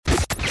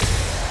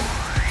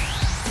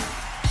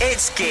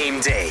It's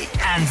game day,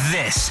 and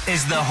this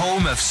is the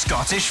home of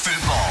Scottish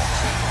football.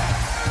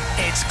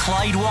 It's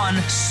Clyde One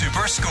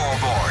Super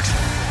Scoreboard.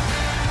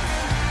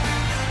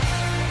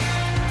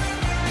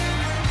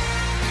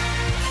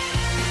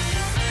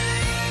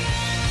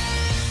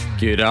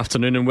 Good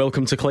afternoon and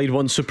welcome to Clyde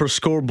One Super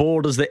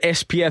Scoreboard as the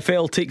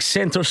SPFL takes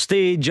centre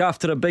stage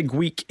after a big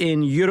week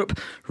in Europe.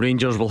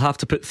 Rangers will have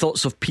to put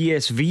thoughts of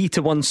PSV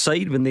to one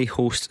side when they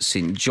host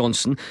St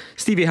Johnstone.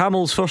 Stevie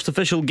Hamill's first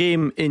official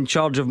game in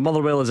charge of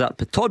Motherwell is at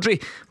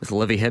Pittodrie, with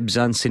Livy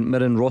Hibs and St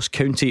Mirren Ross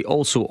County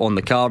also on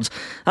the cards.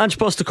 Ange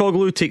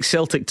Postecoglou takes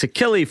Celtic to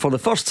Killie for the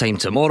first time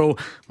tomorrow.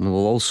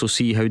 We'll also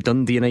see how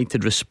Dundee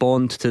United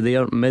respond to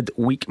their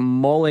mid-week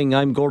mauling.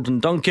 I'm Gordon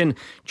Duncan.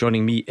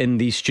 Joining me in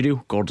the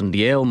studio, Gordon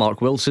Dalziel, Mark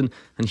Wilson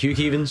and Hugh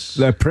Keevins.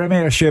 The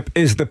Premiership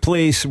is the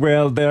place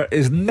where there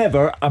is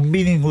never a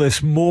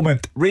meaningless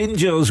moment.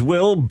 Rangers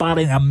will,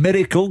 barring a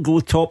miracle,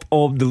 go top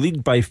of the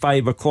league by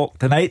 5 o'clock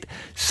tonight.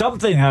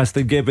 Something has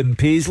to give in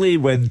Paisley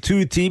when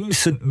two teams,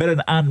 St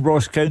Mirren and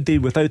Ross County,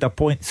 without a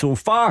point so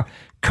far,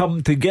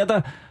 come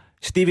together.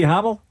 Stevie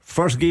Hamill,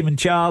 first game in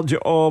charge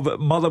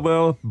of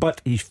Motherwell, but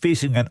he's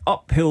facing an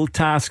uphill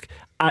task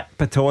at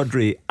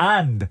Pittodrie.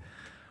 And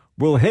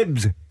will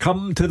Hibs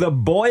come to the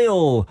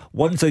boil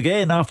once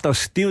again after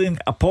stealing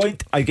a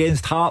point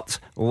against Hearts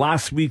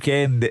last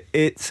weekend?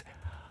 It's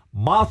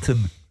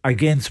Martin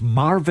against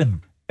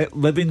Marvin at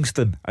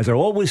Livingston. As I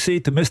always say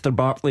to Mr.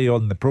 Bartley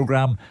on the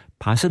programme,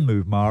 pass and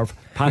move, Marv.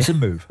 Pass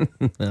and move.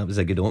 That was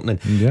a good opening.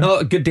 No,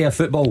 a good day of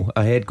football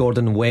ahead,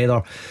 Gordon.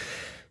 Weather,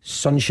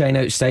 sunshine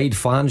outside,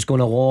 fans going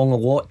along, a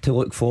lot to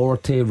look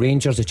forward to.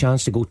 Rangers a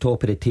chance to go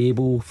top of the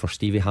table for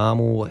Stevie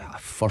Hamill,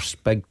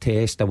 first big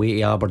test away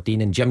to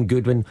Aberdeen, and Jim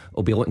Goodwin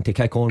will be looking to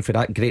kick on for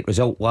that great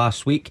result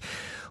last week.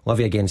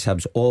 Livy against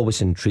Hibs,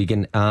 always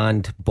intriguing.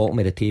 And bottom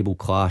of the table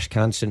clash,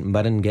 can St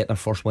Mirren get their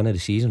first win of the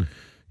season?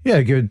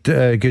 Yeah,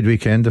 good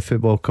weekend of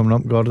football coming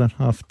up, Gordon,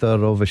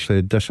 after obviously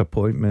the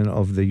disappointment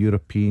of the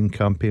European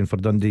campaign for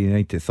Dundee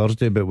United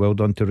Thursday, but well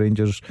done to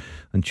Rangers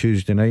on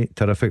Tuesday night.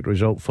 Terrific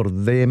result for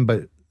them,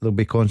 but they'll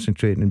be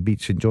concentrating and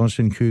beat St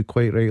Johnstone, who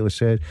quite rightly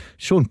said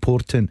so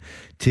important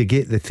to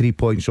get the 3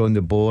 points on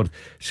the board.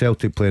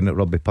 Celtic playing at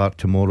Rugby Park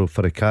tomorrow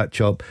for a catch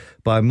up.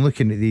 But I'm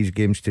looking at these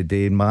games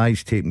today and my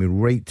eyes take me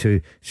right to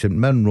St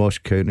Mirren Ross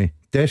County.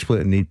 Desperate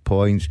to need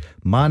points.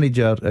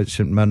 Manager at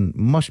St Mirren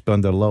must be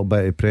under a little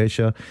bit of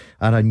pressure,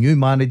 and a new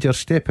manager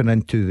stepping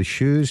into the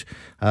shoes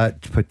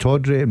at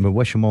Pittodrie, and we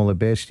wish him all the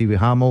best, Stevie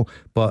Hamill,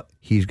 but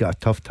he's got a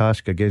tough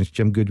task against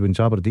Jim Goodwin's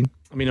Aberdeen.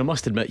 I mean, I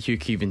must admit, Hugh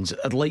Keevins,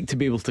 I'd like to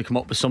be able to come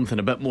up with something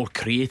a bit more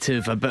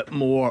creative, a bit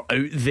more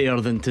out there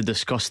than to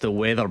discuss the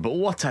weather. But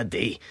what a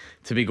day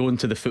to be going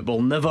to the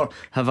football. Never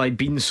have I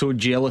been so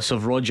jealous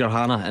of Roger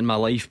Hannah in my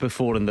life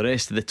before, and the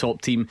rest of the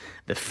top team,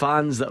 the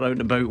fans that are out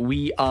and about.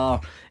 We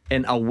are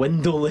in a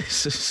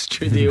windowless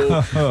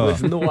studio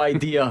with no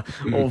idea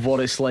of what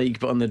it's like,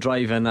 but on the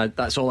drive in,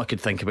 that's all I could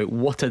think about.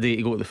 What a day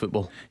to go to the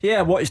football. Yeah,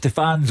 I watched the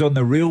fans on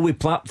the railway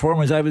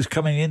platform as I was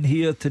coming in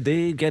here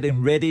today,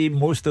 getting ready,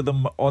 most of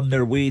them on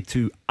their way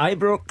to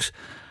Ibrox.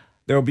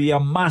 There'll be a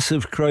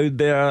massive crowd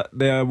there.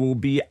 There will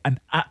be an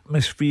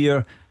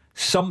atmosphere,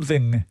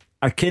 something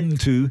akin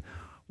to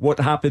what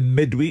happened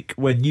midweek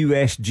when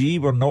USG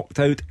were knocked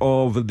out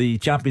of the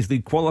Champions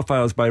League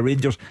qualifiers by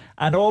Rangers.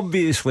 And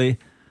obviously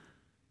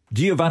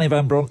Giovanni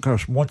Van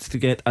Bronckhorst wants to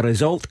get a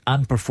result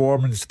and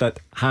performance that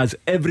has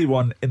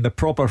everyone in the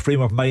proper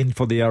frame of mind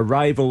for the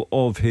arrival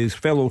of his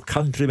fellow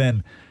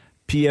countrymen,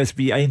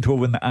 PSV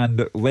Eindhoven,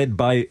 and led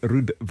by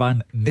Ruud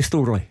van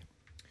Nistelrooy.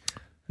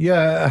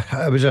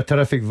 Yeah, it was a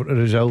terrific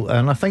result,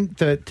 and I think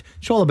that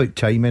it's all about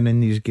timing in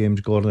these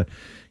games, Gordon.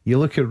 You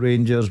look at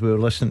Rangers, we were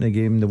listening to the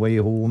game the way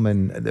home,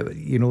 and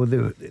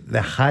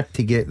they had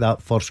to get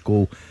that first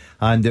goal,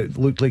 and it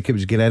looked like it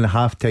was getting in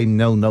half time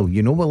 0-0.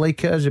 You know what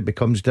like it is, it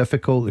becomes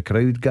difficult. The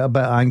crowd get a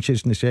bit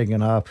anxious in the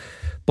second half,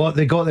 but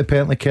they got the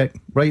penalty kick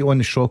right on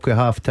the stroke of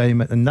half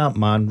time, and that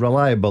man,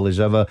 reliable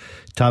as ever,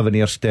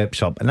 Tavernier,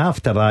 steps up, and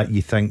after that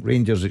you think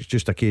Rangers, it's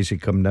just a case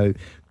of coming out.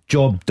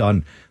 Job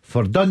done.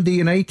 For Dundee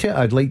United,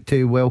 I'd like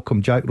to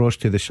welcome Jack Ross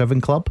to the Seven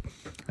Club.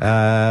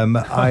 I'm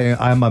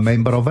a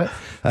member of it,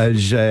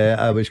 as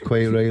I was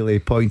quite rightly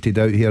pointed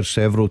out here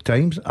several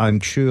times.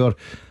 I'm sure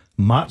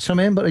Mark's a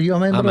member. Are you a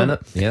member? I'm in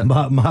it, yeah.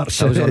 Mark's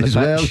in it as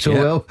well.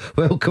 So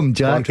welcome,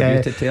 Jack.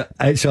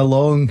 It's a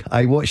long.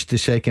 I watched the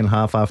second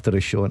half after the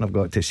show, and I've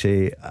got to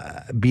say,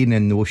 being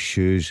in those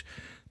shoes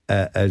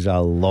is a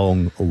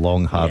long,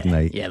 hard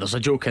night. Yeah, there's a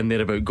joke in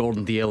there about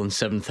Gordon Dalziel and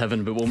Seventh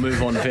Heaven, but we'll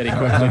move on very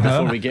quickly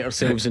before we get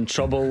ourselves in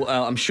trouble.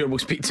 I'm sure we'll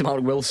speak to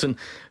Mark Wilson,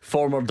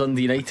 former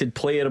Dundee United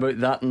player,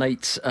 about that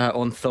night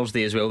on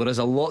Thursday as well. There is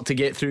a lot to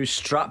get through.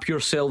 Strap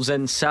yourselves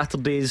in.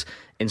 Saturdays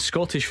in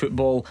Scottish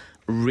football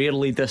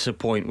rarely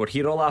disappoint. We're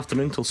here all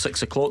afternoon till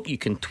 6 o'clock. You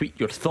can tweet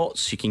your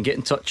thoughts, you can get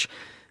in touch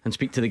and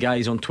speak to the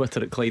guys on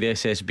Twitter at Clyde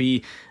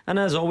SSB, and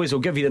as always, I'll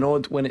give you the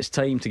nod when it's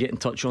time to get in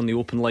touch on the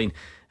open line,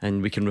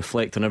 and we can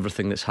reflect on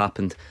everything that's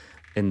happened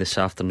in this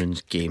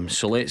afternoon's game.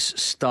 So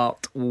let's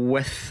start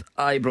with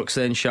Ibrox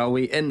then, shall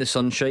we? In the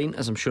sunshine,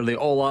 as I'm sure they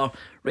all are.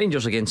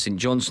 Rangers against St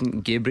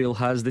Johnstone. Gabriel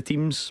has the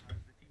teams.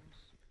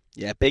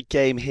 Yeah, big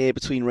game here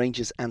between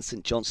Rangers and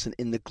St Johnstone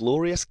in the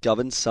glorious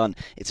Govan sun.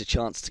 It's a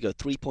chance to go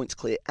 3 points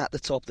clear at the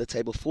top of the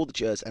table for the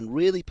Gers and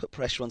really put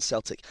pressure on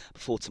Celtic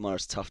before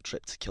tomorrow's tough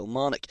trip to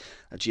Kilmarnock.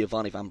 Now,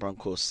 Giovanni Van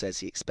Bronckhorst says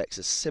he expects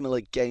a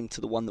similar game to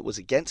the one that was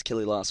against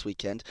Killie last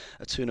weekend,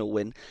 a 2-0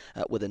 win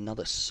with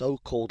another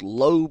so-called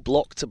low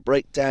block to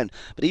break down.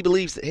 But he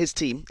believes that his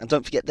team, and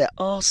don't forget there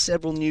are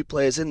several new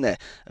players in there,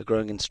 are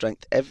growing in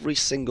strength every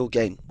single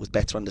game with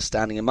better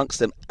understanding amongst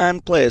them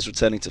and players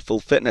returning to full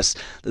fitness.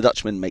 The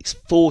Dutchman makes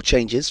 4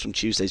 changes from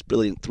Tuesday's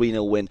brilliant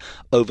 3-0 win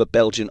over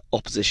Belgian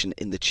opposition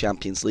in the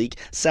Champions League.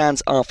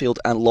 Sands, Arfield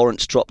and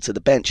Lawrence dropped to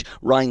the bench.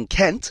 Ryan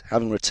Kent,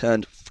 having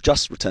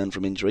just returned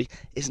from injury,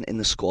 isn't in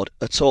the squad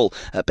at all.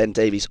 Ben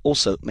Davies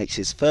also makes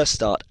his first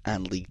start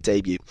and league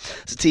debut.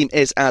 The team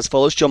is as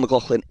follows: John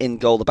McLaughlin in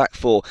goal. The back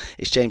four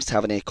is James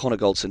Tavernier, Connor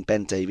Goldson,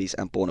 Ben Davies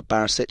and Borna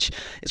Barisic.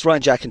 It's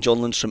Ryan Jack and John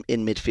Lundstrom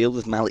in midfield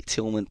with Malik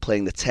Tillman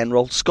playing the 10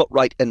 role. Scott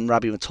Wright and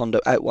Rabi Matondo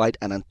out wide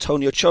and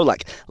Antonio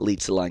Cholak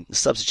leads the line. The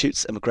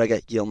substitutes are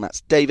McGregor,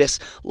 Yilmaz Davis,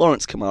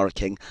 Lawrence Kamara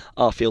King,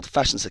 Arfield,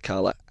 Fashion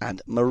Sakala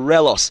and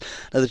Morelos.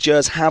 Now the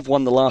Gers have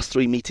won the last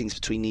 3 meetings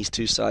between these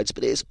two sides,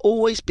 but it has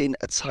always been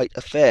a tight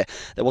affair.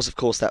 There was of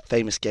course that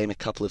famous game a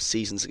couple of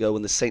seasons ago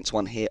when the Saints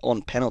won here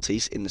on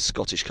penalties in the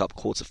Scottish Cup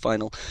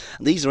quarter-final,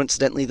 and these are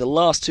incidentally the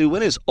last 2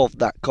 winners of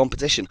that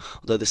competition,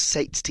 although the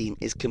Saints team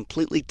is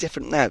completely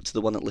different now to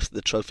the one that lifted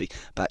the trophy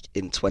back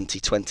in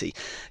 2020.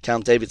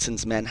 Callum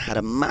Davidson's men had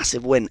a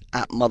massive win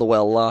at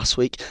Motherwell last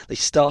week. They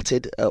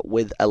started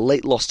with a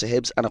late loss to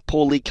Hibs and a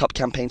poor League Cup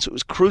campaign, so it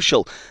was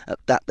crucial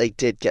that they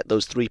did get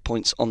those 3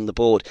 points on the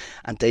board,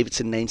 and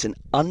Davidson names an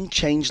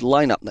unchanged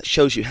lineup that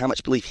shows you how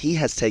much belief he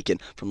has taken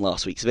from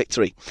last week's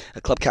victory.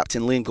 Club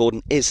captain Liam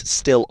Gordon is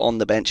still on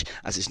the bench,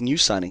 as is new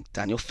signing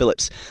Daniel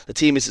Phillips. The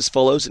team is as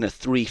follows in a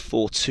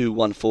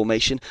 3-4-2-1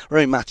 formation.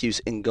 Rory Matthews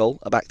in goal,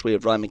 a back three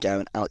of Ryan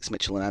McGowan, Alex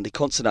Mitchell and Andy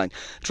Considine.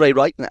 Dre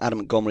Wright and Adam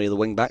Montgomery are the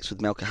wing backs, with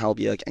Melker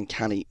Halbjerg and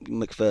Canny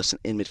McPherson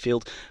in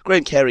midfield.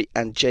 Graham Carey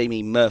and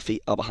Jamie Murphy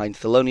are behind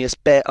Thelonious.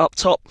 Bear up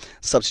top.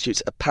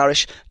 Substitutes are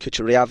Parish,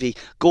 Kucheriavi,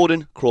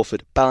 Gordon,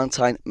 Crawford,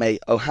 Ballantyne, May,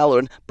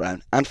 O'Halloran,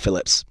 Brown and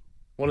Phillips.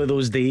 One of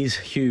those days,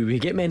 Hugh, we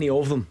get many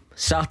of them.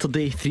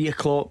 Saturday, 3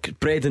 o'clock,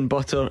 bread and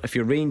butter. If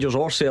you're Rangers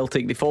or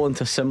Celtic, they fall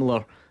into a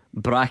similar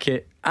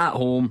bracket at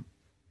home.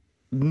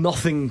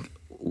 Nothing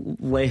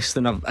less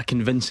than a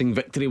convincing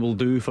victory will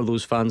do for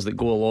those fans that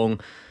go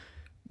along.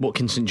 What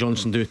can St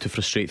Johnstone do to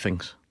frustrate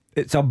things?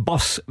 It's a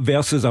bus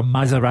versus a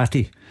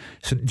Maserati.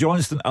 St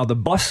Johnstone are the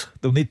bus.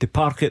 They'll need to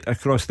park it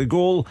across the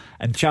goal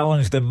and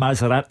challenge the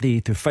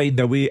Maserati to find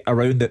a way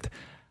around it.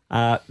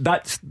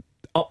 That's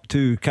up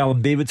to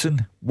Callum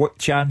Davidson. What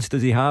chance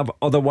does he have?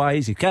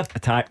 Otherwise, he can't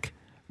attack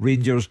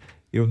Rangers.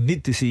 He'll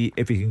need to see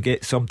if he can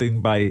get something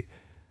by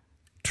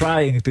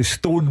trying to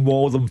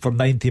stonewall them for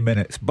 90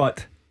 minutes,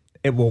 but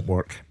it won't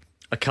work.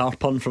 A car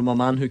pun from a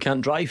man who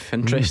can't drive.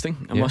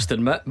 Interesting, I must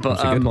admit. But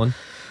that's a good one.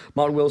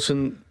 Mark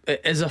Wilson,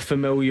 it is a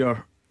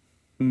familiar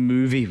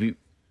movie.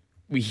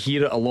 We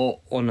hear it a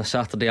lot on a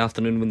Saturday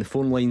afternoon when the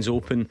phone lines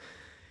open.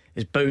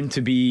 It's bound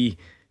to be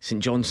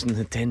St Johnstone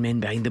had 10 men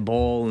behind the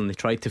ball and they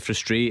tried to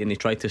frustrate and they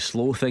tried to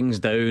slow things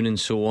down and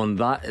so on.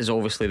 That is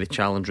obviously the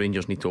challenge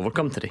Rangers need to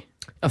overcome today.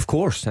 Of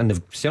course, and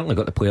they've certainly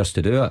got the players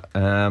to do it,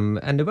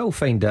 and they will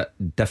find it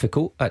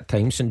difficult at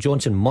times. St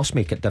Johnstone must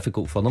make it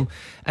difficult for them,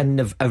 and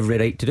they've every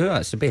right to do it.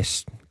 It's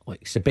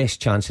the best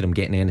chance of them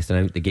getting anything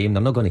out of the game.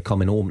 They're not going to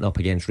come and open up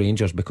against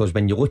Rangers, because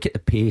when you look at the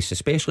pace,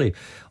 especially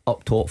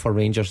up top for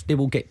Rangers, they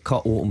will get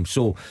cut open.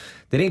 So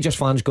the Rangers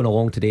fans going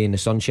along today in the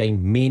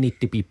sunshine may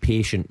need to be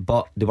patient,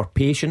 but they were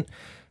patient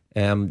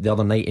the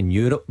other night in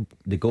Europe.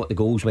 They got the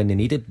goals when they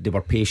needed. They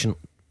were patient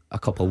a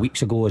couple of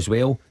weeks ago as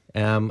well.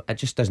 It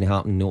just doesn't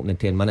happen in the opening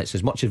 10 minutes.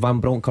 As much as Van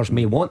Bronckhorst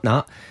may want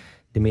that,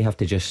 they may have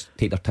to just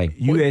take their time.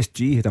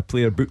 USG had a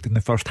player booked in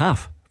the first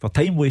half for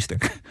time wasting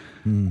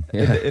in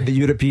the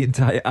European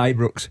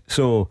Ibrox.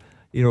 So,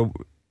 you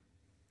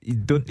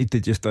don't need to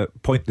just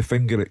point the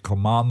finger at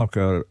Kilmarnock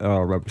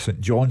or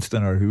St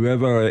Johnstone or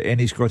whoever,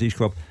 any Scottish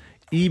club.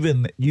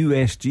 Even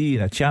USG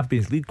in a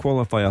Champions League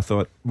qualifier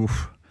thought,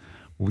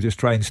 we'll just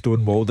try and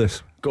stonewall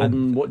this.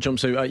 Gordon, what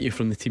jumps out at you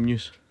from the team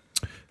news?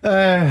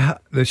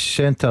 The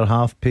centre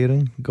half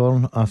pairing,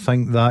 Gordon. I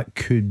think that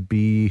could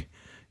be,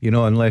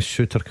 unless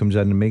Shooter comes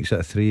in and makes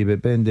it a 3.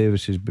 But Ben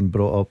Davies has been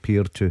brought up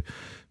here to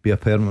be a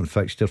permanent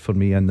fixture for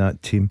me in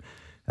that team.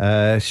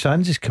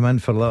 Sands has come in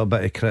for a little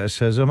bit of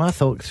criticism. I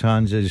thought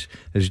Sands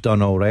has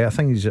done alright. I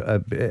think he's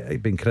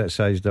been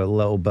criticised a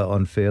little bit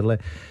unfairly.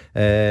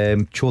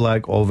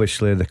 Cholak,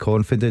 obviously, the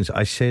confidence.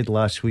 I said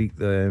last week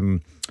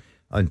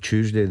on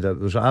Tuesday that there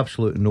was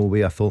absolutely no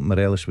way I thought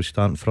Morelos was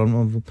starting in front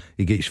of him.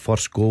 He gets his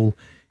first goal,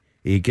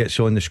 he gets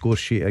on the score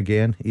sheet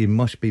again. He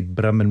must be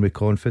brimming with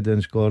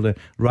confidence, Gordon.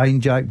 Ryan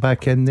Jack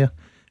back in there.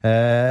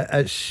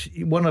 It's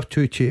one or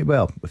two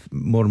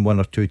more than one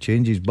or two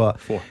changes, but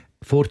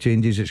 4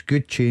 changes. It's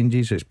good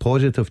changes, it's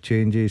positive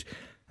changes,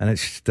 and it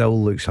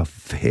still looks a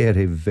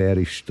very,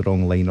 very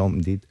strong line-up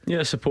indeed. Yeah,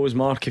 I suppose,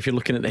 Mark, if you're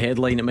looking at the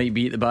headline, it might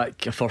be at the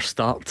back, a first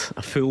start,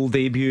 a full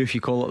debut, if you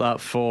call it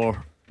that,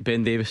 for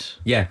Ben Davies.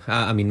 Yeah,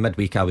 I mean,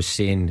 midweek I was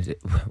saying,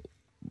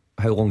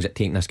 how long's it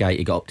taking this guy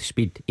to get up to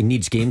speed? He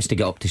needs games to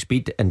get up to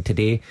speed, and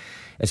today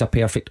is a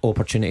perfect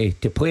opportunity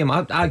to play him.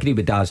 I agree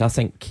with Daz. I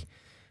think,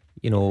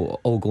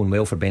 all going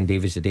well for Ben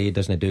Davies today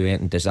doesn't do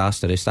anything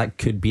disastrous. That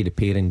could be the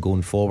pairing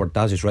going forward.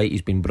 Daz is right,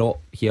 he's been brought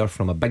here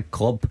from a big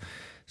club.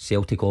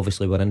 Celtic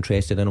obviously were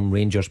interested in him,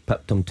 Rangers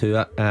pipped him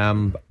to it.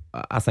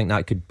 I think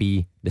that could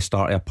be the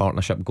start of a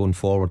partnership going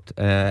forward,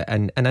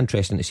 and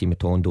interesting to see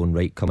Matondo and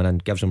Wright coming in.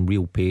 Gives them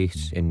real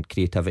pace and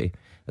creativity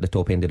at the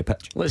top end of the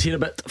pitch. Let's hear a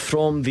bit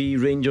from the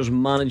Rangers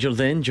manager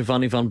then,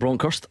 Giovanni Van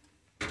Bronckhorst.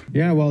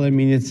 Yeah, well, I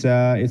mean, it's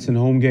an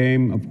home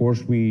game. Of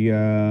course, we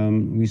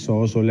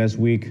saw also last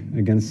week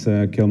against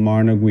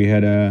Kilmarnock. We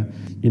had a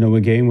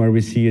game where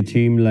we see a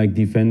team like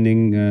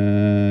defending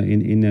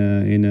in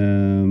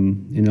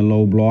a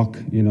low block.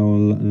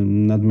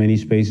 Not many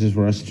spaces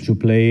for us to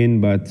play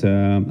in, but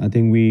I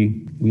think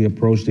we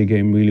approached the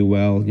game really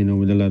well.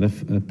 With a lot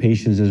of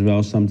patience as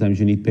well. Sometimes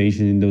you need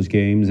patience in those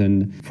games,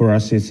 and for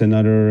us, it's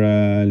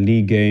another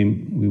league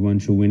game. We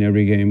want to win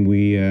every game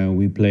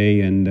we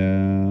play, and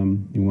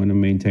we want to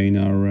maintain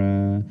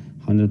our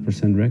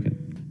 100% record.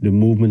 The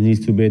movement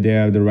needs to be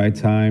there at the right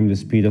time. The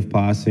speed of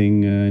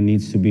passing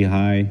needs to be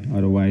high.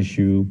 Otherwise,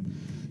 you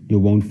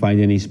won't find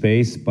any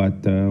space. But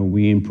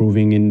we're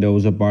improving in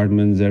those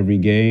apartments every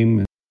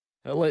game.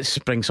 Let's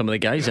bring some of the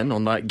guys in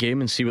on that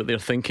game and see what they're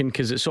thinking,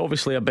 because it's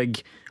obviously a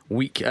big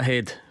week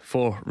ahead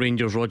for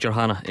Rangers. Roger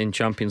Hanna in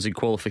Champions League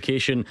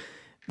qualification.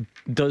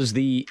 Does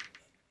the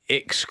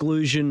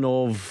exclusion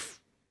of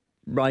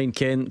Ryan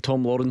Kent,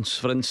 Tom Lawrence,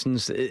 for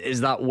instance, is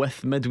that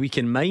with midweek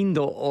in mind,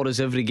 or is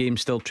every game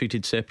still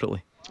treated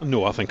separately?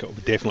 No, I think it will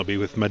definitely be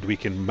with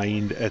midweek in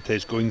mind. It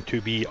is going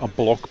to be a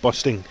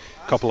blockbusting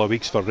couple of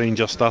weeks for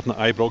Rangers, starting at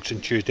Ibrox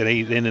on Tuesday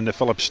night, then in the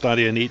Philips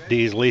Stadium 8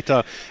 days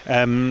later.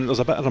 There's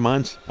a bit of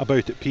romance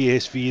about it.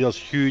 PSV, there's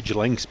huge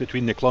links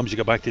between the clubs. You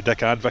go back to Dick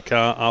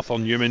Advocaat, Arthur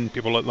Newman,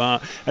 people like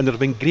that, and there have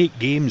been great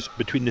games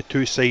between the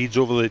two sides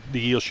over the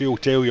years. She'll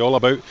tell you all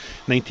about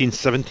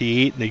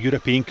 1978 and the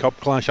European Cup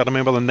clash. I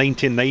remember the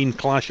 99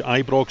 clash at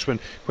Ibrox when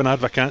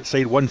Advocaat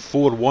side won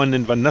 4-1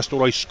 and Van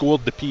Nistelrooy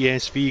scored the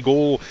PSV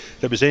goal.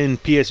 There was then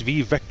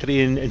PSV victory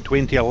in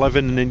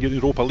 2011 in the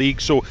Europa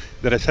League. So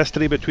there is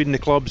history between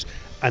the clubs,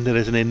 and there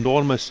is an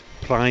enormous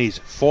prize,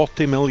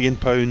 £40 million.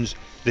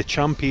 The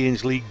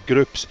Champions League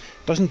groups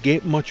doesn't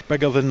get much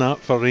bigger than that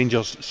for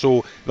Rangers.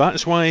 So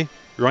that's why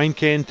Ryan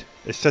Kent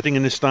is sitting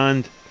in the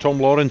stand, Tom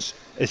Lawrence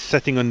is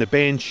sitting on the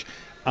bench,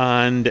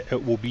 and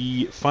it will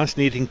be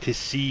fascinating to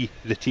see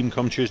the team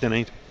come Tuesday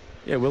night.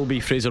 Yeah, it will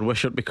be Fraser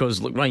Wishart,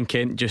 because look, Ryan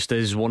Kent just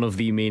is one of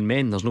the main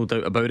men, there's no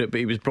doubt about it,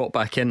 but he was brought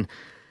back in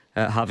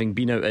having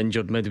been out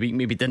injured midweek.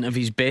 Maybe didn't have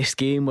his best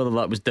game, whether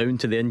that was down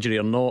to the injury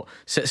or not.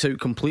 Sits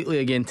out completely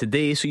again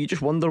today, so you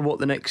just wonder what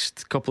the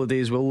next couple of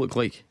days will look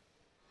like.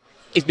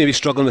 He's maybe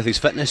struggling with his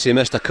fitness. He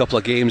missed a couple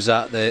of games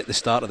at the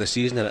start of the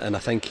season, and I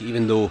think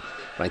even though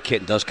Ryan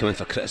Kent does come in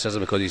for criticism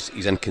because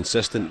he's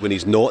inconsistent, when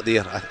he's not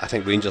there, I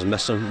think Rangers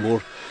miss him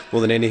more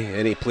than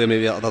any player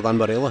maybe other than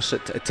Morelos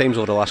at times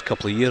over the last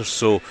couple of years.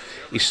 So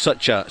he's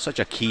such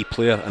a key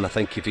player, and I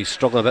think if he's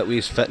struggling a bit with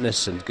his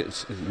fitness and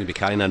maybe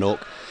carrying a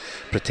knock,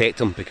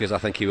 protect him, because I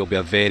think he will be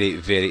a very,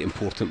 very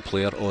important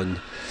player in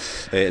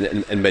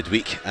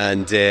midweek.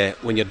 And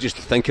when you're just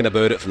thinking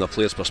about it from the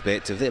player's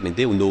perspective,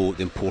 they'll know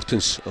the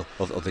importance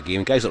of the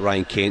game. Guys like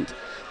Ryan Kent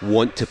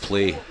want to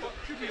play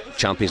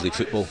Champions League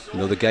football.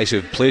 The guys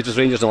who've played with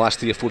Rangers in the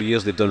last 3 or 4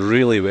 years, they've done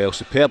really well,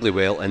 superbly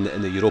well in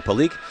the Europa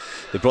League.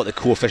 They brought the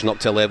coefficient up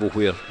to a level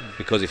where,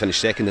 because they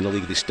finished second in the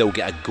league, they still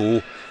get a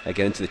go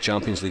again into the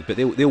Champions League. But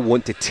they'll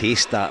want to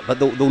taste that, but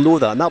they'll know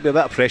that, and that'll be a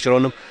bit of pressure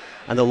on them.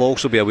 And they'll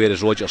also be aware,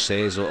 as Roger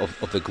says,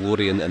 of the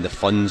glory and the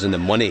funds and the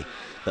money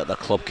that their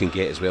club can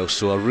get as well.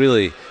 So a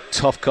really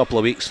tough couple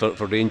of weeks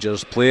for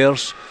Rangers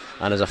players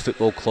and as a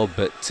football club,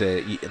 but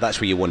that's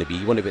where you want to be.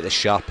 You want to be at the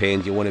sharp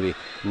end, you want to be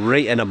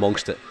right in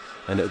amongst it,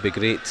 and it would be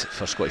great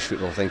for Scottish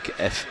football, I think,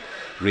 if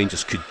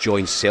Rangers could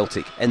join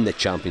Celtic in the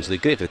Champions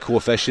League. Great for the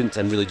coefficient,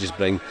 and really just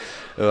bring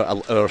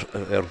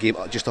our game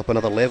just up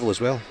another level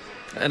as well.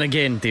 And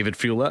again, David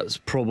Friel, that's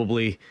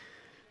probably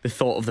the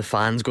thought of the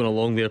fans going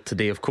along there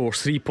today. Of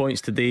course, 3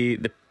 points today,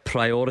 the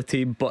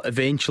priority, but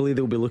eventually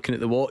they'll be looking at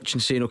the watch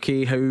and saying,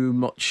 okay, how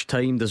much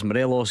time does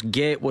Morelos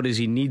get? What does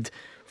he need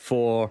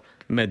for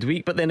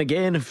midweek? But then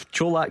again, if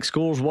Čolak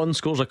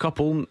scores a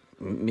couple,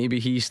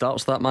 maybe he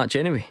starts that match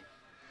anyway.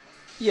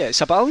 Yeah,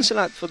 it's a balancing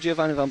act for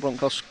Giovanni Van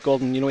Bronckhorst,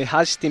 Gordon. He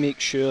has to make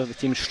sure the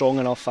team's strong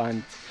enough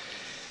and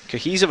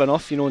cohesive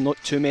enough, not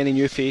too many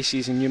new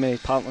faces and too many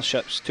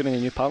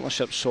new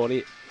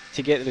partnerships,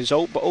 to get the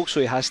result, but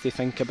also he has to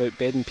think about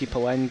bedding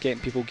people in,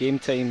 getting people game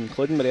time,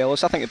 including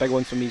Morelos. I think the big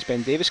one for me is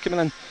Ben Davies coming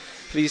in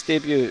for his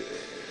debut.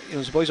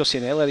 As the boys were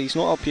saying earlier, he's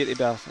not up here to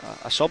be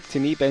a sub. To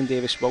me, Ben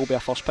Davies will be a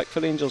first pick for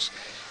Rangers.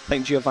 I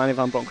think Giovanni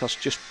Van Bronckhorst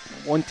just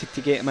wanted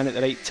to get him in at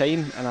the right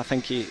time, and I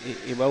think he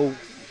will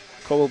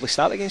probably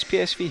start against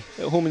PSV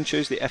at home on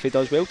Tuesday if he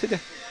does well today.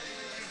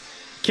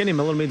 Kenny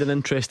Miller made an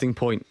interesting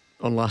point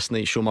on last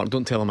night's show, Mark.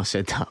 Don't tell him I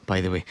said that,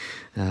 by the way.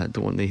 Don't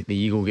want the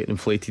ego getting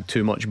inflated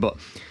too much, but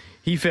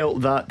he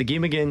felt that the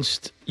game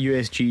against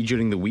USG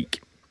during the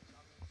week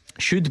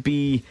should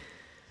be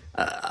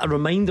a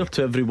reminder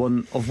to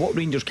everyone of what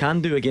Rangers can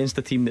do against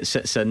a team that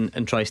sits in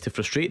and tries to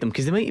frustrate them,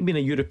 because they might have been a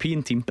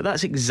European team, but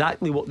that's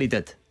exactly what they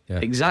did.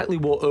 Exactly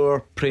what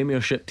our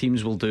Premiership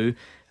teams will do.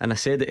 And I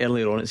said it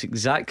earlier on, it's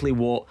exactly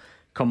what,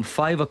 come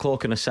 5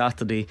 o'clock on a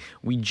Saturday,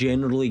 we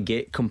generally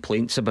get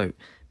complaints about.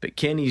 But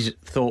Kenny's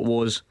thought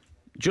was,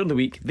 during the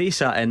week they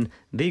sat in,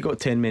 they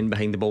got 10 men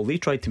behind the ball, they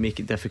tried to make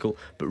it difficult,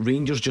 but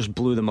Rangers just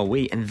blew them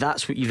away. And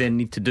that's what you then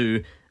need to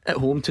do at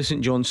home to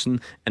St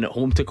Johnstone and at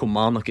home to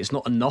Kilmarnock. It's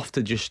not enough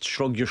to just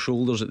shrug your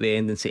shoulders at the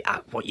end and say,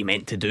 what you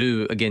meant to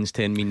do against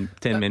 10 men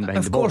behind the ball.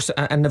 Of course,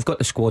 and they've got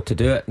the squad to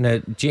do it. Now,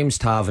 James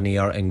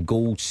Tavernier and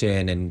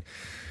Goldson and,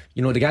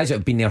 you know, the guys that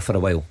have been there for a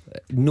while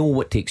know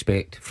what to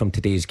expect from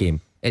today's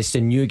game. It's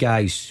the new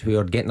guys who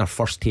are getting their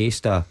first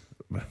taste of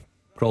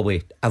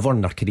probably ever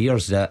in their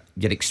careers that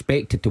you're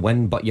expected to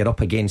win, but you're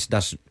up against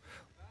this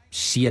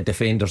sea of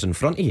defenders in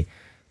front of you.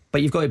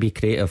 But you've got to be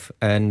creative,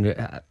 and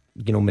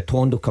you know,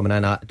 Matondo coming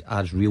in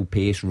adds real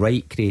pace,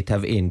 right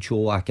creativity, and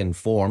Cholak in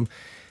form.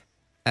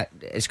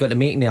 It's got to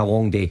make me a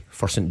long day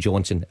for St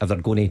Johnstone if they're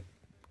going to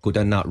go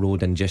down that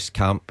road and just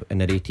camp in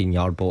their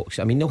 18-yard box.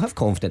 I mean, they'll have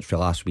confidence for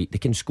last week, they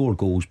can score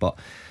goals, but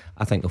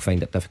I think they'll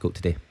find it difficult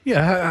today.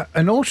 Yeah,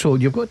 and also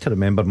you've got to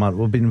remember, Mark,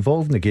 we've been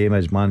involved in the game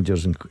as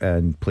managers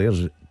and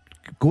players.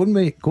 Going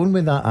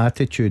with that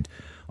attitude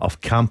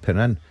of camping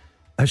in,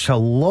 it's a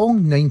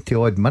long 90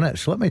 odd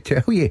minutes, let me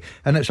tell you,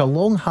 and it's a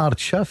long hard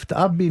shift.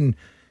 I've been,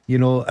 you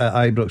know, at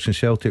Ibrox and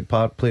Celtic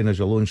Park playing as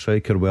a lone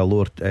striker with a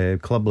lower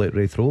club like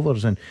Raith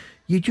Rovers, and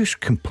you just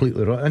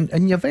completely run,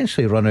 and you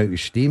eventually run out of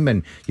steam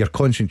and your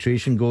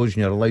concentration goes and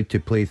you're allowed to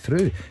play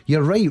through.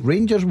 You're right,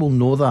 Rangers will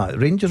know that.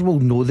 Rangers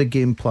will know the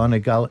game plan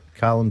of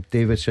Callum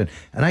Davidson,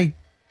 and I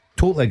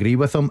totally agree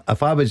with him.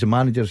 If I was the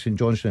manager of St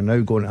Johnstone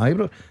now going to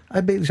Ibrox,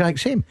 I'd be the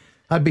exact same.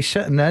 I'd be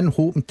sitting in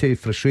hoping to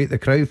frustrate the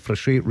crowd,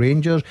 frustrate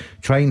Rangers,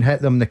 try and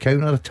hit them in the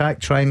counter attack,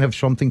 try and have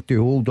something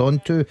to hold on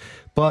to.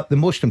 But the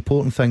most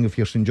important thing, if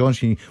you're St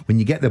Johnstone, when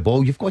you get the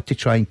ball, you've got to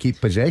try and keep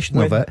possession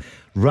of it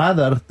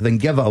rather than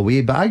give it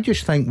away. But I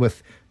just think,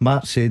 with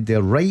Matt said,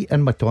 they're right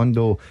in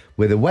Matondo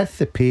with the width,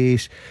 the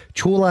pace.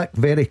 Cholak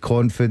very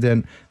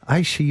confident.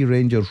 I see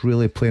Rangers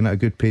really playing at a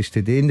good pace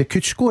today, and they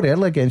could score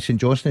early against St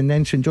Johnstone, and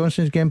then St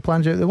Johnstone's game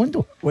plans out the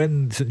window.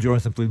 When St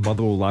Johnstone played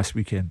Motherwell last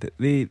weekend,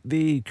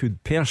 they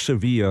could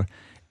persevere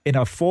in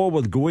a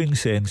forward going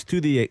sense to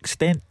the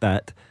extent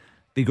that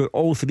they got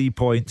all 3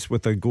 points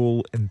with a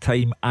goal in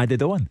time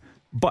added on.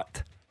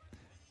 But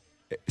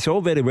it's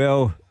all very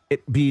well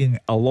it being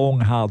a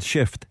long hard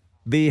shift.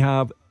 They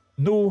have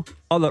no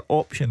other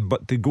option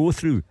but to go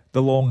through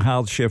the long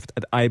hard shift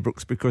at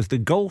Ibrox, because the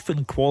gulf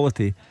in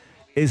quality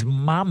is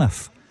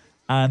mammoth,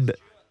 and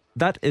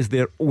that is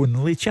their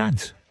only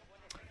chance.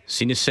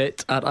 Scene is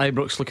set at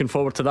Ibrox. Looking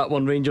forward to that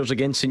one. Rangers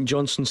against St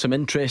Johnstone. Some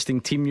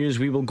interesting team news.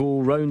 We will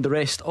go round the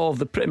rest of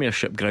the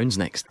Premiership grounds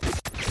next.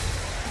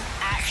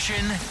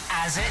 Action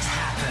as it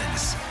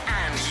happens,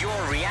 and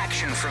your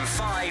reaction from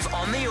 5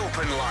 on the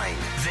open line.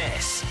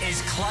 This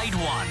is Clyde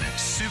One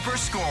Super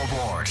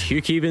Scoreboard.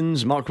 Hugh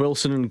Keevins, Mark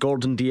Wilson and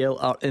Gordon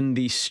DL are in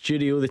the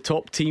studio. The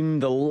top team,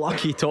 the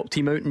lucky top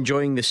team out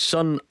enjoying the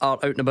sun, are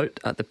out and about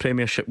at the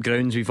Premiership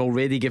grounds. We've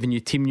already given you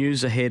team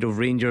news ahead of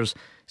Rangers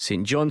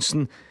St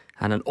Johnstone,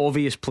 and an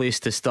obvious place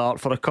to start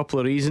for a couple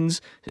of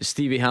reasons. It's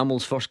Stevie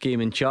Hamill's first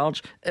game in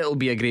charge. It'll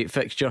be a great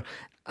fixture,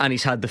 and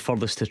he's had the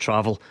furthest to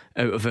travel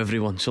out of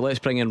everyone. So let's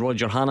bring in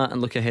Roger Hanna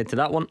and look ahead to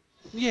that one.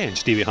 Yeah, and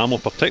Stevie Hamill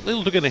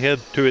particularly looking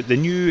ahead to it. The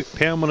new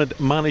permanent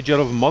manager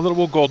of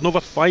Motherwell, Gordon. Over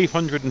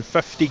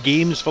 550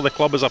 games for the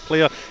club as a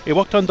player. He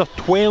worked under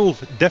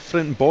 12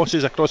 different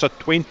bosses across a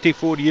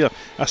 24-year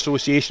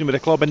association with the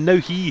club, and now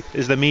he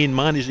is the main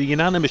man. He's the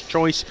unanimous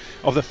choice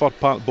of the Fir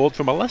Park board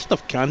from a list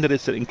of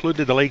candidates that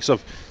included the likes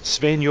of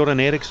Sven-Göran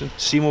Eriksson,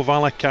 Simo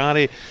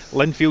Valakari,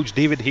 Linfield's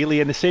David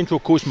Haley, and the Central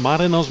Coast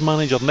Mariners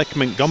manager Nick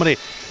Montgomery.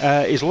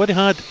 He's already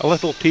had a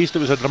little taste. It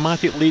was a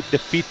dramatic late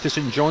defeat to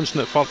St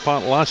Johnstone at Fir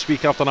Park last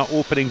week after an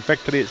opening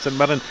victory at St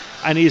Mirren,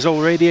 and he's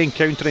already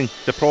encountering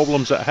the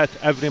problems that hit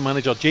every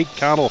manager. Jake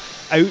Carroll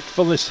out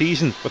for the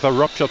season with a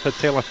ruptured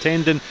patella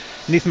tendon.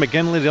 Nathan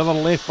McGinley, the other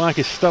left back,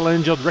 is still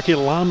injured. Ricky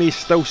Lamy is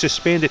still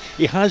suspended.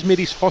 He has made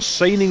his first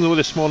signing though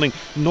this morning.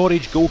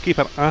 Norwich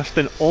goalkeeper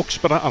Aston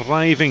Oxborough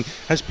arriving.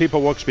 His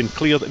paperwork's been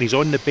cleared and he's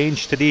on the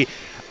bench today.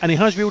 And he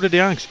has wielded the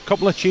axe. A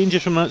couple of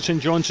changes from that St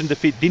Johnstone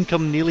defeat. Dean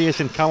Cornelius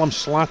and Callum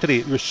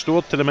Slattery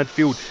restored to the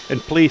midfield in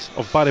place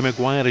of Barry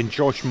Maguire and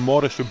Josh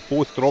Morris, who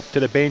both dropped to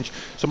the bench.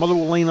 Some other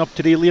will line up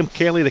today. Liam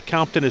Kelly, the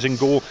captain, is in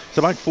goal.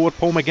 The back four: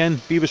 Paul McGinn,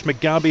 Beavis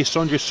Mugabe,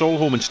 Sondre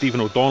Solholm and Stephen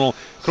O'Donnell.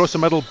 Across the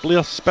middle,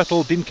 Blair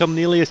Spittle, Dean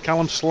Cornelius,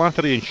 Callum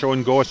Slattery and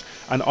Sean Goss.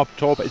 And up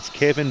top, it's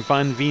Kevin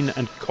Van Veen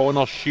and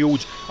Connor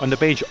Shields. On the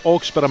bench,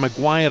 Oxborough,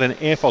 Maguire and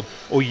Efford,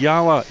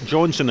 Oyala,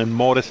 Johnson and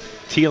Morris,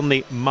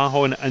 Tierney,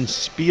 Mahon and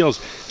Spears.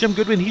 Jim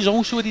Goodwin, he's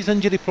also had his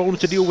injury problems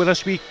to deal with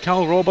this week.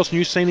 Carl Roberts,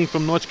 new signing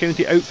from Notts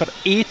County, out for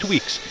 8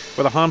 weeks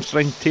with a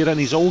hamstring tear, and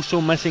he's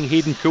also missing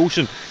Hayden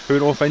Coulson, who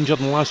went off injured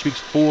in last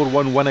week's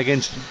 4-1 win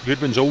against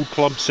Goodwin's old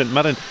club St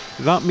Mirren.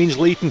 That means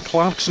Leighton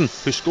Clarkson,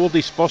 who scored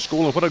his first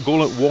goal, and what a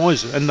goal it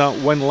was in that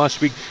win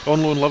last week,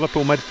 on loan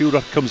Liverpool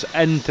midfielder, comes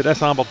into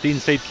this Aberdeen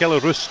side. Kelly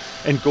Roos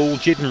in goal,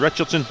 Jayden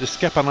Richardson, the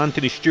skipper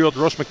Anthony Stewart,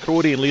 Ross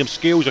McCrory and Liam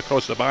Scales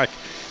across the back,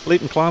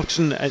 Leighton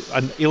Clarkson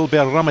and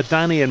Ilber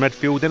Ramadani in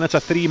midfield. Then it's a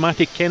three: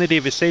 Matty Kennedy,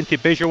 Vicente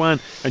Bejoan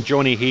and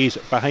Johnny Hayes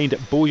behind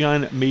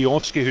Bojan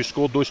Majowski, who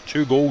scored those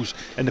 2 goals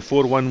in the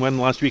 4-1 win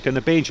last week. On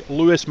the bench,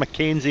 Lewis,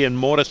 McKenzie and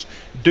Morris,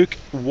 Duke,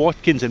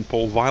 Watkins and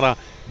Paul Vara,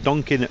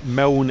 Duncan,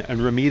 Milne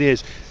and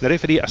Ramirez. The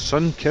referee at a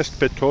sun-kissed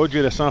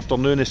Pittodrie this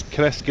afternoon is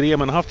Chris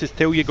Graham, and I have to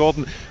tell you,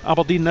 Gordon,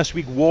 Aberdeen this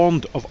week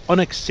warned of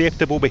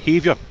unacceptable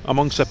behaviour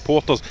among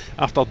supporters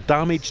after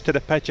damage to the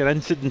pitch and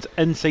incidents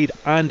inside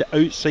and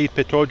outside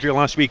Pittodrie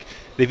last week.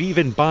 They've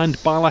even banned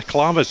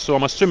balaclavas, so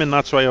I'm assuming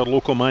that's why our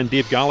local man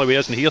Dave Galloway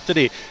isn't here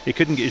today. He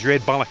couldn't get his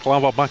red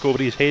balaclava back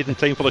over his head in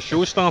time for the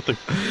show starting.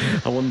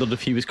 I wondered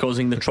if he was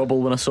causing the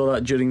trouble when I saw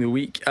that during the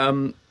week.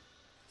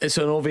 It's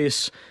an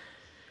obvious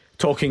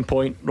talking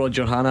point,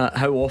 Roger Hannah.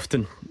 How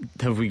often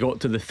have we got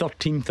to the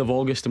 13th of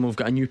August and we've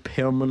got a new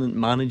permanent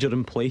manager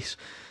in place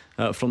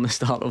from the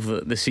start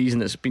of the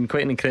season? It's been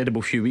quite an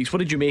incredible few weeks. What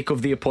did you make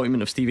of the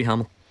appointment of Stevie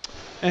Hamill?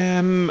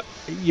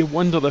 You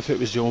wondered if it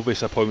was the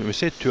obvious appointment. We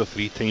said 2 or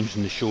 3 times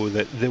in the show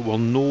that there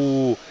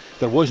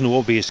was no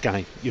obvious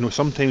guy. You know,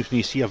 sometimes when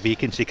you see a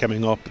vacancy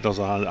coming up, there's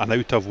an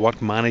out of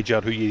work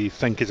manager who you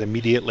think is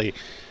immediately,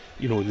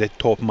 you know, the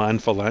top man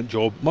for that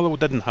job. Motherwell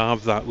didn't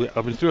have that. I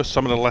went through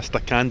some of the list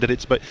of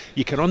candidates, but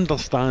you can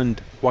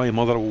understand why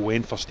Motherwell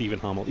went for Stephen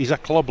Hamill. He's a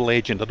club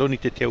legend, I don't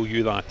need to tell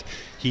you that.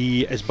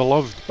 He is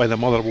beloved by the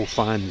Motherwell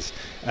fans.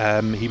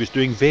 He was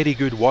doing very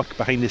good work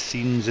behind the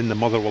scenes in the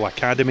Motherwell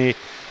Academy,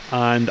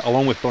 and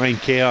along with Brian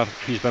Kerr,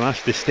 he's been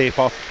asked to step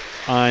up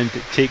and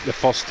take the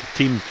first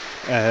team.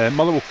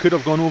 Motherwell could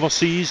have gone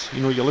overseas.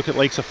 You know, you look at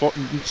likes of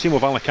same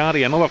with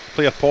Alakari, another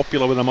player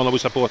popular with the Motherwell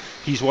support.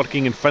 He's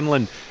working in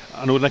Finland.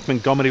 I know Nick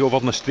Montgomery over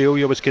in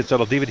Australia was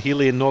considered, David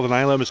Healy in Northern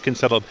Ireland was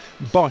considered,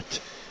 but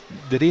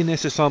do they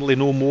necessarily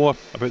know more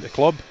about the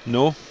club?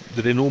 No.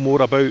 Do they know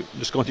more about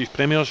the Scottish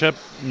Premiership?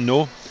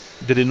 No.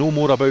 Do they know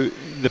more about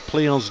the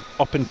players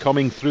up and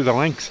coming through the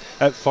ranks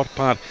at Fir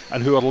Park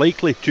and who are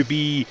likely to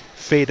be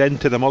fed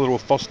into the Motherwell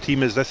first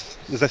team as this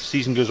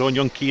season goes on?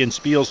 Young Cian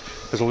Spears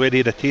has already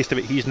had a taste of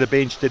it. He's in the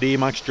bench today.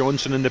 Max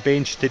Johnson in the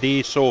bench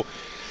today. So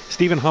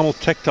Stephen Hamill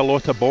ticked a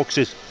lot of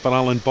boxes for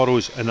Alan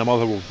Burrows and the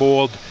Motherwell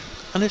board.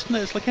 And it's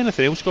like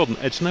anything else, Gordon.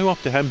 It's now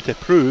up to him to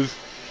prove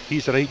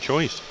he's the right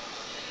choice.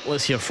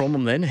 Let's hear from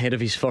him then, ahead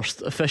of his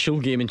first official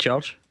game in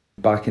charge.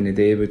 Back in the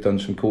day, we've done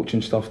some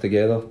coaching stuff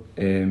together.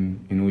 You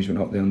know, he's went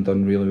up there and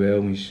done really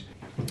well.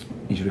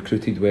 He's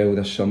recruited well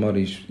this summer.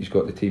 He's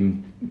got the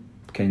team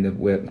kind of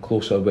working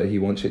closer where he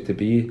wants it to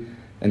be,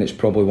 and it's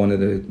probably one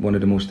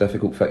of the most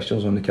difficult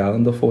fixtures on the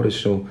calendar for us.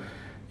 So,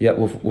 yeah,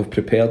 we've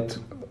prepared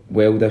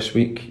well this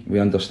week.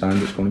 We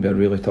understand it's going to be a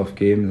really tough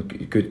game.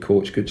 Good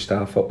coach, good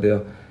staff up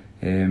there.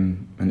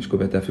 And it's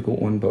going to be a difficult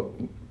one, but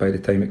by the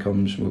time it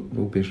comes,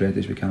 we'll be as ready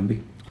as we can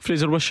be.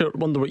 Fraser Wishart,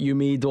 wonder what you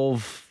made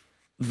of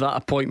that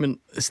appointment.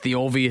 It's the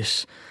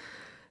obvious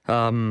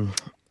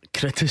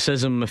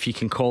criticism, if you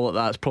can call it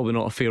that. It's probably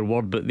not a fair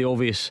word, but the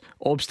obvious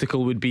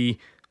obstacle would be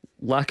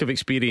lack of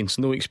experience.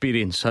 No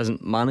experience,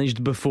 hasn't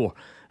managed before,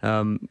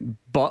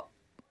 but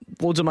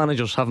loads of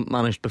managers haven't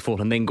managed before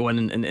and then go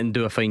in and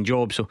do a fine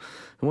job. So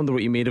I wonder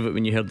what you made of it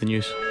when you heard the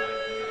news.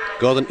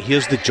 Gordon,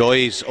 here's the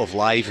joys of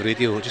live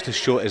radio. Just to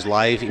show it is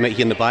live, you might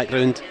hear in the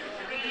background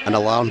an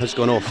alarm has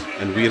gone off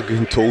and we're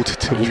being told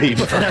to leave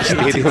the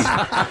stadium.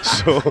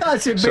 So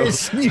that's the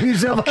best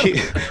news ever.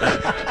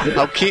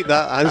 I'll keep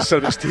that answer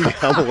with Stevie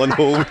Hamill on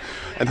hold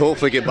and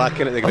hopefully get back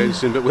in at the ground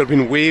soon. But we're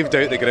being waved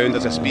out the ground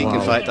as I speak. Wow.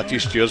 In fact, a few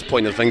stewards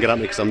pointing their finger at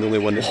me because I'm the only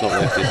one that's not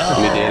left in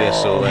the area.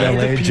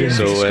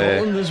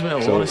 Scotland as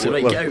well.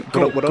 Honestly,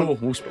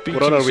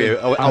 we're on our way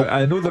out.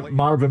 I know that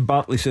Marvin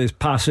Bartley says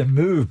pass and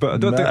move, but I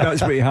don't think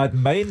that's what he had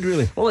in mind,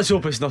 really. Well, let's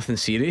hope it's nothing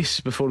serious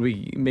before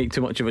we make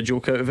too much of a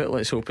joke out of it.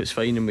 Let's hope it's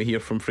fine and we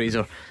hear from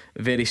Fraser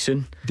very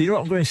soon. Do you know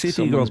what I'm going to say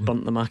to you, Someone's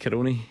burnt the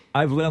macaroni.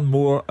 I've learned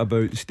more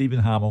about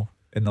Stephen Hamill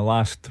in the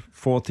last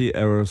 40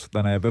 hours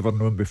than I have ever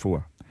known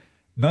before.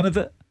 None of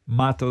it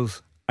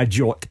matters a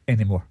jot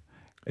anymore.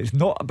 It's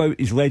not about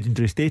his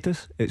legendary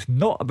status. It's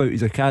not about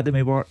his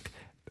academy work.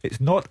 It's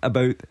not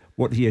about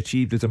what he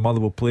achieved as a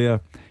Motherwell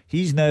player.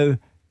 He's now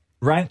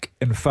rank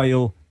and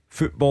file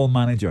football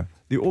manager.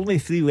 The only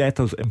 3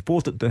 letters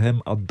important to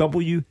him are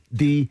W,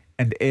 D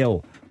and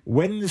L.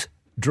 Wins,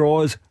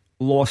 draws,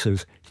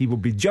 losses. He will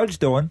be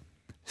judged on,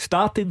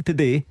 starting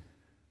today,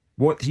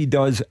 what he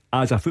does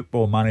as a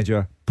football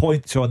manager,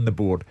 points on the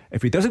board.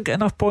 If he doesn't get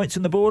enough points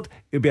on the board,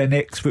 he'll be an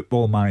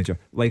ex-football manager,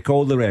 like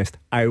all the rest.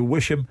 I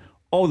wish him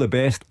all the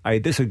best. I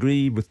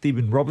disagree with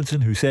Stephen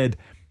Robinson, who said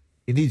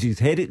he needs his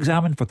head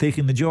examined for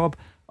taking the job.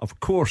 Of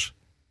course,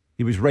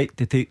 he was right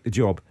to take the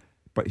job,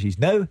 but he's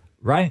now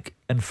rank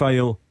and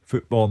file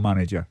Football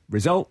Manager.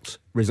 Results,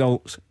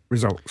 results,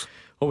 results.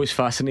 Always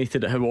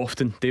fascinated at how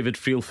often David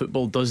Friel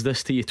Football does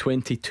this to you.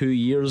 22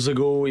 years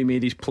ago he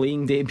made his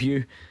playing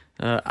debut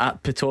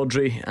at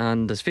Pittodrie,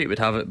 and as fate would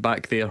have it,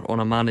 back there on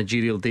a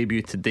managerial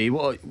debut today.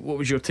 What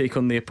was your take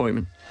on the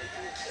appointment?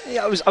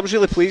 Yeah, I was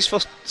really pleased for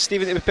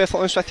Stephen, to be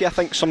perfectly honest with you. I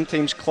think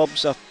sometimes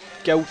clubs are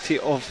guilty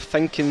of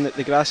thinking that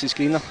the grass is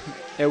greener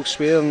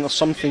elsewhere and there's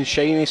something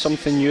shiny,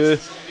 something new,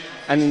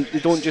 and they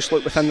don't just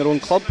look within their own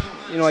club.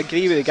 You know, I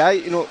agree with the guy.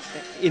 You know,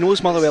 he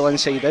knows Motherwell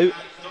inside out.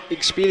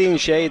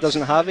 Experience, yeah, he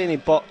doesn't have any,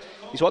 but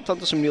he's worked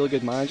under some really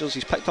good managers.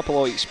 He's picked up a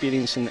lot of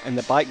experience in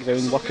the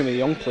background working with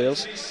young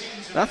players,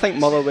 and I think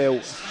Motherwell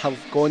have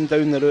gone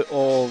down the route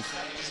of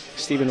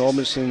Stephen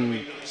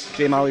Robinson,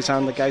 Graham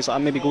Alexander, guys like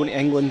that, maybe going to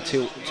England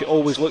to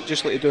always look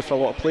just like they do for a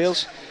lot of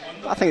players.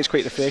 But I think it's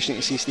quite refreshing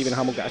to see Stephen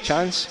Hamill get a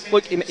chance.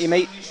 Look, he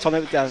might turn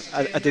out to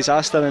be a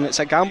disaster, and it's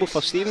a gamble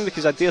for Stephen,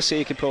 because I dare say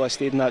he could probably have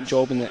stayed in that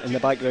job in the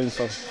background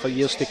for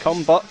years to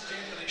come, but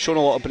shown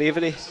a lot of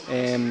bravery,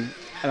 and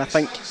I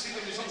think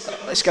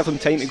let's give him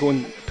time to go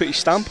and put his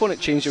stamp on it,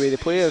 change the way they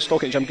play. I was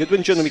talking to Jim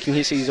Goodwin during the week, and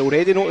he says he's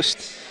already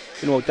noticed,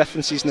 you know,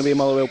 differences in the way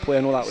Motherwell play.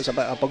 I know that was a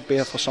bit of a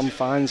bugbear for some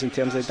fans in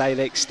terms of the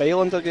direct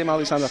style under Graham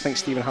Alexander. I think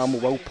Stephen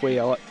Hamill will play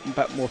a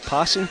bit more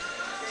passing.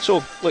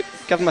 So, look,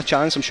 give him a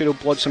chance. I'm sure he'll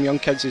blood some young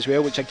kids as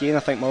well, which again I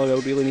think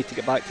Motherwell really need to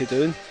get back to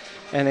doing.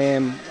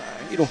 And,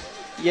 you know,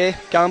 yeah,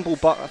 gamble,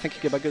 but I think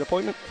he'll give a good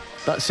appointment.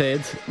 That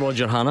said,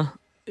 Roger Hannah,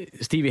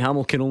 Stevie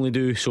Hamill can only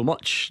do so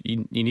much.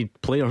 You need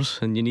players,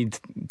 and you need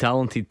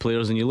talented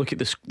players, and you look at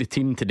the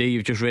team today,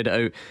 you've just read it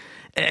out.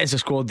 It is a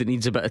squad that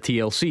needs a bit of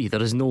TLC.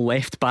 There is no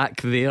left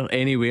back there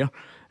anywhere.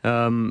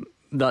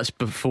 That's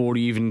before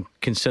you even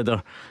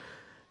consider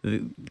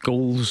the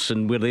goals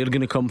and where they're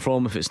going to come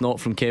from if it's not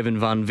from Kevin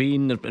Van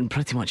Veen. In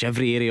pretty much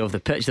every area of the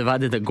pitch, they've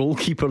added a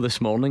goalkeeper this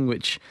morning,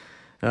 which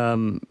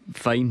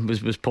fine,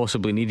 was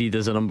possibly needed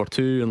as a number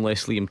two,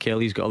 unless Liam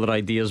Kelly's got other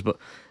ideas. But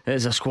it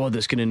is a squad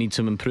that's going to need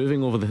some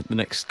improving over the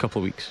next couple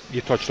of weeks.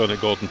 You touched on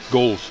it, Gordon.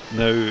 Goals.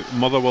 Now,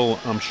 Motherwell,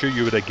 I'm sure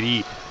you would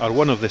agree, are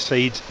one of the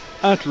sides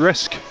at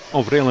risk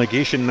of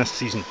relegation this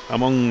season,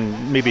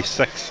 among maybe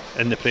 6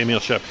 in the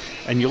Premiership.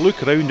 And you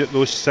look around at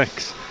those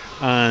 6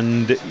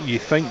 and you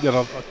think there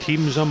are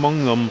teams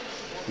among them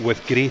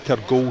with greater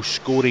goal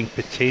scoring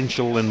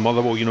potential than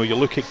Motherwell. You know, you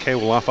look at Kyle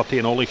Lafferty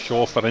and Ollie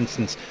Shaw, for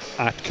instance,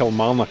 at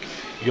Kilmarnock.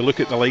 You look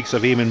at the likes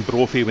of Eamon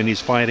Brophy when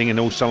he's firing in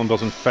all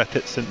cylinders and fit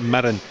at St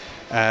Mirren,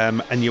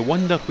 and you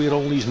wonder where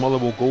all these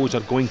Motherwell goals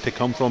are going to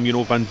come from. You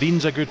know, Van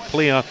Veen's a good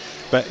player,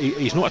 but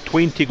he's not a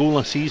 20 goal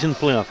a season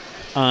player,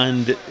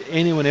 and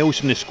anyone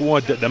else in the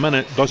squad at the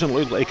minute doesn't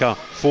look like a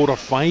 4 or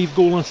 5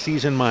 goal a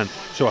season man.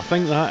 So I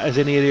think that is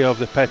an area of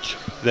the pitch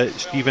that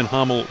Stephen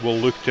Hamill will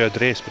look to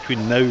address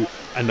between now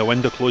and the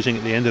window closing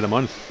at the end of the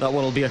month. That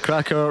one will be a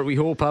cracker. We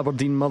hope.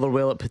 Aberdeen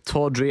Motherwell at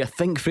Pittodrie. I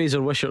think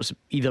Fraser Wishart's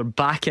either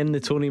back in the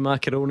Tony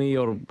Macaroni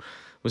or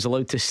was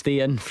allowed to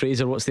stay in.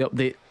 Fraser, what's the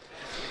update?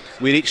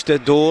 We reached the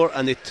door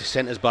and they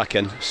sent us back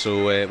in,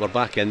 so we're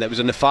back in. It was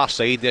on the far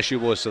side, the issue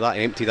was, so that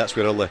empty, that's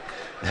where all the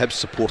Hibs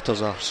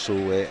supporters are.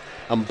 So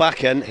I'm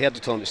back in, heard the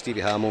talk to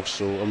Stevie Hamill,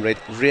 so I'm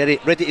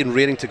ready and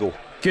raring to go.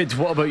 Good.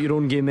 What about your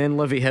own game then,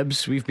 Livy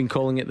Hibs? We've been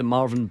calling it the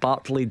Marvin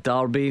Bartley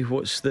Derby.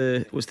 What's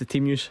the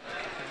team news?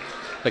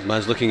 Big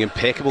man's looking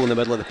impeccable in the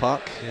middle of the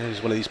park. Yeah,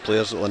 he's one of these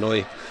players that will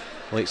annoy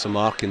likes of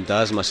Mark and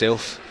Daz and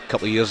myself. A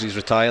couple of years he's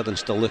retired and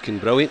still looking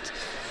brilliant.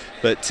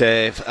 But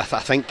I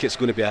think it's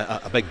going to be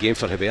a big game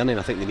for Hibernian.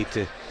 I think they need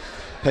to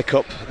pick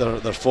up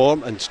their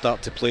form and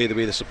start to play the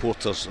way the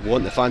supporters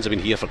want. The fans have been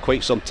here for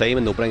quite some time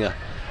and they'll bring a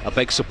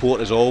big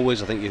support as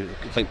always. I think you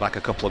think back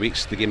a couple of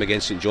weeks, the game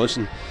against St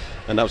Johnstone,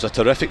 and that was a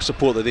terrific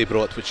support that they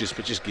brought, which is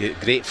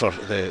great for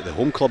the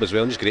home club as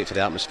well, and just great for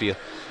the atmosphere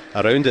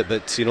around it.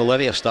 But you know,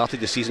 Livy have started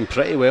the season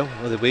pretty well.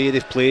 The way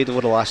they've played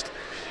over the last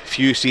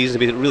few seasons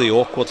made it really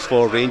awkward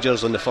for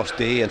Rangers on the first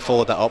day, and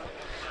followed that up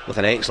with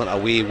an excellent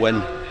away win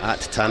at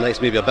Tanner.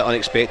 It's maybe a bit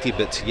unexpected,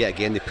 but yet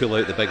again they pull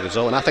out the big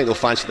result, and I think they'll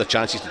fancy their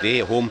chances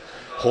today at home.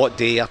 Hot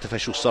day,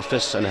 artificial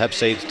surface, and the Hibs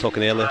side,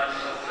 talking earlier,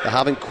 they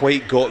haven't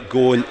quite got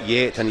going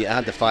yet. And you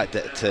add the fact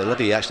that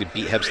Livy actually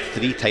beat Hibs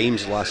 3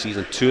 times last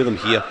season. 2 of them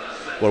here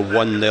were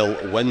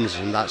 1-0 wins,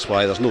 and that's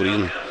why there's no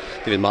reason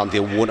David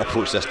Martindale won't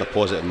approach this in a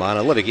positive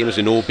manner. Livy game, as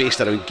we know, based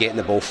around getting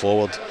the ball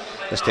forward.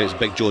 This time it's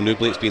Big Joe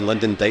Newbley, it's been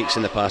Lyndon Dykes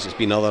in the past, it's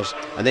been others,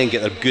 and then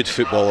get their good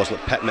footballers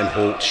like Pittman,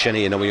 Holt,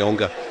 Shinnie and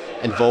Awayonga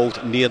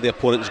involved near the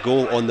opponent's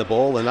goal on the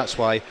ball. And that's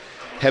why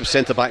Hibs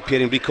centre-back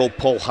pairing recalled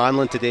Paul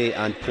Hanlon today,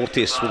 and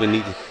Porteous will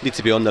need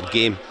to be on their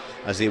game,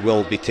 as they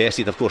will be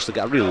tested. Of course, they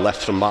got a real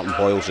lift from Martin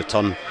Boyle's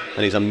return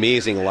and his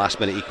amazing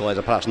last-minute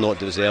equaliser, perhaps not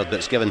deserved, but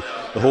it's given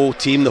the whole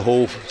team, the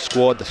whole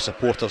squad, the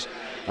supporters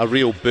a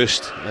real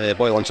boost.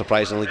 Boyle,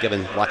 unsurprisingly,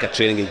 given lack of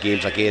training in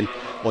games, again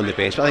on the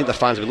bench. But I think their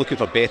fans will be looking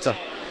for better.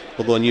 They'll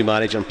although a new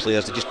manager and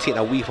players, they just take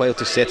a wee while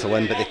to settle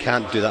in, but they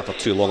can't do that for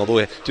too long.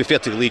 Although, to be fair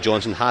to Lee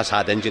Johnson, has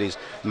had injuries.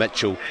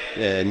 Mitchell,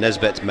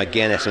 Nisbet,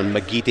 McGuinness and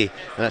McGeady,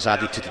 and that's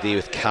added to today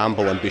with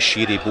Campbell and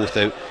Bushiri both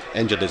out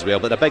injured as well.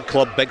 But a big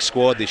club, big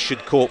squad, they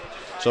should cope.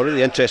 So a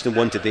really interesting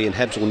one today, and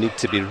Hibs will need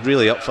to be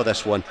really up for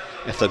this one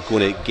if they're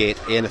going to get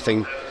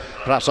anything.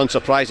 Perhaps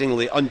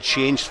unsurprisingly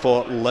unchanged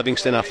for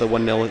Livingston after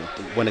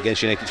 1-0 win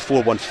against United.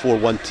 4-1,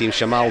 4-1 team.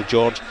 Shamal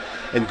George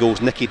in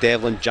goals, Nicky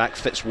Devlin, Jack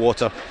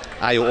Fitzwater,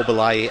 Ayo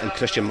Obalaye and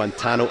Christian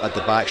Montano at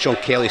the back. Sean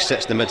Kelly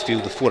sits in the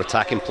midfield with 4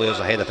 attacking players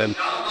ahead of him.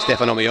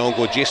 Stefan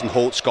Omiyongo, Jason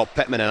Holt, Scott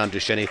Pittman and Andrew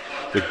Shinnie,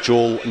 with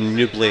Joel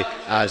Newbley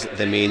as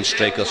the main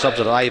striker. Subs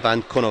are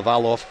Ivan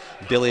Konovalov,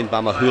 Dilian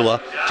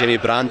Bamahula, Jamie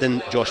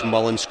Brandon, Josh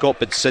Mullen, Scott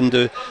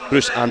Bidsindhu,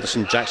 Bruce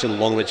Anderson, Jackson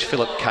Longridge,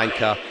 Philip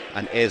Kankar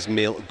and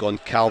Esmail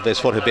Goncalves.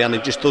 For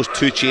Hibernian, just those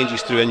 2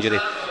 changes through injury.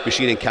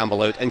 Bashir and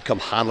Campbell out, in come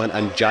Hanlon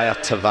and Jair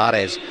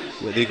Tavares.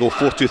 They go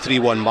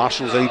 4-2-3-1.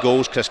 Marshall's in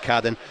goals, Chris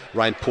Cadden,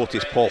 Ryan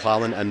Porteous, Paul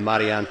Hallen and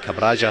Marianne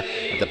Cabraja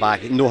at the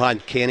back.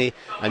 Nohan Kenny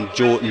and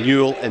Joe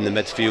Newell in the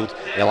midfield.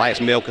 Elias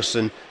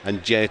Melkerson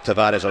and Jair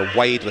Tavares are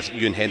wide, with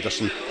Ewan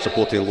Henderson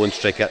supporting lone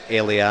striker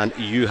Eliane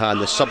Yuhan.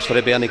 The subs for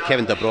Hibernian: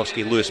 Kevin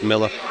Dabrowski, Lewis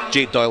Miller,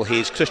 Jake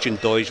Doyle-Hayes, Christian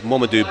Doige,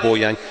 Mamadou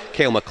Boyang,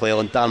 Kyle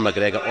McClellan, Dan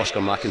McGregor,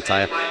 Oscar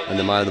McIntyre and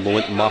the man of the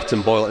moment,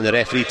 Martin Boyle. And the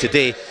referee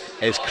today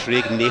is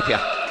Craig Napier.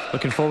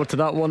 Looking forward to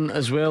that one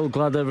as well.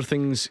 Glad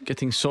everything's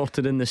getting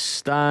sorted in the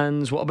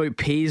stands. What about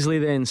Paisley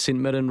then? St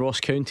Mirren, Ross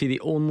County, the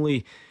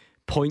only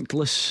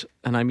pointless,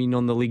 and I mean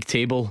on the league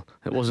table.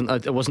 It wasn't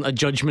a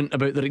judgment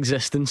about their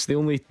existence. The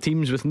only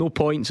teams with no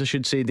points, I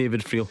should say,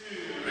 David Friel.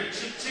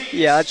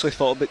 Yeah, I actually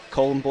thought about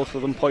calling both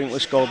of them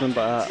pointless, Gordon,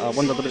 but I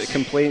wondered about the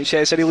complaints. Yeah,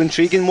 it's a real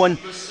intriguing one.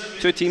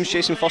 2 teams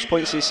chasing first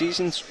points of the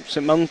season.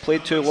 St Mirren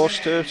played 2,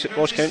 lost 2.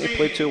 Ross County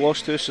played 2,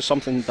 lost 2. So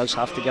something does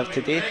have to give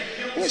today.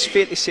 I think it's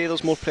fair to say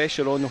there's more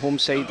pressure on the home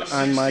side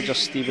and manager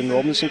Stephen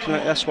Robinson coming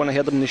out of this one. I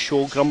heard him in the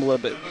show grumble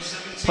about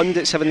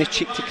pundits having the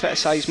cheek to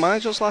criticise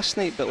managers last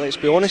night, but let's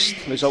be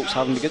honest, results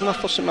haven't been good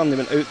enough for St Mirren. They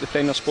went out the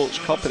Premier Sports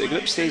Cup at the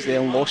group stage, they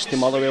then lost to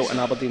Motherwell and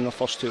Aberdeen in their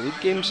first 2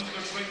 league games.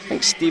 I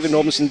think Stephen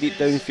Robinson deep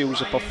down feels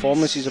the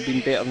performances have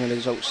been better than the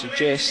results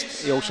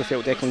suggest. He also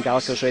felt Declan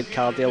Gallagher's red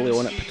card early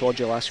on at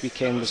Pittodrie last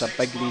weekend was a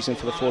big reason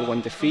for the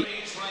 4-1 defeat.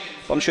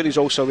 But I'm sure he's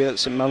also aware that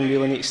St Mirren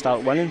really need to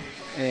start winning.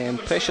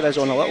 Pressure is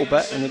on a little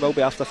bit, and they will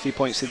be after 3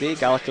 points today.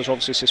 Gallagher's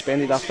obviously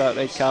suspended after that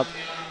red card,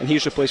 and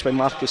he's replaced by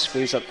Marcus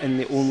Fraser in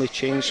the only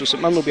change. So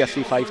St Mirren will be a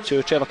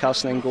 3-5-2. Trevor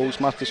Carson in goals,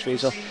 Marcus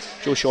Fraser,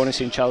 Joe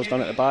Shaughnessy and Charles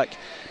Dunn at the back.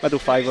 Middle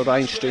 5 are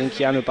Ryan Strain,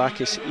 Keanu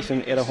Bacchus,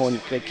 Ethan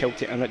Erahon, Greg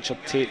Kiltie and Richard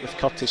Tate, with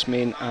Curtis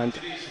Main and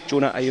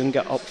Jonah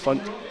Ayunga up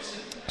front.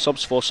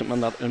 Subs for St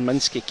Mirren are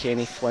Urminski,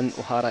 Kenny, Flynn,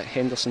 O'Hara,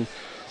 Henderson,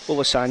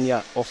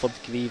 Olasanya, Offord,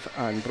 Grieve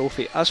and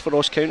Brophy. As for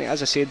Ross County,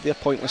 as I said, they're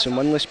pointless and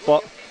winless,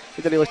 but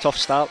they had a really tough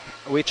start.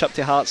 Away trip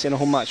to Hearts in a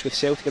home match with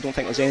Celtic. I don't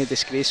think there's any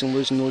disgrace in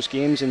losing those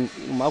games, and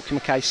Malcolm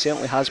Mackay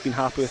certainly has been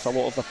happy with a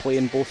lot of the play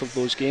in both of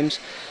those games.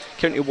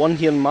 County won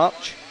here in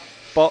March,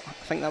 but I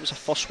think that was the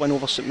first win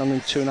over St Mirren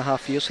in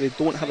 2.5 years, so they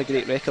don't have a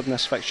great record in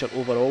this fixture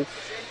overall.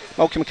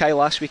 Malcolm Mackay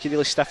last week, he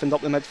really stiffened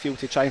up the midfield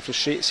to try and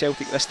frustrate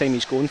Celtic. This time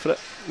he's going for it.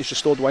 He's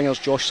restored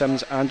wingers Josh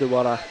Sims and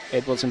Uwara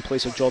Edwards in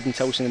place of Jordan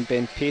Tilson and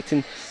Ben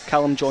Payton.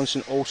 Callum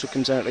Johnson also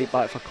comes in at right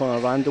back for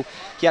Conor Randall.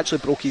 He actually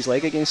broke his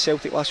leg against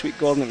Celtic last week,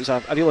 Gordon. It was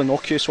a real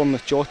innocuous one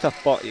with Jota,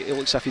 but it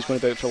looks as if he's going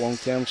to be out for a long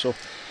term, so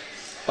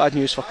bad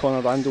news for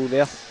Conor Randall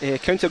there.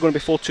 County are going to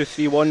be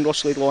 4-2-3-1.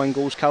 Ross Laidlaw in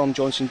goals, Callum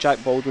Johnson,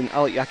 Jack Baldwin,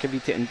 Alec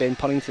Yakovita and Ben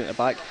Purrington at the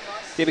back.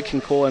 David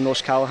Kincola and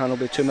Ross Callaghan will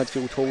be 2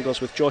 midfield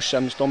holders, with Josh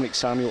Sims, Dominic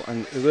Samuel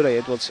and Uwara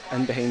Edwards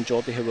in behind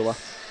Jordi Hawula.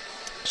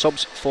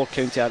 Subs for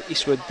County are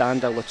Eastwood,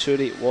 Danda,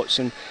 Laturi,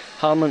 Watson,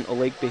 Harman,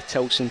 Olegby,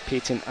 Tilson,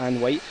 Payton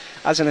and White.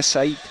 As an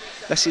aside,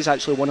 this is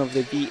actually one of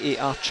the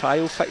VAR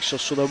trial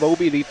fixtures, so there will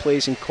be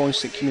replays and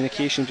constant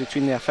communication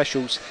between the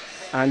officials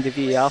and the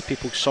VAR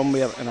people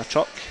somewhere in a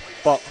truck,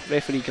 but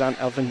referee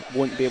Grant Irvin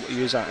won't be able to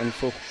use that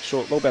info,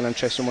 so it will be an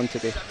interesting one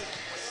today.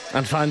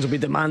 And fans will be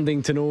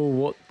demanding to know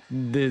what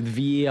the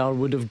VAR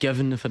would have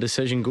given if a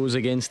decision goes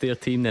against their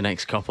team. The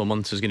next couple of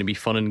months is going to be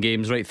fun and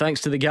games. Right,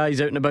 thanks to the guys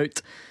out and about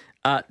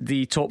at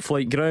the Top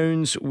Flight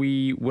grounds.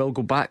 We will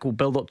go back, we'll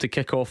build up to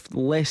kick off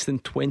less than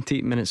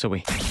 20 minutes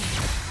away.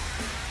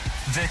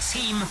 The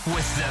team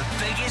with the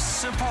biggest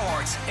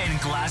support in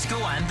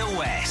Glasgow and the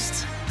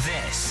West.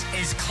 This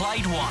is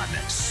Clyde One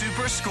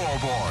Super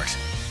Scoreboard.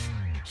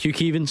 Hugh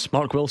Keevins,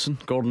 Mark Wilson,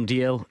 Gordon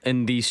DL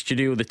in the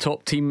studio. The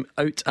top team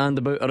out and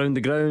about around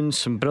the grounds.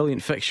 Some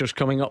brilliant fixtures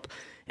coming up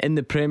in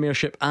the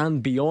Premiership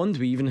and beyond.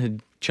 We even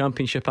had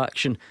Championship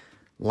action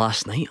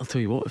last night. I'll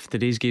tell you what, if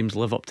today's games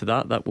live up to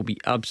that, that will be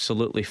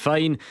absolutely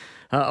fine.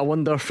 I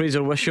wonder,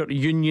 Fraser Wishart,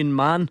 Union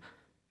man,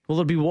 will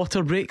there be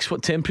water breaks?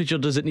 What temperature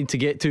does it need to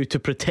get to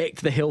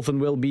protect the health and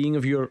well-being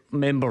of your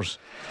members?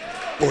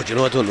 Oh, do you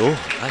know, I don't know.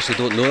 I actually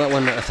don't know that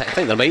one. I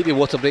think there might be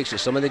water breaks at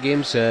some of the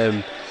games.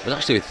 I was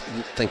actually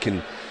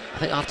thinking, I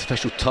think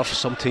artificial turf,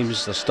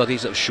 sometimes there's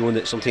studies that have shown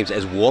that sometimes it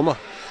is warmer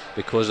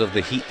because of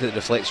the heat that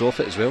reflects off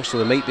it as well, so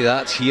there might be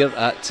that here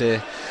at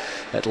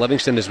at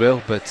Livingston as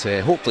well. But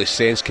hopefully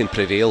sense can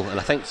prevail, and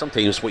I think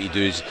sometimes what you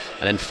do is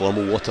an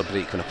informal water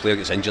break. When a player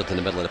gets injured in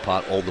the middle of the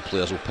park, all the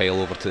players will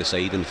pile over to the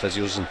side, and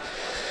physios and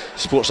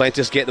sports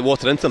scientists get the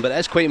water into them. But it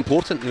is quite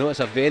important, it's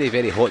a very,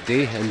 very hot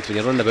day, and when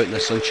you're running about in the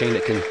sunshine,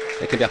 it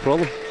can be a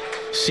problem.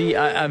 See,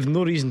 I've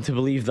no reason to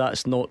believe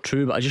that's not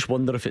true, but I just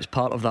wonder if it's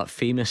part of that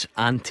famous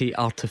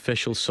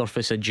anti-artificial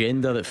surface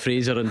agenda that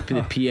Fraser and the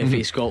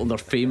PFA Scotland are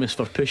famous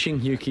for pushing,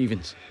 Hugh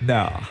Keevins.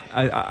 No,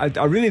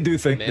 I really do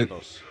think that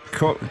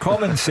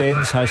common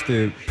sense has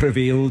to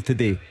prevail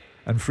today,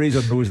 and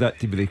Fraser knows that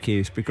to be the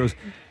case, because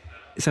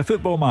it's a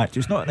football match,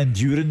 it's not an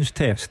endurance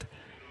test.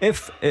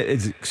 If it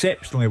is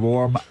exceptionally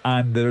warm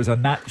and there is a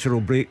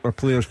natural break where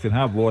players can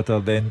have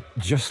water, then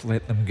just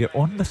let them get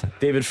on with it.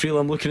 David Friel,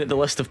 I'm looking at the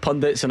list of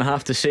pundits, and I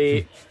have to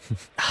say,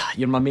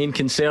 you're my main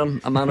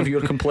concern, a man of your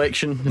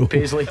complexion in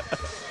Paisley.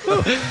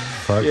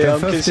 Yeah,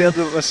 I'm concerned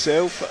with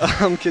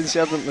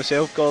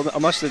myself, Gordon. I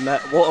must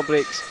admit, water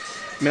breaks,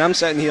 I mean, I'm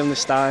sitting here in the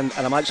stand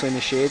and I'm actually in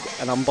the shade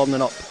and I'm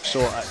burning up, so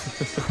I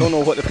don't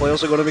know what the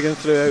players are going to be going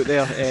through out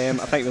there. I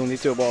think they'll need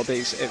to water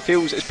breaks.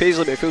 It's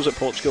Paisley, but it feels like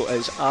Portugal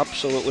is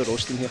absolutely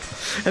roasting here.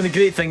 And the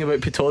great thing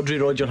about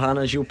Pittodrie, Roger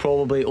Hanna, is you'll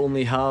probably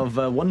only have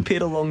one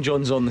pair of long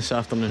johns on this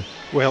afternoon.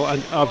 Well,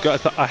 I've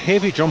got a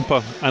heavy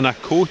jumper and a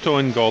coat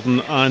on,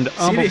 Gordon, and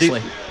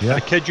seriously? I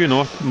kid you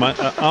not, my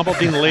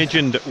Aberdeen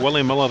legend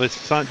Willie Miller is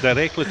sat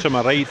directly to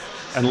my right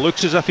and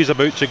looks as if he's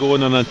about to go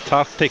on an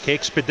Antarctic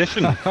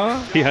expedition.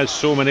 He has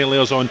so many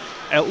layers on.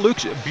 It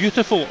looks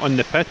beautiful on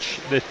the pitch.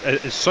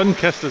 It's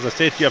sun-kissed, as I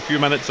said to you a few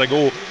minutes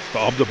ago,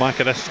 but up the back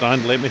of this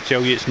stand, let me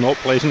tell you, it's not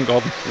pleasant,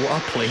 Gordon.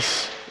 What a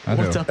place.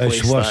 What a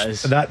place that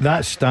is.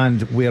 That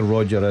stand where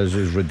Roger is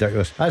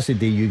ridiculous. That's the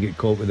day you get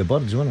caught with the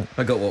birds, wasn't it?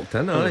 I got walked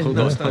in. Hold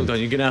on,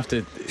 you're going to have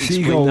to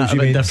seagulls,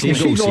 you mean?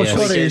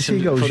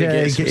 Seagulls,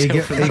 yeah.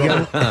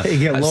 He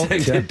get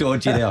locked in.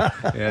 Dodgy there.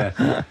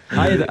 Yeah.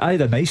 I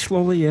had a nice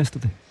lolly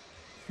yesterday.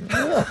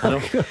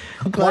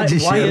 I'm glad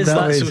why is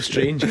that so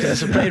strange?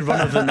 Because it's a pretty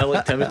run-of-the-mill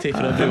activity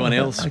for everyone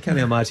else. I can't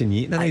imagine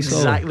you eating a nice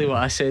lolly. Exactly what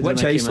I said.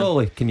 Which ice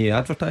lolly? Can you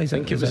advertise it? I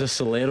think it was a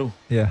Solero,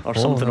 or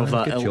something of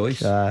that ilk.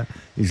 Choice.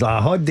 He's like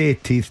a hot day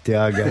teeth to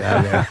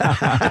get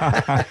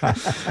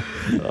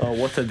Oh,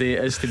 what a day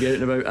it is to be out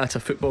and about at a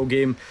football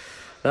game,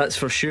 that's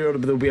for sure.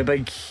 But there'll be a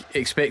big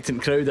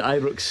expectant crowd at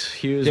Ibrox,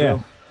 Hugh, as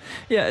well.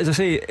 Yeah, as I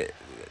say,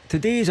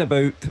 today's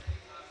about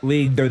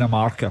laying down a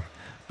marker,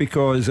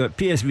 because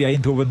PSV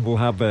Eindhoven will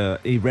have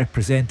a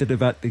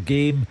representative at the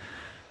game.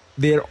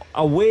 They're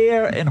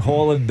aware in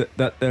Holland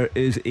that there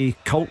is a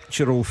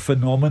cultural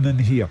phenomenon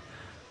here,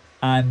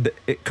 and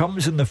it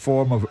comes in the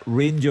form of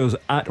Rangers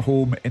at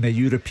home in a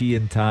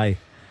European tie.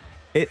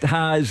 It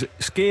has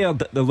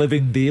scared the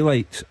living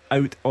daylights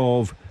out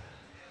of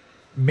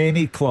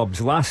many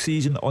clubs last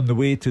season on the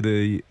way to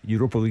the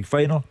Europa League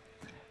final.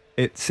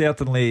 It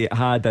certainly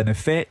had an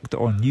effect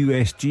on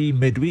USG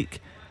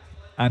midweek.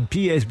 And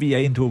PSV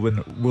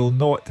Eindhoven will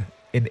not,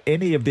 in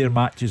any of their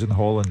matches in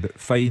Holland,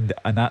 find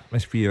an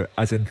atmosphere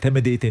as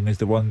intimidating as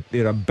the one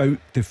they're about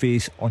to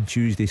face on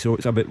Tuesday. So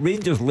it's about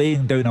Rangers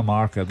laying down a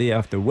marker. They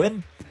have to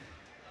win.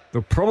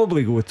 They'll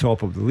probably go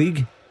top of the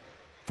league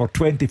for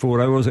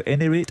 24 hours at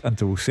any rate,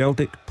 until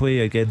Celtic play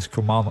against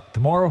Kilmarnock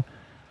tomorrow.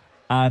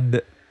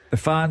 And the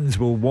fans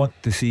will want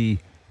to see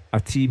a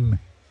team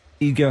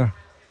eager,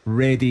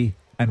 ready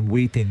and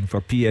waiting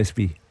for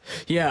PSV.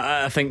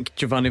 Yeah, I think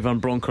Giovanni Van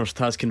Bronckhorst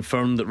has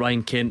confirmed that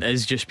Ryan Kent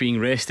is just being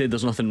rested.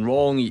 There's nothing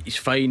wrong, he's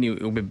fine,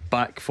 he'll be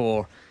back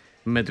for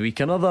midweek.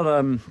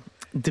 Another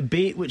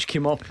debate which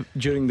came up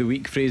during the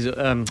week,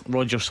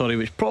 Roger,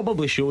 which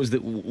probably shows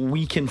that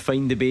we can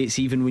find debates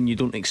even when you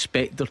don't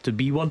expect there to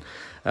be one,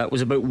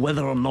 was about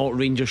whether or not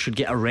Rangers should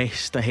get a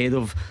rest ahead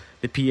of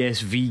the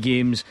PSV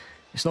games.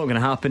 It's not going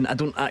to happen. I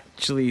don't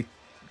actually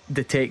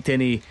detect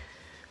any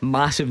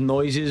massive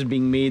noises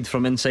being made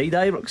from inside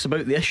Ibrox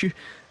about the issue.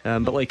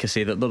 But like I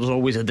say, that there's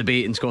always a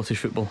debate in Scottish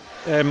football.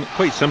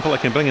 Quite simple. I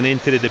can bring an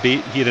end to the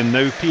debate here and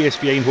now.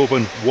 PSV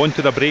Eindhoven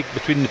wanted a break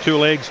between the two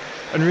legs,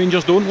 and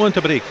Rangers don't want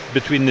a break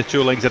between the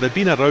two legs. There had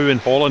been a row in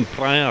Holland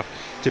prior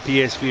to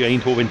PSV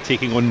Eindhoven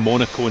taking on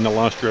Monaco in the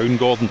last round,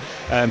 Gordon.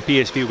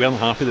 PSV weren't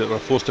happy that they were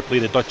forced to play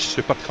the Dutch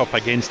Super Cup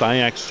against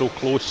Ajax so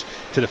close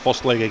to the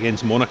first leg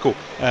against Monaco.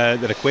 They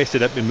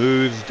requested it be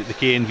moved. The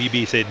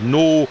KNVB said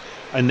no.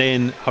 And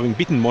then, having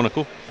beaten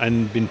Monaco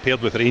and been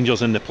paired with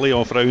Rangers in the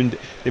playoff round,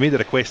 they made a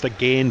request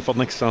again for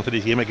next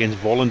Saturday's game against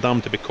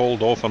Volendam to be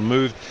called off or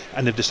moved,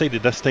 and they've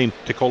decided this time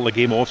to call the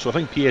game off. So I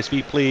think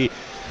PSV play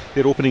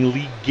their opening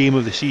league game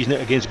of the season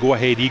against Go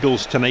Ahead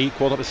Eagles tonight,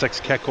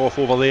 6:15 kick-off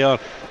over there.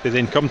 They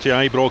then come to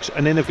Ibrox,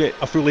 and then they've got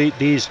a full 8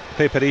 days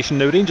preparation.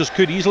 Now, Rangers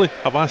could easily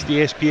have asked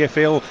the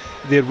SPFL.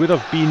 There would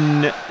have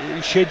been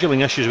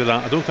scheduling issues with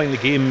that. I don't think the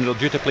game, they're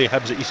due to play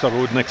Hibs at Easter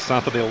Road next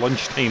Saturday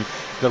lunchtime.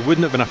 There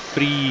wouldn't have been a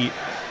free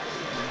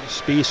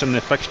space in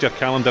the fixture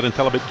calendar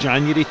until about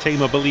January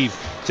time, I believe,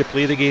 to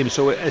play the game.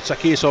 So it's a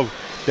case of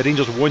the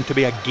Rangers want to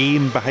be a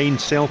game behind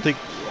Celtic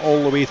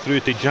all the way through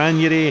to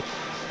January.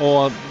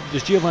 or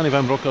does Giovanni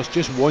Van Bronckhorst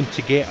just want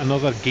to get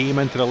another game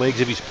into the legs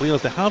of his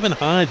players? They haven't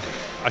had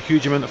a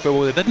huge amount of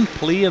football. They didn't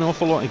play an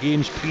awful lot of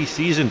games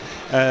pre-season.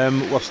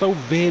 We're still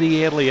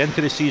very early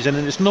into the season,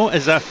 and it's not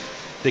as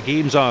if the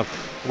games are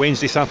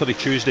Wednesday, Saturday,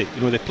 Tuesday.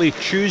 They play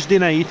Tuesday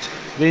night,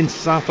 then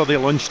Saturday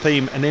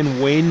lunchtime, and then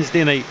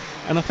Wednesday night.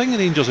 And I think the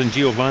Rangers and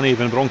Giovanni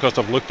Van Bronckhorst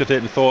have looked at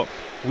it and thought,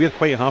 we're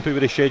quite happy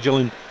with the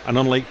scheduling, and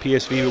unlike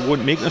PSV, we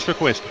won't make this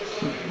request.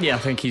 Yeah, I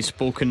think he's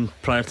spoken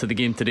prior to the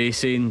game today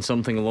saying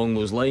something along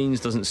those lines,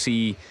 doesn't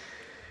see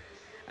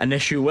an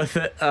issue with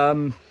it.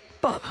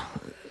 But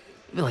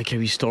we like how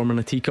he's storming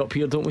a teacup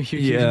here, don't we, Hugh?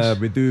 Yeah,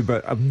 we do,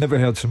 but I've never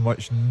heard so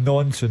much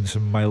nonsense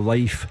in my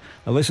life.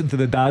 I listened to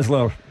the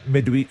Dazzler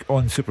midweek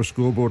on Super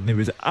Scoreboard, and he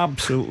was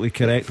absolutely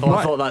correct.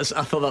 I thought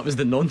that was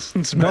the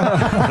nonsense.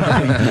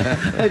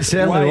 It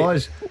certainly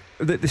was.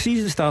 The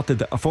season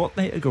started a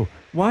fortnight ago.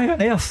 Why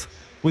on earth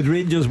would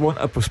Rangers want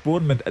a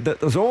postponement?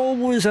 There's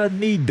always a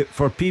need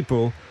for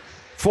people,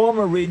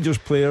 former Rangers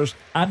players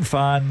and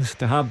fans,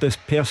 to have this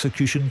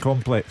persecution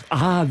complex.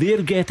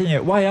 They're getting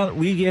it, why aren't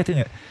we getting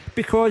it?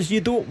 Because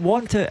you don't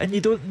want it and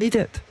you don't need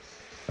it.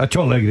 I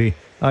totally agree.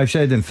 I've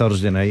said on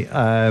Thursday night,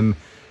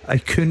 I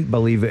couldn't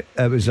believe it.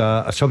 It was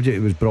a subject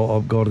that was brought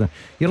up, Gordon.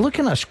 You're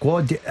looking at a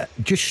squad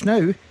just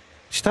now,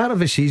 start of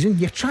the season,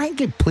 you're trying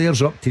to get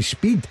players up to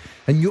speed,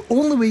 and the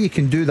only way you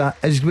can do that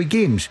is with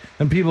games.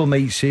 And people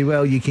might say,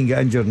 well, you can get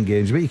injured in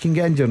games, but you can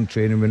get injured in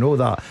training, we know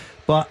that.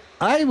 But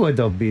I would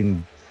have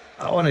been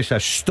honestly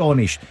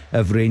astonished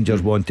if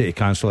Rangers wanted to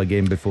cancel a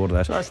game before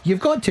this. You've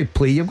got to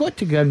play, you've got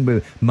to get in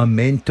with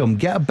momentum,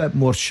 get a bit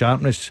more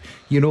sharpness,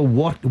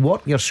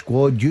 work your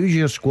squad, use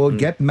your squad,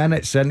 get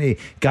minutes into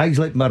guys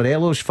like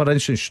Morelos, for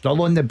instance,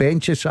 still on the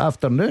bench this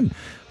afternoon.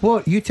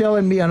 What, you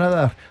telling me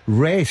another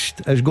rest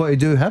has got to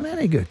do him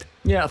any good?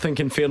 Yeah, I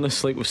think in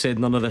fairness, like we've said,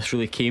 none of this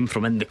really came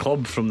from in the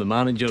club, from the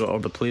manager or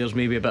the players.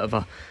 Maybe a bit of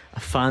a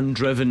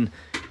fan-driven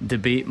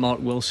debate, Mark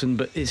Wilson,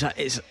 but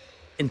it's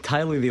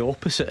entirely the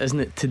opposite, isn't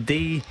it?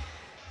 Today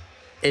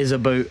is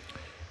about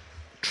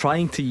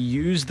trying to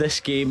use this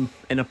game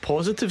in a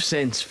positive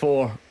sense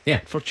for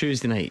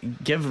Tuesday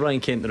night. Give Ryan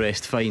Kent the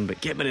rest, fine,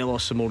 but get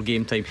Morelos some more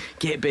game time,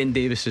 get Ben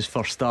Davis's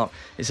first start.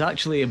 It's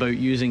actually about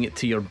using it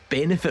to your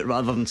benefit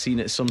rather than seeing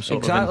it as some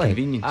sort of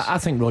inconvenience. I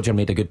think Roger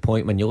made a good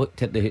point when you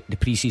looked at the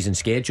pre-season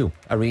schedule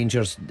at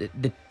Rangers.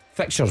 The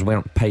fixtures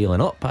weren't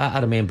piling up. I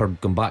remember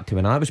going back to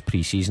when I was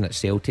pre-season at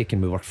Celtic,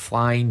 and we were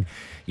flying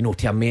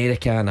to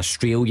America and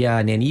Australia,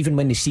 and then even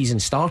when the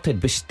season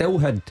started we still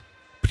had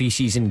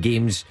pre-season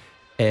games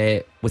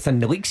within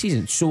the league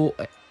season. So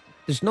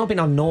there's not been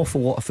an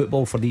awful lot of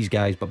football for these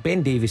guys, but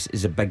Ben Davis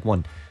is a big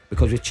one,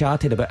 because we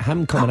chatted about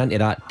him coming into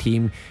that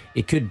team.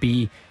 It could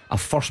be a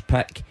first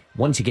pick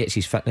once he gets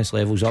his fitness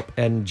levels up,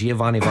 and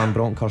Giovanni Van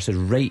Bronckhorst is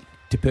right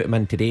to put him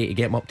in today to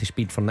get him up to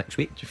speed for next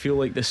week. Do you feel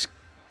like this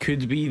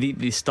could be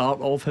the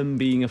start of him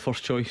being a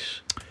first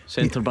choice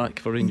centre back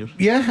for Rangers?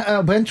 Yeah,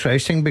 it'll be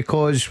interesting,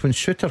 because when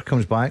Suter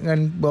comes back,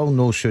 and we'll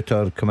know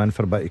Suter come in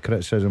for a bit of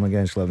criticism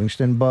against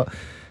Livingston, but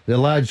the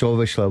lad's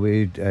obviously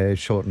away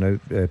sorting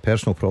out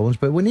personal problems,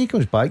 but when he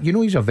comes back,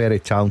 he's a very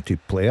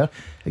talented player.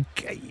 It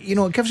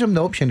gives him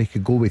the option. He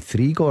could go with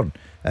three, Gordon,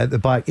 at the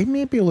back. He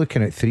may be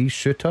looking at three: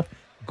 Suter,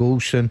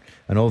 Goldson,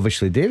 and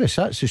obviously Davis.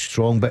 That's as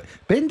strong, but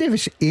Ben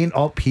Davis ain't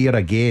up here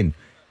again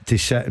to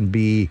sit and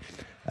be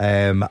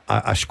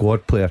a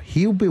squad player.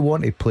 He'll be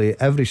wanting to play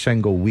every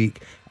single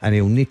week, and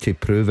he'll need to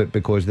prove it,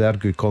 because they're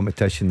good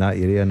competition in that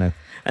area now.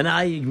 And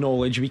I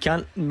acknowledge we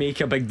can't make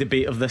a big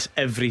debate of this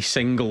every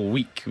single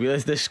week.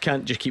 This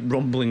can't just keep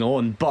rumbling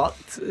on, but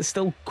it's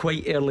still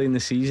quite early in the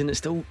season. It's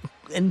still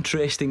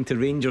interesting to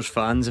Rangers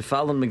fans. If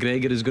Alan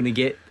McGregor is going to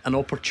get an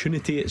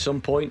opportunity at some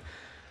point,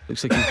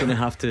 looks like he's going to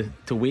have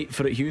to wait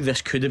for it, Hugh.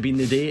 This could have been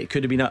the day. It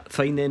could have been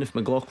fine then if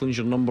McLaughlin's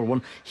your number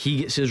one.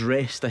 He gets his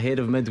rest ahead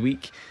of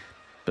midweek,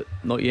 but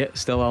not yet.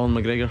 Still Alan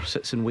McGregor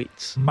sits and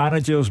waits.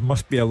 Managers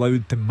must be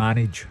allowed to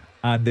manage,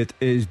 and it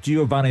is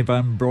Giovanni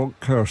Van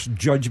Bronckhorst's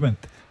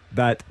judgment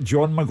that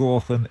John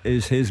McLaughlin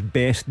is his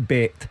best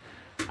bet,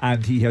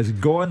 and he has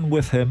gone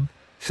with him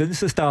since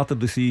the start of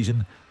the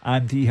season,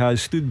 and he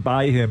has stood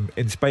by him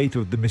in spite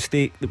of the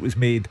mistake that was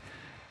made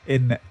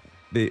in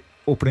the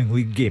opening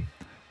league game.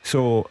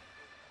 So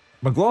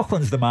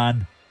McLaughlin's the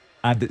man,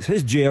 and it's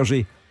his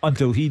jersey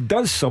until he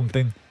does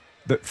something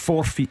that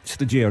forfeits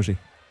the jersey.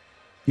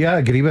 Yeah, I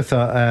agree with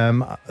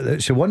that.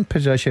 It's the one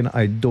position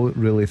I don't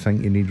really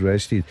think you need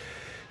rested.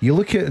 You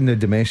look at it in the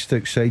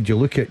domestic side, you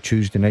look at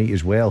Tuesday night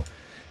as well.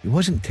 He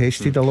wasn't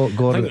tested a lot,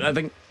 Gordon. I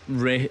think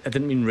I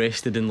didn't mean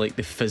rested in like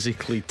the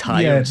physically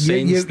tired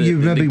sense. You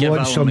maybe give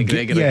want some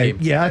game.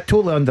 Yeah, I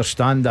totally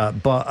understand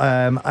that, but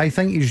I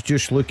think he's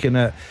just looking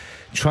at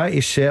trying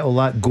to settle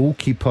that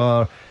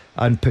goalkeeper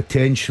and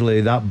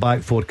potentially that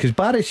back four, because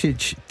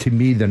Barisic to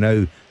me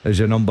now is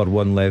the number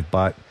one left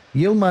back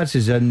Yilmaz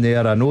is in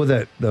there. I know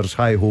that there's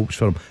high hopes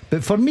for him,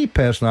 but for me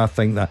personally, I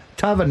think that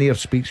Tavernier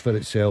speaks for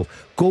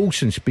itself.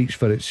 Golson speaks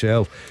for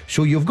itself.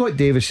 So you've got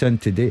Davis in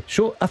today.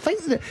 So I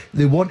think that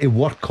they want to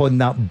work on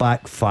that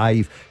back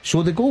five.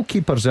 So the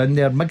goalkeeper's in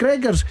there.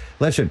 McGregor's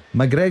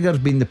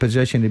been in the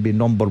position to be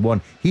number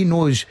one. He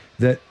knows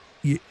that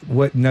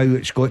what now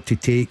it's got to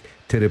take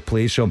to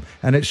replace him,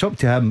 and it's up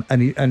to him.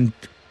 And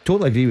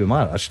totally agree with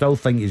Mark. I still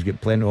think he's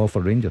got plenty to offer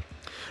Rangers.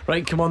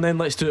 Right, come on then,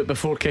 let's do it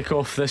before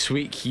kick-off this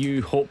week.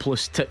 You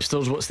hopeless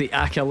tipsters, what's the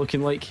ACCA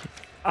looking like?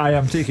 I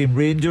am taking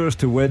Rangers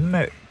to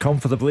win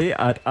comfortably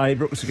at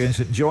Ibrox against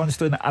St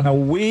Johnstone. An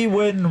away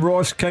win,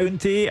 Ross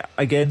County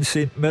against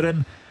St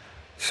Mirren.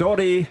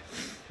 Sorry,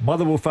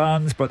 Motherwell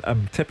fans, but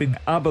I'm tipping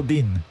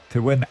Aberdeen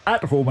to win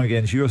at home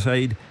against your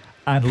side.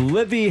 And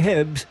Livy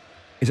Hibs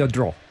is a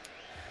draw.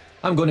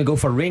 I'm going to go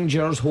for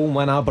Rangers home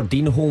win,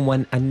 Aberdeen home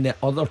win, and the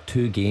other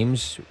two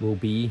games will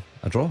be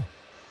a draw.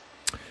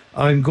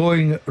 I'm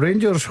going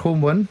Rangers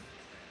home win,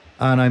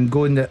 and I'm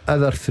going the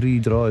other three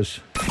draws.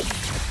 The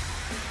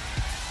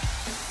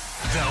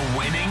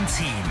winning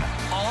team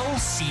all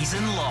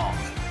season long.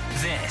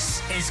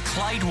 This is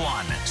Clyde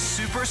One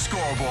Super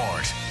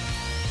Scoreboard.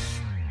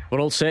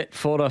 We're all set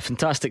for a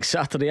fantastic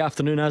Saturday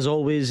afternoon, as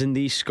always, in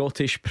the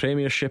Scottish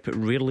Premiership. It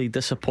rarely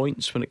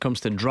disappoints when it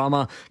comes to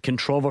drama,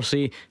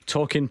 controversy,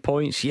 talking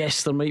points.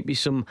 Yes, there might be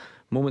some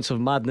moments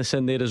of madness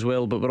in there as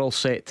well, but we're all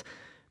set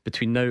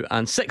between now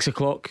and 6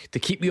 o'clock to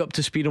keep you up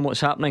to speed on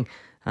what's happening,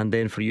 and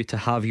then for you to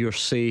have your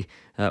say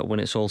when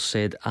it's all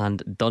said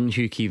and done.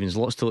 Hugh Keevins,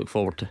 lots to look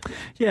forward to.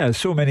 Yeah,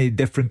 so many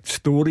different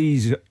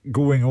stories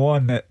going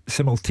on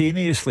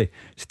simultaneously.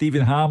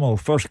 Stephen Hamill,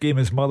 first game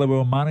as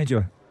Motherwell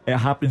manager. It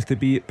happens to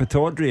be at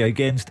Pittodrie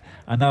against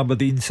an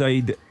Aberdeen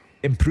side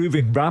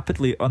improving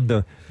rapidly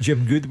under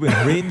Jim Goodwin.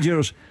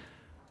 Rangers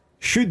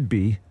should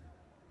be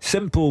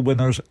simple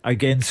winners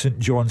against St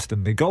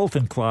Johnstone. The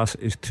golfing class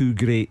is too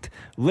great.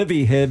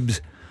 Livy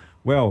Hibs,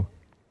 well,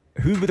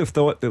 who would have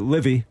thought that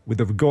Livy would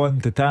have gone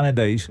to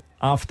Tannadice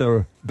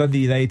after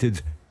Dundee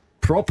United's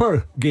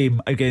proper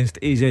game against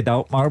AZ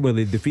Alkmaar, where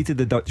they defeated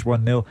the Dutch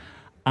 1-0,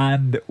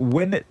 and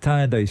win at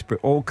Tannadice? But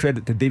all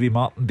credit to Davy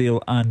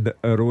Martindale and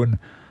our own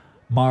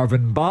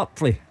Marvin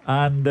Bartley.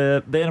 And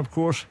then of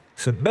course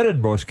St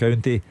Mirren, Ross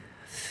County.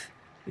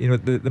 You know,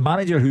 the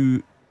manager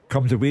who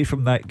comes away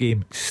from that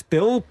game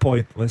still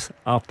pointless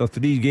after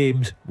 3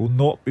 games will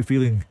not be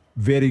feeling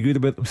very good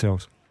about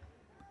themselves.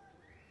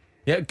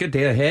 Yeah, good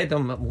day ahead.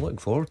 I'm looking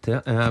forward to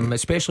it,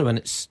 especially when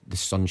it's the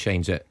sun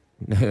shines out.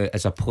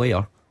 As a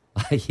player,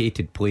 I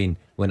hated playing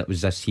when it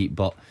was this heat,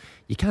 but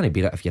you can't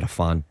beat it if you're a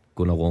fan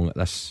going along at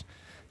this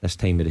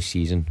time of the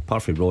season,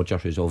 apart from Roger,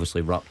 who's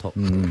obviously wrapped up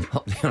there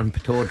in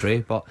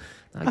Pittodrie. But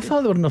I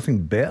thought there was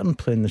nothing better than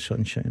playing the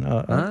sunshine.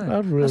 I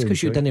really that's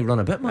because you didn't run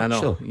a bit much. I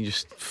know, so you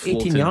just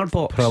 18-yard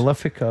box.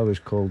 Prolific, I was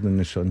called in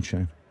the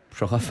sunshine.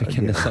 Prolific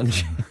in the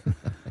sunshine.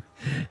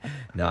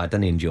 No, I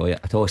didn't enjoy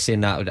it. I was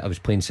saying that I was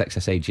playing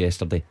 6-a-side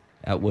yesterday.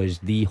 It was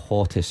the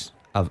hottest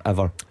I've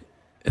ever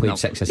played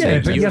 6-a-side.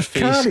 Yeah, but you're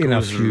carrying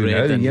a few few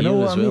now. You know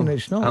what I mean? Well.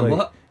 It's not And like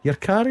what? you're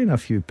carrying a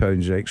few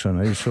pounds extra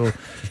now, so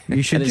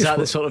you should. And is just that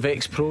the sort of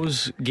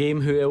ex-pros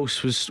game? Who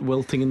else was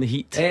wilting in the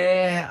heat?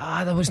 There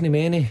wasn't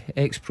many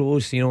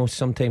ex-pros. You know,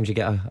 sometimes you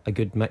get a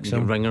good mix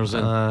of ringers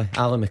in.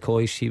 Alan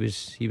McCoy,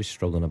 he was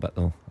struggling a bit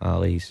though.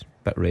 Ali's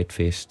a bit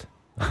red-faced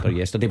after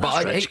yesterday.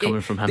 That's rich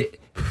coming from him.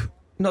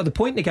 No, the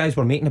point the guys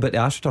were making about the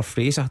AstroTurf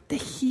Fraser, the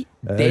heat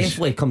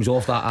definitely comes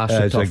off that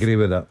AstroTurf. I agree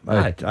with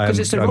that. Because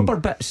it's the rubber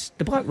bits,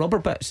 the black rubber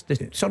bits.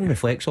 The sun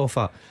reflects off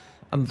that.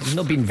 I'm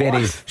not being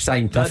very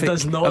scientific. That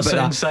does not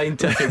sound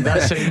scientific.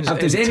 That sounds if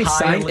there's any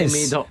entirely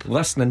scientists made up.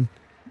 listening,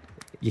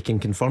 you can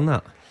confirm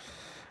that.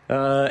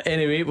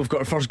 Anyway, we've got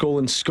our first goal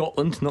in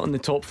Scotland, not in the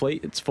top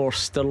flight. It's for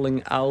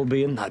Stirling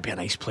Albion. That'd be a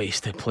nice place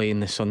to play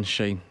in the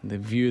sunshine. The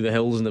view of the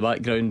hills in the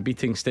background,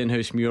 beating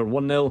Stenhousemuir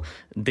 1-0.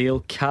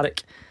 Dale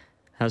Carrick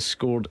has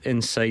scored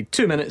inside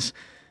 2 minutes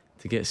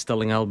to get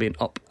Stirling Albion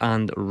up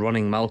and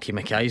running. Malky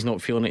Mackay's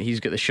not feeling it. He's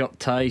got the shirt,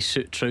 tie,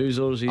 suit,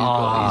 trousers. He's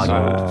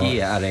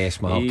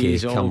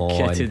Malky, come on,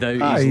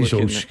 kitted out. He's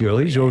old school.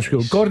 He's old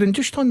school. Gordon,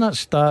 just on that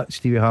stat,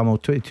 Stevie Hamill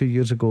 22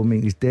 years ago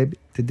making his debut.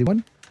 Did they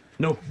win?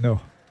 No.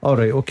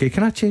 Alright, okay,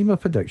 can I change my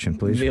prediction,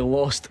 please? They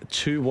lost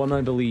 2-1,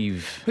 I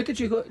believe. Who did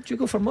you go? Did you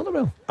go for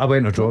Motherwell? I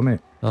went a draw,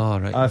 mate.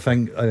 Right. I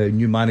think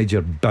new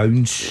manager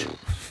Bounce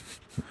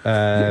up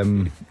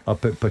at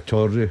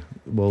Pittodrie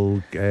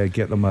will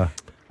get them a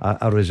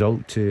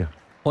result too.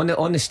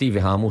 On the Stevie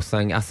Hamill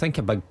thing, I think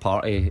a big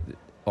party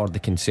or the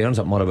concerns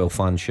that Motherwell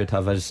fans should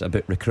have is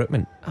about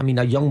recruitment. I mean,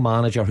 a young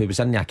manager who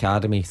was in the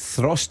academy,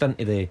 thrust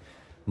into the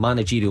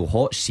managerial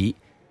hot seat.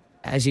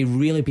 Has he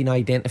really been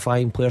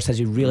identifying players? Has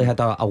he really had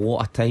a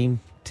lot of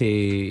time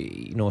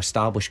to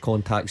establish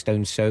contacts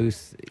down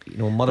south?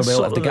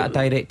 Motherwell, have they got a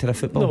director of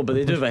football? No, but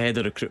they do have a head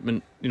of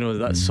recruitment.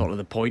 That's sort of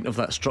the point of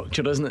that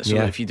structure, isn't it? So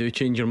that if you do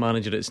change your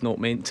manager, it's not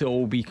meant to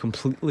all be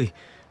completely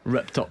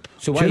ripped up.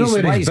 So why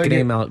is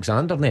Graham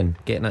Alexander then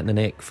getting it in the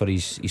neck for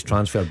his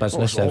transfer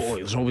business?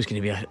 There's always going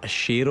to be a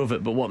share of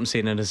it, but what I'm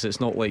saying is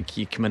it's not like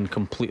you come in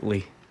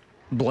completely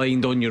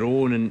blind on your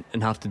own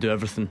and have to do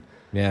everything.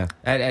 Yeah,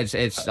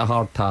 it's a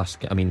hard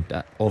task. I mean,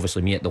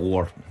 obviously me at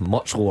the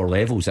much lower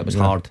levels, it was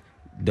hard.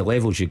 The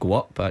levels you go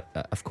up, but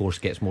of course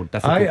gets more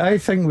difficult. I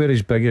think where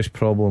his biggest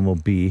problem will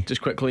be.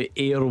 Just quickly,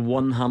 Ayr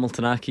 1,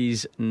 Hamilton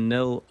Accies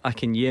 0.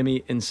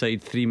 Akinyemi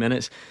inside 3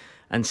 minutes.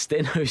 And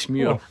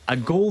Stenhousemuir, a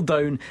goal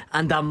down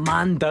and a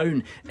man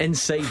down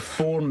inside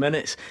 4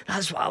 minutes.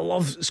 That's what I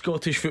love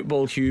Scottish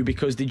football, Hugh,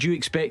 because did you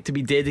expect to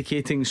be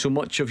dedicating so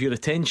much of your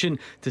attention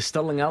to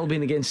Stirling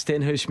Albion against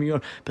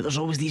Stenhousemuir? But there's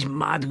always these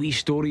mad wee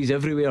stories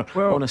everywhere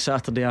on a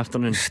Saturday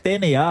afternoon.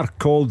 Steny are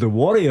called the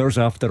Warriors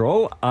after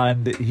all,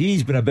 and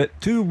he's been a bit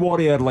too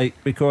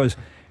warrior-like because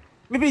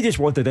maybe he just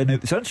wanted in out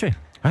the sunshine.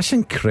 That's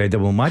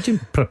incredible. Imagine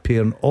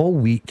preparing all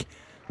week,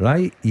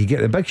 right? You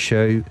get the big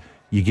shout,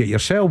 you get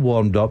yourself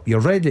warmed up, you're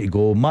ready to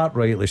go. Mark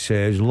rightly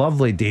says,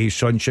 lovely day,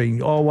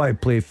 sunshine. Oh, I want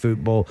to play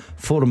football.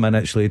 4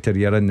 minutes later,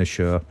 you're in the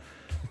shower.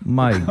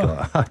 My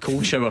God.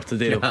 Cold shower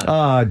today.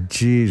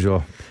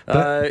 Jeez.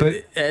 But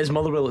it is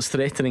Motherwell that's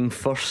threatening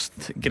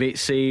first. Great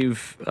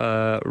save.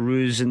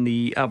 Ruse in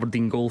the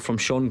Aberdeen goal from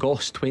Sean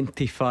Goss,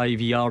 25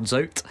 yards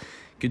out.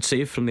 Good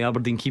save from the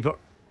Aberdeen keeper.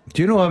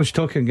 Do you know, I was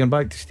talking, going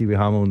back to Stevie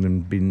Hamilton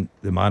and being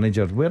the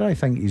manager, where I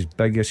think his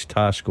biggest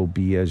task will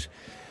be is,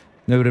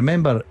 now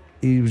remember,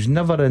 he was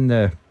never in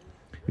the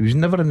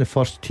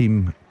first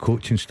team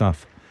coaching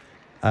staff.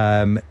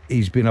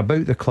 He's been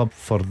about the club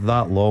for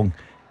that long.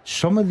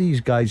 Some of these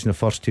guys in the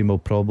first team will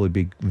probably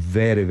be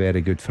very,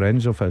 very good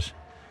friends of his,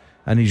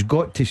 and he's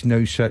got to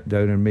now sit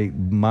down and make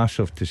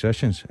massive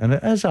decisions. And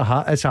it's a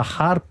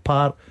hard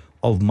part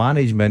of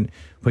management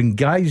when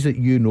guys that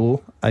you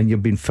know and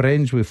you've been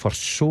friends with for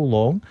so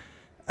long,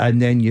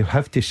 and then you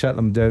have to sit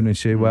them down and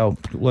say, well,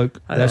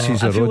 look, this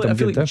is the road I'm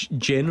going down.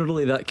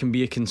 Generally that can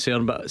be a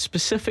concern, but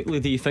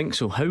specifically, do you think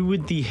so? How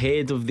would the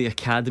head of the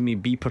academy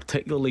be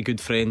particularly good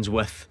friends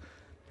with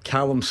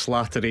Callum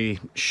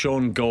Slattery,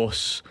 Sean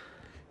Goss?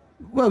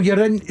 Well,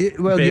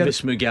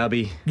 Bevis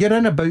Mugabe. You're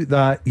in about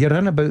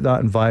that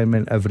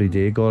environment every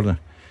day, Gordon.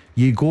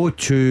 You go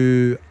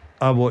to,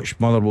 I watch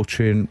Motherwell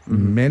train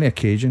many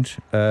occasions.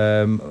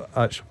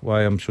 That's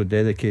why I'm so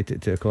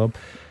dedicated to the club.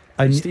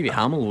 And Stevie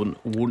Hamill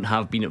won't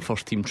have been at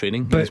first team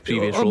training in his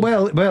previous role.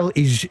 Well,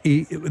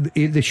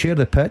 they share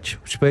the pitch,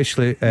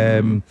 especially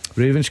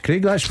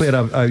Ravenscraig. That's where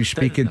I was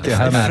speaking to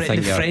him.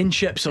 The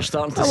friendships are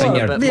starting to sing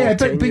a bit more.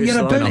 But you're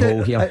about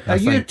it. Are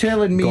you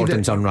telling me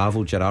Gordon's that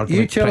unravelled your argument?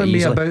 Are you telling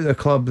me about the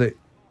club that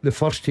the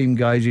first team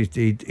guys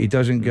he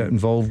doesn't get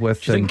involved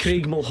with? Do you think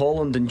Craig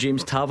Mulholland and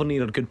James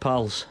Tavernier are good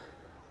pals?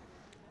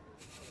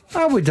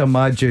 I would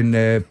imagine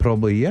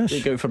probably yes. They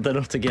go for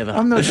dinner together.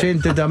 I'm not saying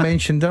did I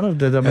mention dinner?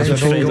 Did I mention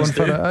going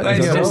for it?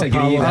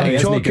 I'm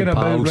talking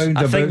about round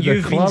about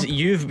the club.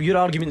 Your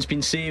argument's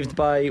been saved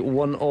by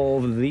one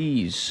of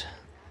these.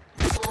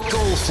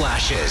 Goal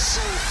flashes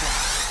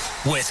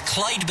with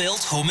Clyde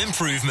Built Home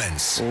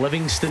Improvements.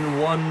 Livingston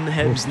 1,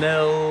 Hibs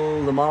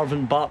 0, the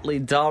Marvin Bartley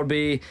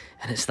derby,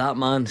 and it's that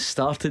man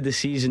started the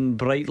season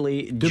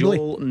brightly.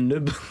 Joel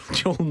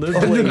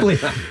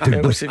Nubley.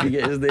 Let's see if you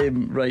get his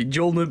name right.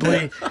 Joel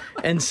Nubley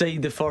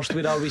inside the first,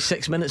 where are we,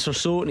 6 minutes or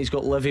so, and he's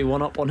got Livy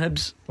 1 up on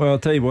Hibs. Well, I'll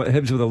tell you what,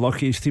 Hibs were the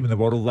luckiest team in the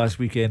world last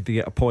weekend to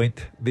get a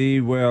point. They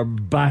were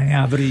bang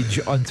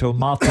average until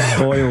Martin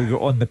Boyle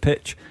got on the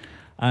pitch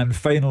and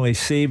finally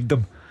saved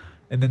them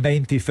in the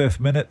 95th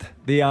minute.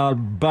 They are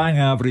bang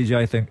average,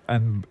 I think,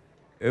 and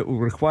it will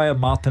require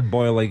Martin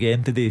Boyle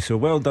again today. So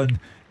well done,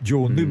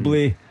 Joe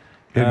Nubley.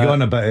 You're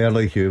going a bit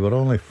early, Hugh. We're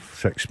only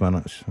 6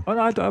 minutes.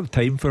 I don't have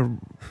time for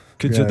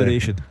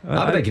consideration.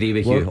 I would agree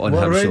with you on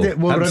Hibs.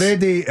 We're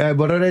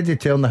already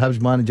telling the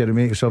Hibs manager to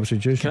make a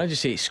substitution. Can I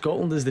just say,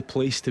 Scotland is the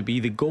place to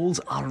be. The goals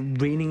are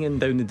raining in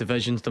down the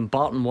divisions.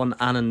 Dumbarton 1,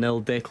 Annan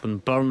 0,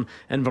 Declan Byrne,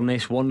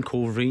 Inverness 1,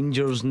 Cove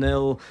Rangers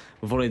 0.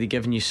 We've already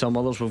given you some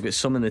others. We've got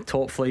some in the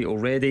top flight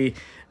already.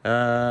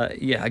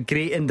 A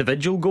great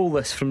individual goal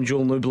this from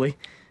Joel Nubley.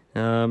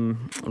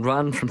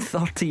 Ran from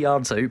 30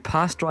 yards out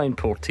past Ryan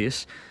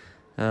Porteous,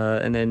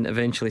 and then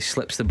eventually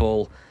slips the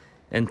ball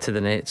into the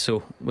net.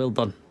 So well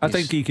done. I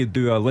think he could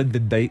do a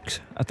Lyndon Dykes.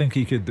 I think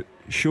he could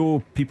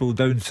show people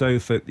down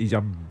south that he's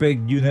a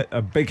big unit,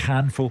 a big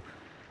handful,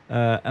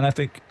 and I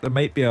think there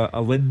might be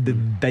a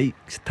Lyndon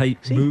Dykes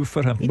type move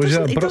for him. He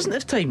doesn't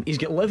have time. He's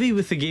got Livy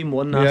with the game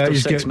won after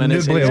 6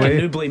 minutes. He's got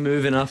Nubley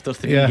moving after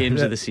 3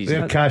 games of the season.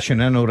 They're cashing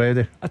in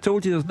already. I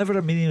told you there's never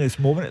a meaningless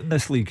moment in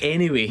this league.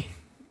 Anyway,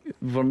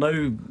 we're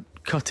now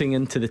cutting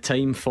into the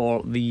time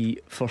for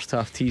the first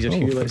half teaser.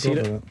 Hugh, let's hear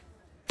it.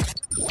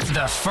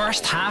 The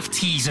first half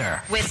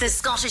teaser with the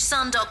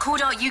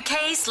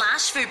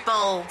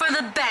scottishsun.co.uk/football for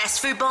the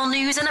best football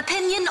news and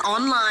opinion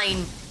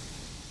online.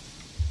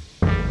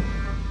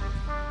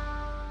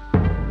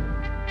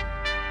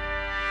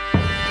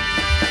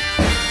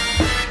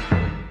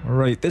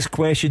 Right, this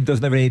question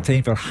doesn't have any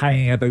time for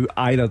hanging about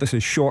either. This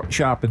is short,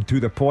 sharp and to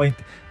the point.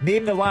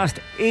 Name the last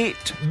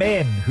 8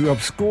 men who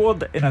have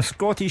scored in a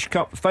Scottish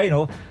Cup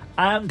final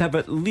and have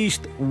at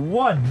least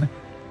one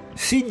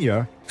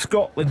senior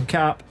Scotland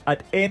cap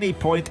at any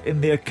point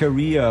in their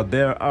career.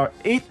 There are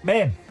 8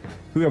 men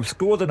who have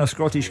scored in a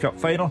Scottish Cup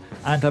final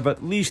and have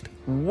at least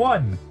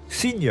one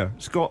senior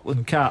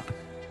Scotland cap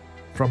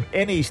from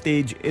any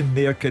stage in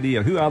their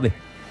career. Who are they?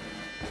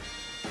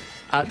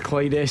 At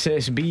Clyde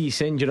SSB,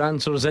 send your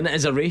answers in. It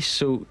is a race,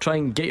 so try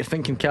and get your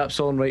thinking caps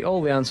on, write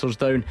all the answers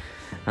down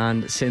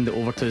and send it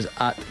over to us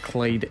at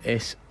Clyde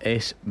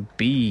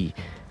SSB.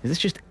 Is this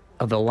just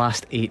the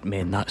last 8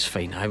 men? That's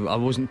fine. I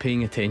wasn't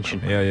paying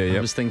attention. Yeah. I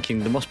was thinking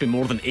there must be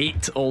more than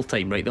 8 all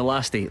time. Right, the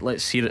last 8.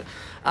 Let's hear it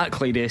at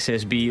Clyde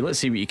SSB. Let's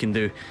see what you can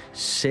do.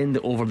 Send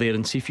it over there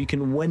and see if you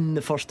can win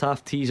the first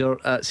half teaser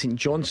at St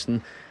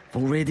Johnstone.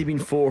 I've already been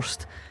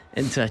forced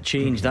into a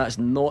change. That's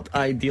not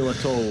ideal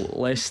at all.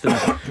 Less than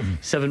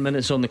 7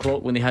 minutes on the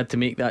clock when they had to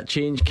make that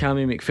change.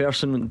 Cammy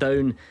McPherson went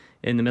down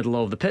in the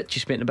middle of the pitch. He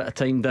spent a bit of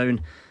time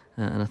down,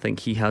 and I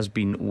think he has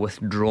been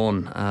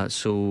withdrawn.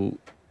 So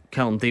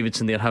Callum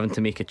Davidson there having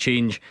to make a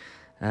change,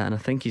 and I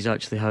think he's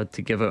actually had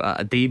to give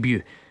out a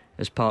debut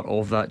as part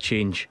of that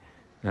change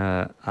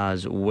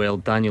as well.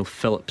 Daniel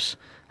Phillips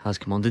has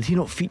come on. Did he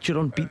not feature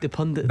on Beat the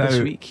Pundit this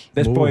week?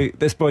 This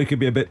boy could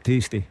be a bit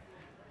tasty.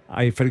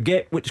 I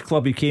forget which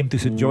club he came to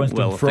St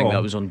Johnstone from. I think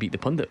that was on Beat the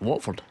Pundit.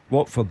 Watford.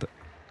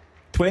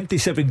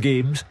 27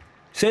 games,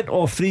 sent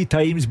off 3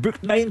 times,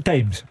 booked 9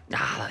 times.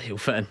 He'll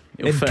fit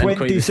in. In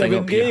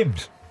 27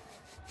 games.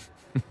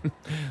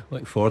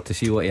 Look forward to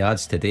see what he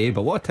adds today.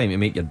 But what a time to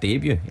make your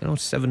debut.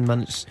 7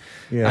 months.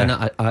 Yeah. And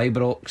at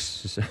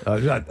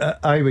Ibrox.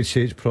 I would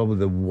say it's probably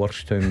the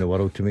worst time in the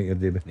world to make your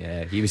debut.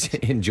 Yeah, he was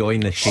enjoying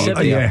the shade.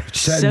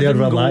 Sitting there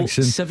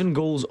relaxing. 7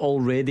 goals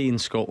already in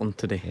Scotland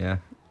today. Yeah.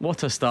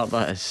 What a start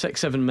that is.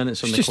 6-7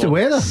 minutes on It's the just clock. the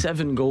weather.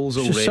 7 goals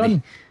It's the already.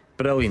 sun.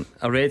 Brilliant.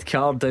 A red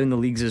card down the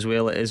leagues as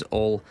well. It is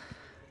all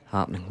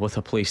happening. What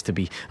a place to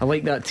be. I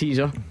like that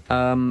teaser.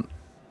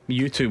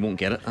 You two won't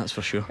get it, that's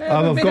for sure.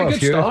 I've got a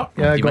few.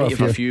 Yeah, You got might a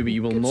have a few. few, but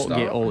you will Good not start.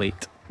 get all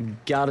 8.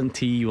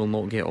 Guarantee you will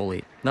not get all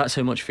 8. That's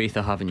how much faith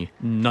I have in you.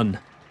 None.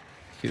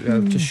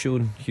 I've just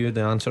shown Hugh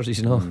the answers.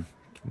 He's not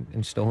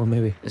installing,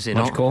 maybe. Is he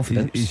much not?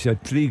 confidence. He's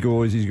had 3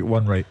 goals, he's got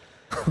 1 right.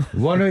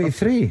 1 out of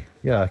 3.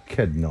 Yeah,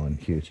 kidding on,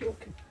 Hugh.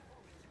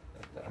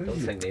 I don't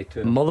think they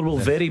two. Motherwell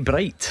very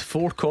bright.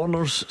 4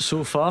 corners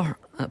so far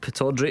at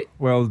Pittodrie.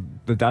 Well,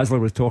 the Dazzler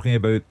was talking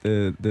about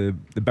the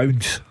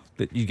bounce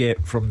that you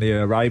get from the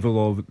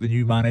arrival of the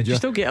new manager. You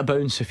still get a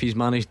bounce if he's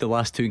managed the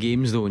last 2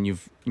 games though, and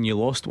you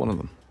lost one of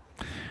them.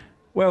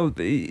 Well,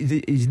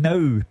 he's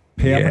now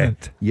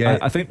permanent. Yeah.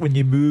 I think when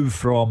you move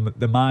from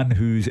the man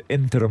who's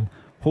interim,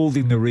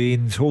 holding the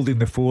reins, holding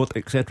the fort,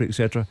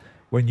 etc.,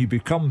 when you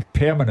become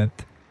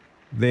permanent,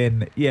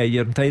 then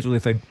you're entitled to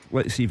think,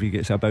 let's see if he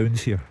gets a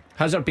bounce here.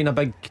 Has there been a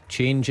big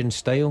change in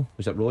style?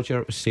 Was it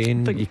Roger was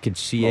saying you could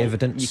see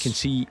evidence? You can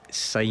see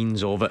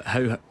signs of it.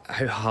 How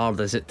hard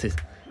is it to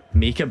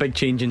make a big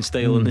change in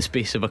style in the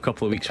space of a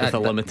couple of weeks with a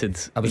limited?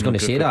 I was going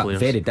to say that players.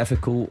 very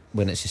difficult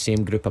when it's the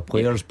same group of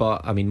players.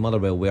 But I mean,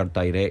 Motherwell were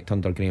direct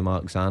under Graham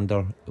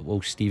Alexander.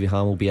 Will Stevie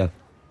Hamill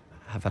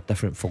have a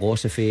different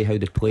philosophy how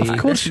they play? Of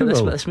course he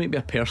will. This might be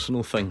a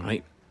personal thing,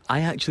 right?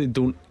 I actually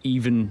don't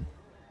even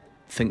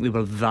think they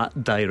were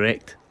that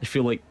direct. I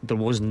feel like there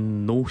was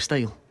no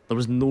style. There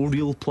was no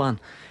real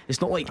plan.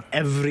 It's not like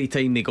every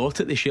time they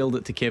got it they shelled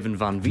it to Kevin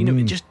Van Veen. It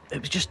was just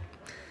there just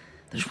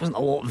wasn't a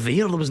lot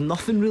there. There was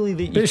nothing really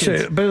that you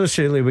could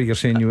Basically what you're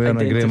saying, you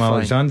weren't a Graham identify.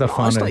 Alexander No,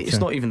 fan. it's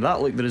not even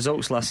that. Like, the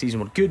results last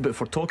season were good, but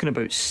if we're talking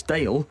about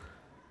style,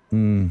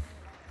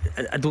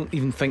 I don't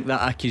even think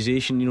that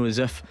accusation, as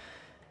if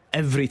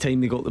every time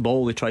they got the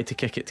ball they tried to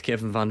kick it to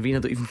Kevin Van Veen, I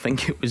don't even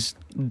think it was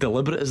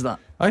deliberate as that.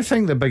 I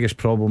think the biggest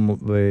problem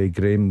with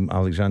Graham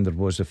Alexander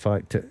was the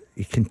fact that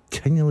he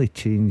continually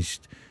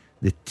changed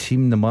the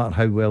team no matter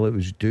how well it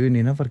was doing.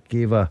 He never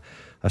gave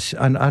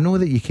and I know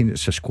that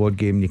it's a squad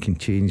game and you can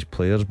change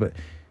players, but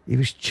he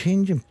was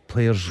changing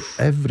players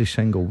every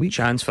single week.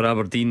 Chance for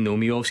Aberdeen though.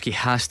 Miovski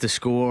has to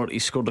score.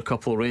 He's scored a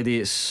couple already.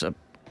 It's a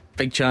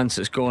big chance.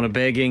 It's gone a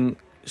begging.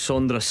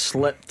 Sondra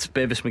slipped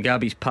Bevis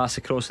Mugabe's pass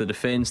across the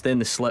defence, then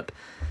the slip,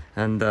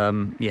 and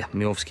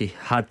Miovski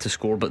had to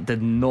score but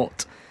did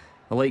not.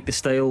 I like the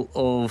style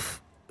of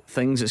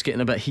things. It's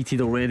getting a bit heated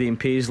already in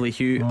Paisley.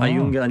 Hugh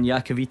Ayunga and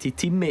Iakoviti,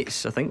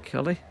 teammates, I think,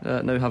 are they?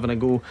 Now having a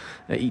go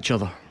at each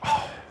other.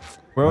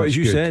 Well, That's as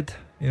you good. said,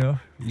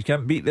 you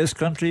can't beat this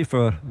country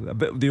for a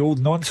bit of the old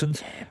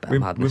nonsense. Bit We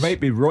of madness. might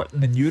be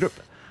rotten in Europe,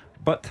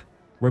 but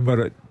when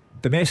we're at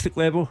domestic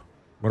level,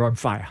 we're on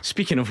fire.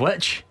 Speaking of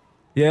which,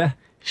 Yeah.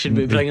 should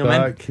we bring him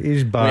in?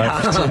 He's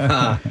back. We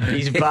have to.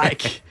 He's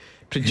back.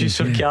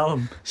 Producer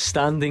Callum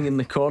standing in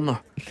the corner.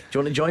 Do you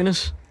want to join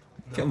us?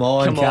 Come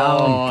on, Come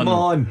Callum. on. Come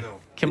on.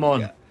 Come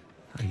on.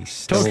 He's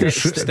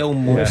Still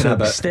moping a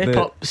bit.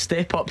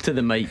 Step up to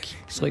the mic.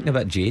 He's looking a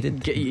bit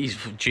jaded. He's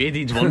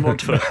jaded's one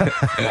word for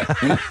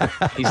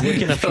it. He's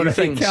looking at a few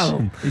things.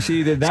 Callum. You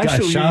see, the got a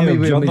National chamois Union of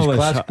with him, he's Journalists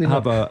clasping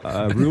have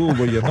a rule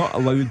where you're not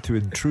allowed to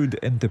intrude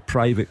into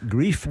private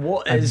grief.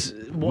 What And is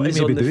we may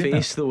on be the doing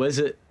face though? Is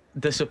it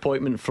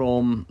disappointment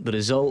from the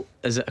result?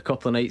 Is it a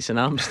couple of nights in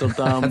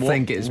Amsterdam? I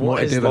think it's what more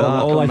to is do with the that.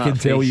 look All I on can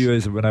that tell face? you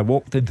is when I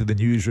walked into the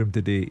newsroom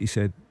today, he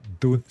said,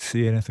 "Don't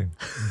say anything.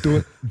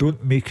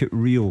 Don't make it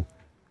real."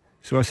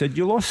 So I said,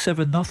 you lost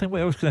 7-0.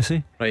 What else can I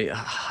say? Right,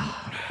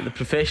 the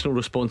professional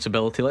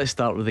responsibility. Let's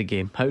start with the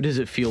game. How does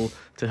it feel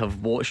to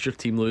have watched your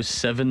team lose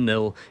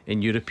 7-0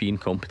 in European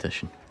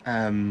competition?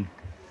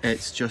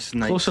 It's just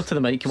nice. Closer to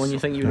the mic, come on, you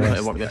think you know how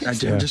to work this?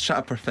 I'm just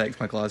trying to perfect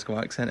my Glasgow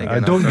accent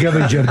again. Don't give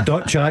us your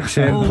Dutch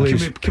accent,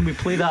 please. Can we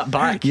play that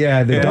back?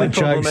 Yeah, the Dutch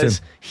problem accent.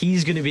 is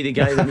he's going to be the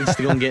guy that needs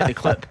to go and get the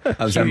clip. That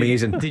was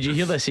amazing. Did you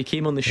hear this? He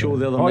came on the show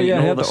the other Oh, night, yeah,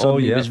 and I all of a heard it. sudden Oh,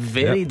 he yeah. was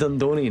very Yeah.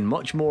 Dundonian,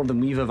 much more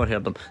than we've ever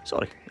heard him.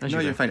 Sorry. No,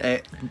 you're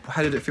fine.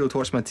 How did it feel to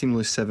watch my team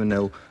lose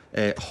 7-0?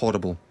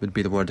 Horrible would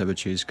be the word I would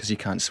choose, because you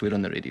can't swear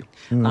on the radio.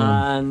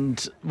 And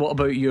what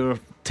about your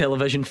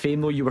television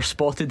fame, though? You were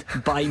spotted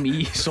by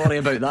me. Sorry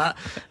about that.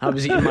 I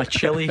was eating my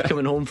chilli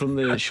coming home from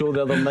the show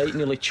the other night,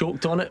 nearly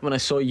choked on it when I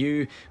saw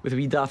you with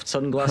wee daft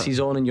sunglasses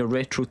on and your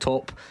retro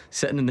top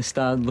sitting in the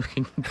stand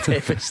looking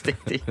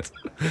devastated.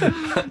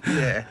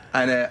 Yeah,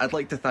 and I'd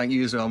like to thank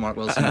you as well, Mark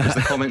Wilson, because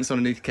the comments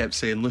underneath kept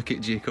saying, look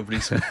at Jacob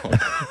Rees-Mogg.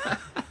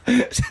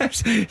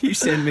 You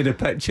sent me the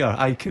picture.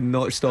 I could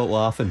not stop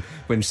laughing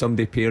when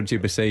somebody paired you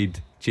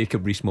beside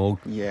Jacob Rees-Mogg.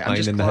 Yeah, I'm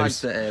just glad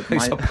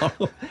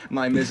that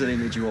my misery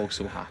made you all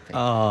so happy.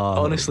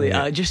 Honestly,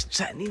 I just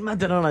sat and eating my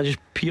dinner and I just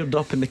peered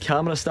up and the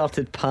camera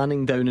started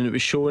panning down and it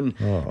was showing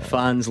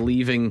fans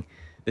leaving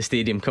the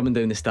stadium, coming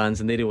down the stands,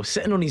 and there he was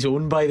sitting on his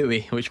own, by the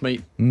way, which might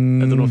I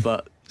don't know if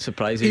that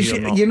surprises you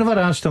or not. You never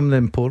asked him the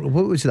important.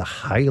 What was the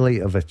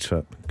highlight of a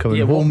trip? Coming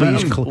home what with bit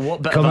his of-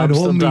 what bit of coming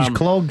home with his Amsterdam?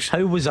 clogs.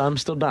 How was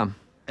Amsterdam?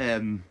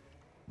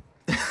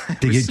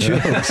 Do you get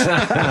tulips?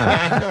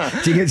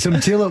 Do you get some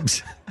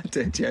tulips? I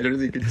did, yeah, I had a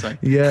really good time.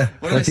 Yeah,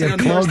 What did I with say your on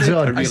clogs Thursday?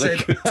 on. I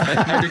said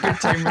I had a good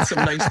time with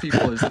some nice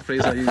people, is the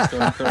phrase I used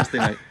on Thursday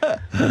night.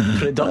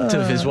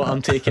 Productive is what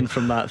I'm taking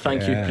from that.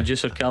 Thank you,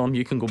 producer Callum.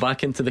 You can go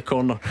back into the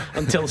corner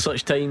until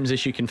such times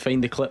as you can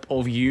find the clip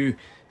of you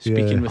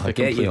speaking with I'll a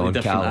get you completely on,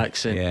 different Callum.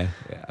 accent. Yeah.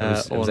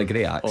 It was a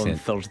great On accent.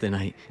 Thursday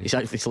night, he's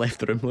actually left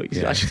the room. Look,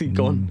 he's Yeah. actually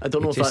gone. I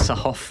don't know if Just- that's a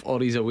huff or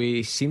he's away.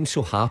 He seemed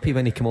so happy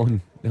when he came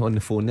on the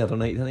phone the other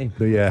night, didn't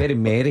he? Yeah. Very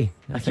merry.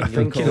 I keep I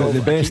think thinking of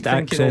the best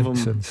I keep thinking of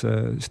accent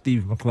him. since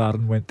Steve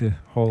McLaren went to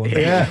Holland.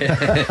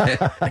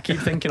 I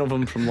keep thinking of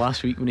him from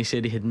last week when he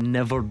said he had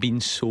never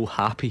been so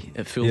happy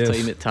at full Yes.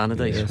 time at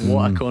Tannadice. Yes.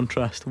 What a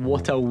contrast!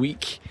 What a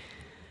week!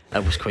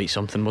 It was quite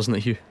something, wasn't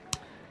it, Hugh?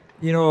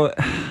 You know,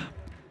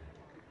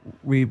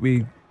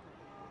 we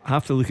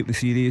have to look at the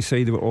serious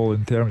side of it all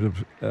in terms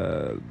of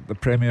the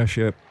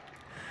Premiership.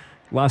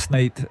 Last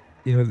night,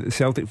 you know, the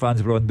Celtic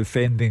fans were on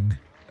defending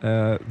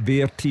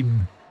their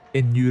team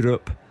in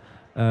Europe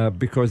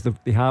because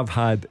they have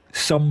had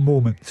some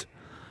moments,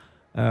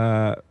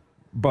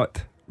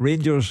 but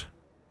Rangers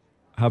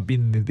have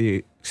been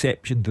the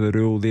exception to the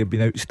rule. They have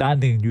been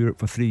outstanding in Europe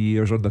for 3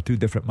 years under two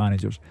different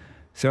managers.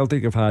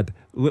 Celtic have had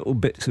little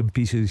bits and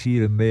pieces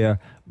here and there,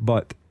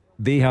 but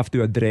they have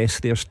to address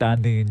their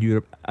standing in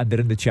Europe, and they're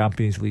in the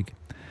Champions League.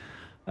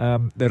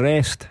 The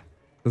rest,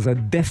 there's a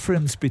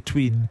difference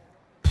between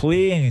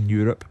playing in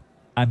Europe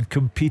and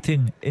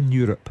competing in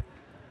Europe,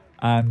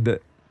 and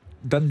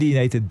Dundee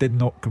United did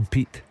not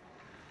compete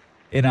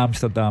in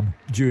Amsterdam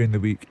during the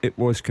week. It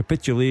was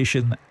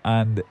capitulation,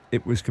 and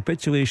it was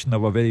capitulation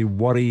of a very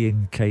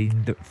worrying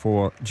kind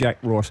for Jack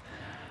Ross,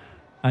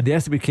 and he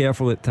has to be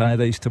careful at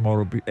Tannadice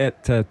tomorrow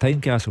at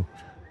Tynecastle,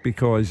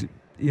 because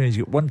you know he's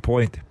got 1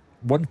 point.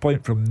 1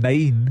 point from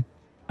 9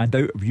 and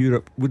out of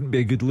Europe wouldn't be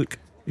a good look.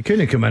 You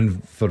couldn't come in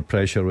for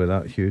pressure with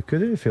that, Hugh,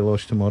 could he, if he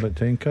lost tomorrow at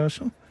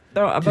Tynecastle?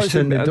 No, I'm Just not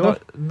saying in the I'm door.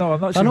 not, no,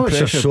 I'm not I saying know it's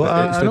pressure, a sore.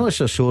 but it's I know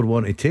it's a sore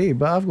one to take,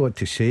 but I've got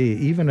to say,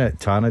 even at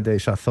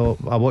Tannadice,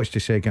 I watched the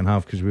second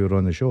half because we were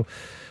on the show.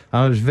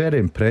 I was very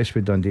impressed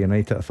with Dundee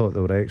United. I thought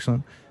they were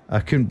excellent. I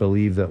couldn't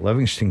believe that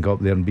Livingston got up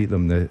there and beat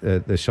them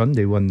the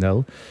Sunday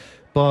 1-0.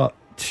 But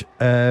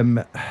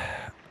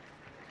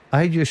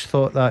I just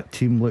thought that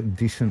team looked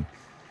decent.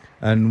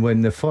 And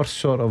when the first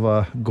sort of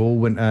a goal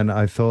went in,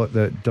 I thought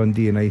that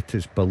Dundee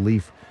United's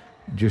belief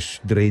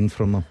just drained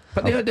from them.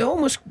 But they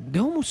almost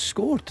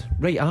scored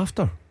right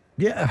after.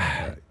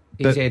 Yeah,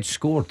 AZ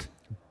scored,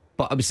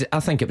 but I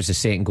think it was the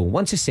second goal.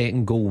 Once the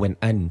second goal went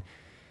in,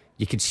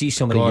 you could see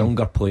some of the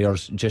younger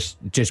players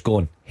just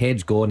going,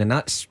 heads going, and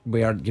that's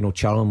where, you know,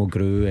 Charlie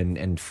Mulgrew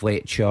and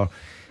Fletcher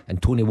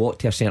and Tony Watt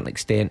to a certain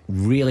extent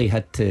really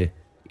had to,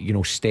 you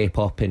know, step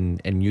up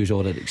and use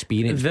all that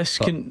experience.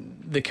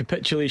 The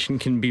capitulation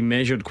can be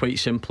measured quite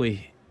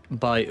simply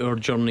by our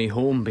journey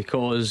home,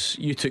 because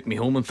you took me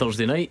home on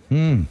Thursday night,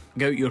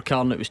 got out your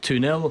car and it was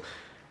 2-0.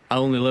 I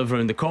only live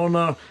round the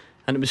corner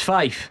and it was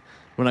 5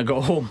 when I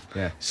got home.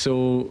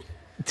 So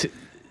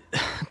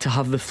to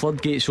have the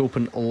floodgates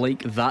open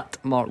like that,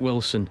 Mark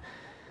Wilson,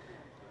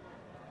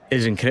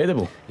 is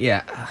incredible.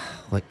 Yeah,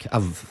 like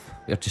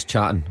we're just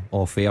chatting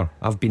off air.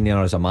 I've been there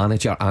as a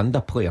manager and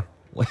a player,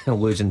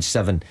 losing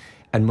 7,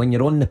 and when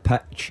you're on the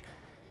pitch,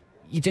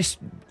 you just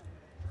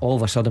all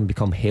of a sudden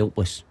become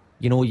helpless.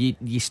 You know,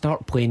 you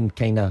start playing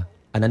kind of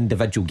an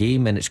individual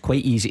game, and it's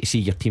quite easy to see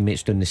your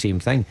teammates doing the same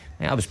thing.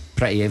 That was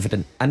pretty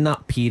evident in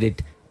that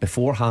period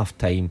before half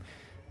time.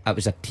 It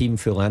was a team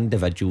full of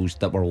individuals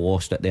that were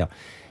lost out there.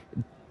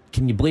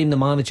 Can you blame the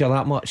manager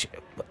that much?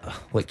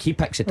 Like, he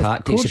picks the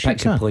tactics, he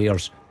picks the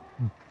players,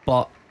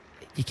 but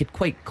you could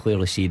quite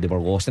clearly see they were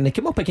lost, and they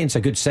came up against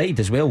a good side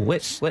as well.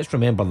 Let's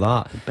remember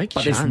that. Big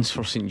chance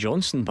for St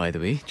Johnstone, by the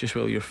way, just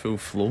while you're full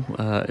flow.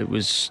 It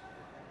was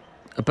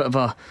a bit of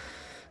a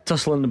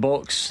tussle in the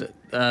box.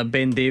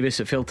 Ben Davis,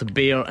 it fell to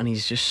Bear, and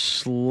he's just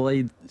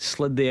slid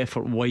the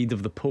effort wide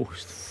of the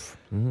post.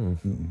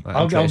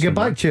 I'll get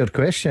back to your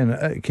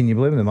question. Can you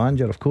blame the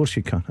manager? Of course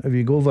you can. If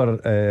you go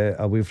over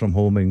away from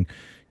home and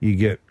you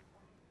get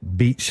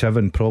beat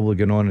 7, probably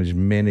going on as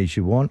many as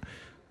you want,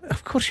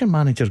 of course your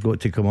manager's got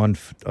to come on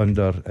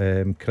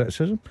under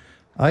criticism.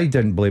 I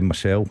didn't blame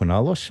myself when I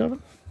lost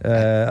 7.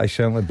 I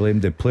certainly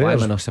blamed the players. Why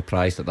am I not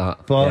surprised at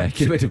that?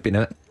 But it would have been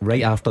it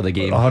right after the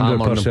game.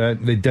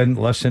 100%. They didn't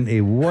listen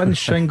to one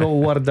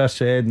single word I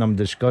said, and I'm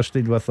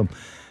disgusted with them.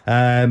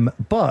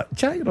 But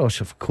Jack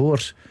Ross, of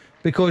course,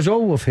 because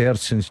all we've heard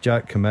since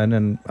Jack came in,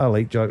 and I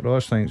like Jack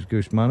Ross, thanks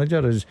Goose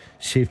manager, is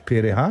safe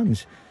pair of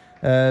hands.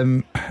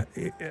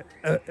 It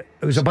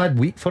was a bad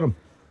week for him.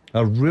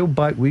 A real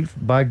bad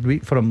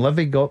week for him.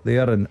 Livy got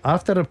there, and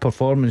after a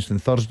performance on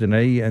Thursday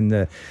night and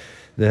the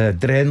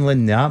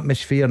adrenaline, the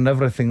atmosphere and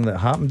everything that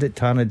happened at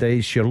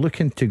Tannadice, you're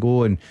looking to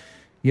go and,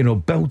 you know,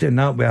 building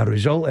that with a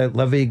result at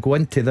Livy, go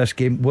into this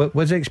game.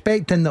 Was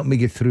expecting them to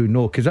get through?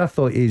 No, because I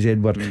thought AZ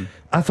were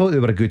I thought they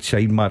were a good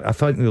side, Mark. I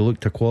thought they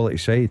looked a quality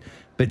side.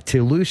 But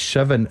to lose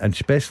 7, and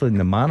especially in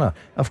the manner,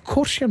 of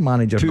course your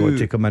manager's got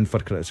to come in for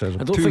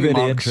criticism. I don't think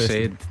Mark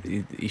said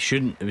he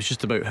shouldn't. It was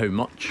just about how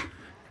much.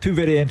 2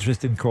 very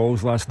interesting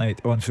calls last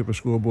night on Super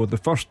Scoreboard. The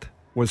first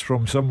was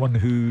from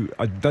someone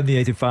a Dundee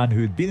United fan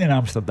who had been in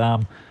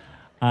Amsterdam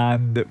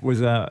and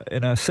was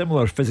in a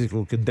similar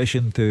physical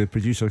condition to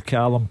producer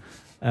Callum,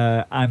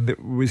 and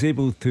was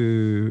able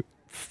to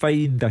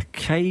find a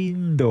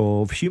kind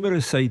of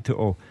humorous side to it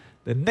all.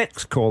 The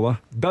next caller,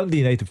 Dundee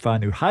United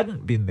fan who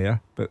hadn't been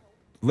there but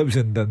lives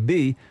in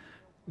Dundee,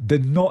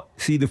 did not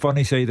see the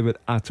funny side of it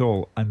at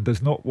all and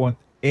does not want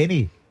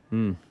any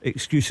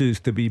excuses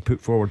to be put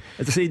forward.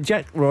 As I say,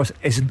 Jack Ross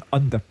isn't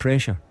under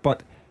pressure,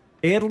 but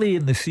early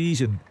in the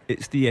season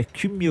it's the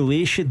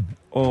accumulation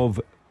of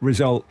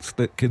results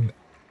that can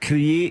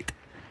create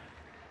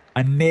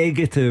a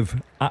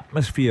negative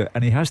atmosphere,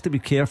 and he has to be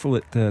careful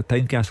at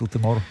Tynecastle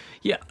tomorrow.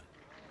 Yeah,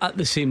 at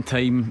the same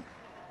time,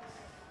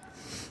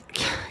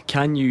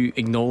 can you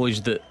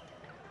acknowledge that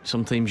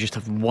sometimes you just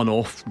have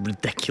one-off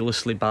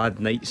ridiculously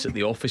bad nights at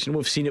the office? You know,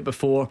 we've seen it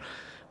before.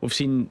 We've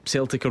seen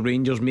Celtic or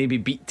Rangers maybe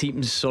beat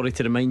teams. Sorry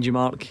to remind you,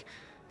 Mark.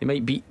 They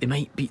might beat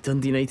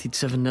Dundee United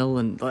 7-0,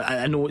 and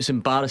I know it's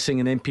embarrassing,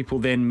 and then people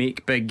then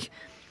make big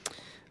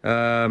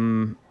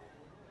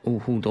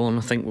hold on,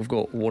 I think we've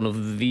got one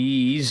of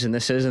these, and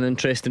this is an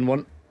interesting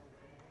one.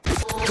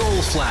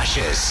 Goal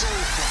flashes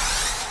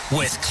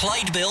with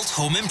Clyde Built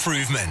Home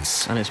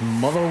Improvements, and it's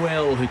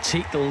Motherwell who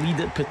take the lead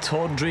at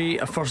Pittodrie.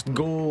 A first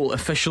goal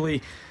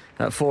officially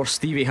for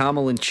Stevie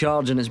Hamill in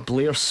charge, and it's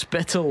Blair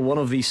Spittle, one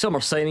of the summer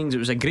signings. It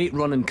was a great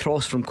run and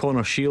cross from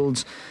Connor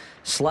Shields.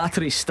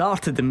 Slattery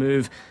started the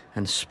move,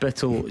 and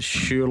Spittle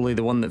surely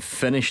the one that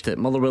finished it.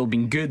 Motherwell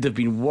been good, they've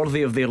been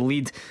worthy of their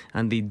lead,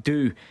 and they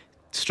do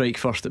strike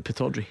first at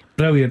Pittodrie.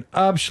 Brilliant,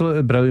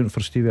 absolutely brilliant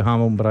for Stevie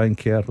Hamill and Brian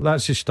Kerr.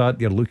 That's the start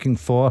you're looking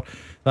for.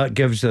 That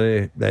gives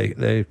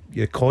the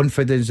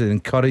confidence and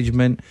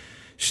encouragement.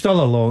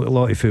 Still a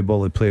lot of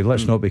football to play,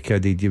 let's not be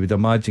kidded. You would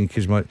imagine,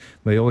 because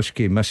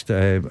Majowski missed,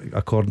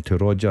 according to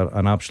Roger,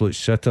 an absolute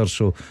sitter.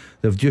 So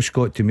they've just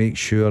got to make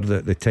sure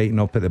that they tighten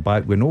up at the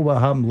back. We know what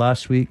happened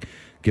last week.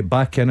 Get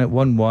back in it,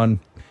 1-1,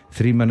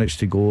 3 minutes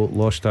to go,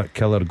 lost that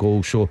killer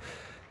goal. So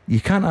you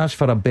can't ask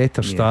for a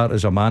better start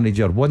as a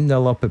manager.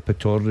 1-0 up at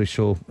Pittodrie.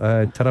 So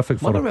terrific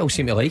for Motherwell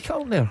seem to like it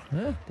up there.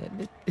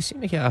 They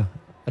seem to get a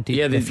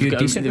they've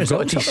got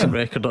a decent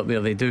there. record up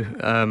there. They do,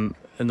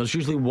 and there's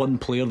usually one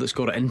player that's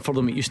got it in for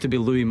them. It used to be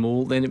Louis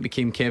Moult, then it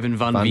became Kevin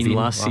Van Veen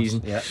last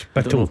season.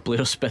 I don't know if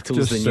Blair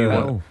Spittle's the new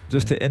one.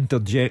 Just to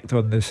interject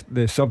on this,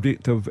 the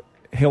subject of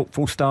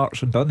helpful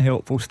starts and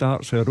unhelpful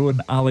starts,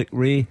 Rowan Alec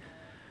Ray,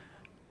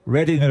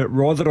 Reading at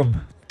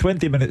Rotherham,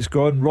 20 minutes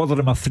gone,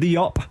 Rotherham are 3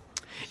 up.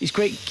 He's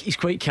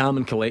quite calm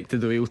and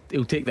collected though.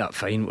 He'll take that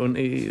fine, won't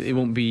he? He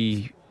won't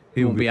be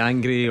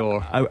angry,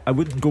 or I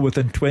wouldn't go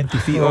within 20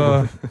 feet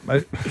of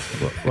him.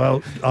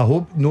 Well, I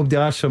hope nobody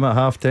asks him at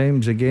half time,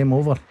 is the game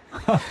over?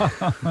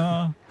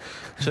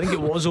 So I think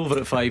it was over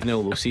at 5-0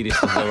 though,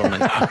 seriously, the other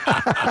night.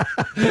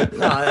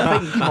 I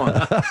think, come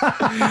on.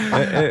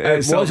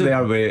 It's up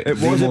there with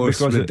the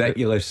most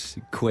ridiculous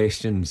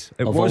questions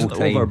it of wasn't all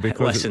time. Over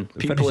because listen,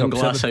 people in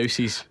glass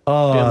houses,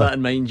 bear that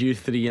in mind, you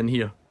three in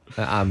here.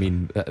 I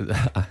mean,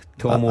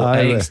 Tomo,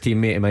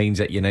 ex-teammate of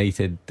mine's at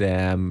United,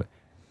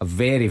 a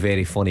very,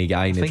 very funny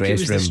guy in the dressing room. I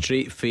think it was the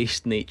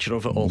straight-faced nature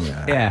of it all.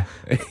 Yeah.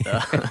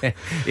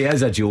 He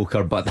is a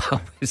joker, but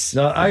that was...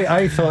 No,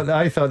 I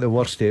thought the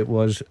worst state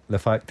was the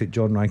fact that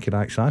John Rankin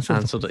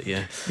answered it,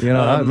 yeah. You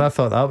know, I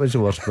thought that was the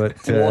worst. But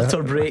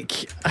water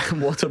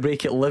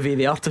break at Livy.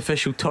 The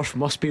artificial turf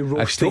must be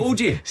roasting. I told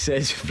you,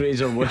 says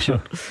Fraser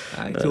Wisher.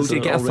 I told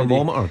you, get a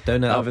thermometer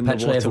down at having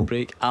pitch the water level.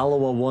 break.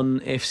 Alloa 1,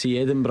 FC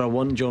Edinburgh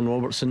 1. John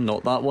Robertson,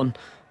 not that one.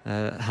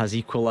 has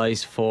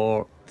equalised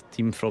for the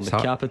team from the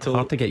capital.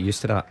 Hard to get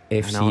used to that.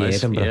 FC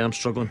Edinburgh. Yeah, I'm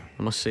struggling,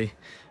 I must say.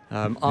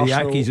 The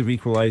Yankees have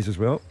equalised as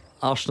well.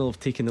 Arsenal have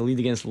taken the lead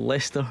against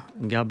Leicester,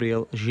 and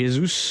Gabriel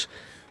Jesus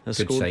has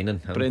Good scored.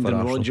 signing.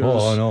 Brendan Rodgers.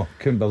 Oh no,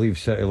 couldn't believe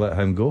City let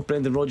him go.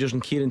 Brendan Rodgers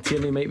and Kieran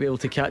Tierney might be able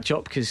to catch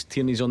up because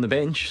Tierney's on the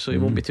bench, so he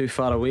won't be too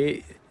far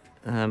away.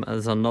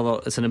 It's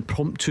an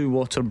impromptu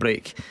water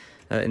break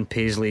in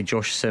Paisley.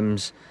 Josh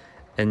Sims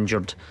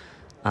injured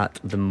at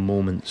the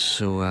moment,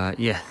 so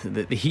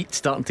the heat's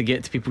starting to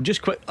get to people.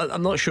 Just quick,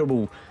 I'm not sure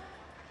we'll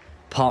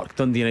park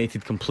Dundee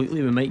United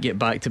completely. We might get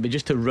back to it, but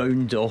just to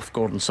round off,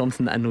 Gordon,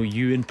 something that I know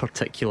you in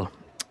particular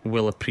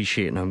will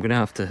appreciate. Now I'm going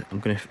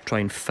to try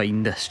and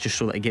find this just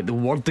so that I get the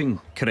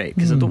wording correct,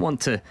 because I don't want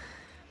to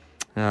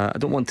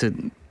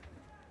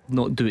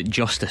not do it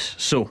justice.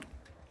 So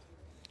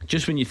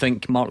just when you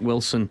think Mark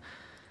Wilson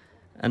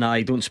and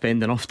I don't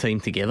spend enough time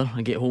together,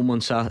 I get home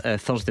on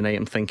Thursday night,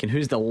 I'm thinking,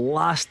 who's the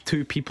last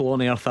two people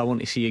on earth I want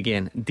to see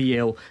again?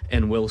 DL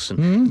and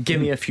Wilson. Give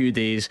me a few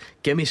days,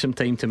 give me some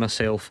time to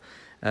myself,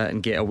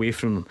 and get away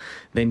from them.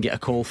 Then get a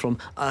call from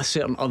a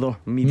certain other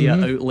media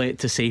outlet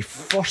to say,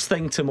 first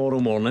thing tomorrow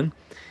morning,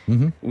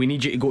 we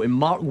need you to go to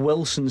Mark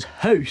Wilson's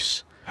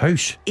house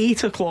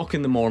 8 o'clock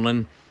in the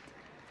morning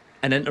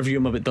and interview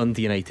him about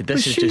Dundee United.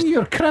 This is just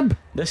your crib.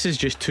 This is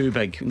just too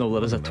big. No,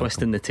 there is a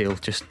twist in the tail.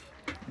 Just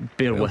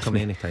bear with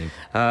me. Anytime.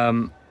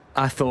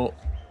 I thought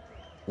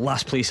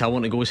last place I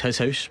want to go is his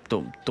house.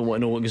 Don't want to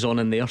know what goes on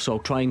in there, so I'll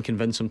try and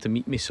convince him to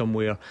meet me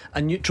somewhere,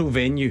 a neutral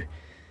venue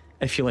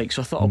if you like.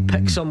 So I thought I'll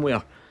pick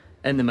somewhere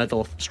in the middle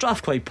of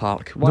Strathclyde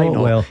Park. Why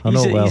not? Well, I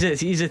know well.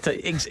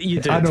 You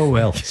do. I know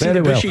well. See Very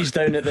the well. bushes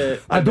down at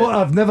the.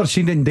 I've never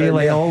seen it in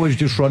daylight. I always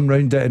just run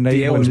round it at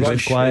night when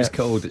it's quiet. It's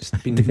called. It's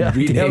been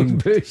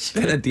renamed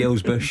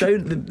Dale's Bush.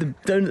 Down the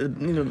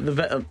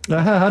bit of.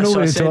 I know what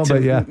you're talking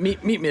about. Yeah.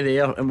 Meet me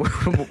there, and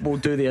we'll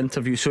do the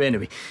interview. So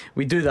anyway,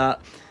 we do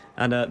that.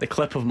 And the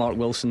clip of Mark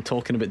Wilson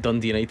talking about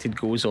Dundee United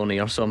goes on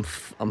air. So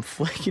I'm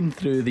flicking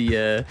through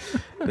the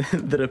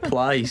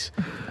replies,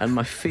 and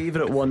my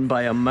favourite one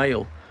by a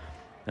mile.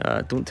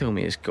 Don't tell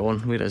me it's gone.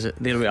 Where is it?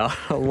 There we are.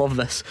 I love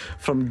this.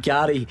 From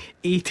Gary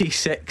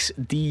 86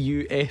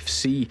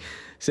 DUFC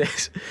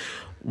says,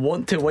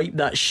 want to wipe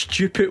that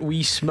stupid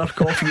wee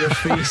smirk off your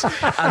face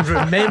and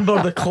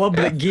remember the club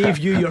that gave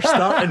you your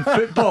start in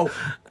football.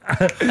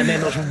 And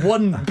then there's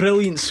one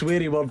brilliant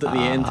sweary word at the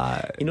end.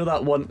 You know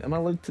that one? Am I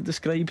allowed to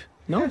describe?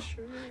 No? Yeah,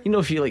 sure. You know,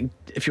 if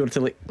you were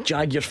to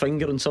jag your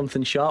finger on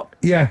something sharp.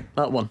 Yeah.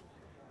 That one.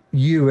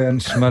 You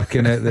weren't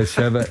smirking at the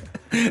civet.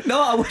 No,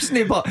 I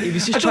wasn't, but he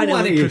was just trying to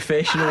look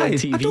professional on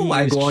TV. I don't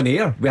want to go on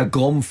air with a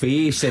glum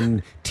face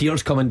and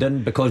tears coming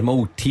down because my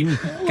old team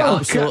got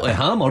absolutely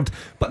hammered.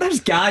 But this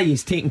guy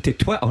is taking to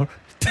Twitter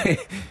to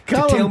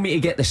tell me to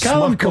get the smirk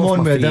off my face. Come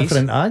on with a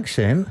different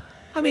accent.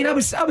 I mean, I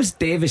was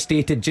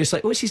devastated, just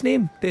like, what's his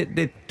name?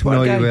 The Twitter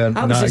no, guy. You weren't.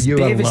 I was as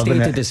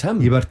devastated as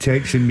him. You were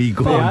texting me,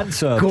 go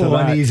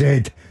on his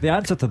head. The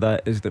answer to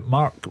that is that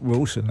Mark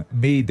Wilson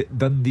made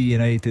Dundee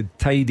United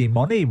tidy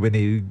money when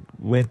he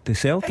went to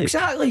Celtic.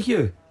 Exactly,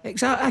 Hugh.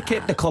 Exactly. I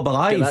kept the club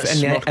alive in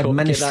the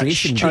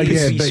administration. But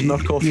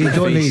you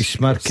don't need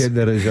smirk at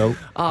the result.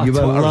 You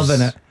were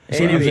loving it.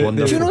 Anyway,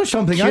 do you know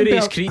something?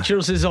 Curious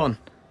Creatures is on.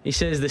 He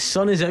says the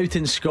sun is out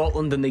in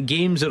Scotland and the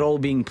games are all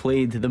being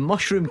played. The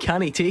mushroom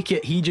can't take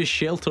it, he just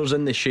shelters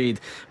in the shade.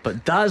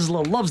 But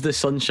Dazzler loves the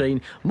sunshine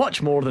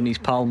much more than his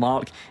pal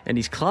Mark and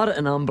his claret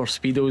and amber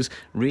speedos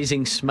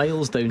raising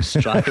smiles down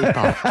Strathy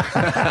Park.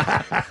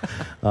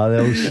 The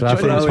old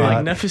Strathy Park.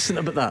 Magnificent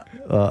about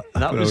that.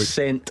 That was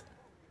sent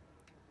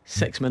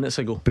 6 minutes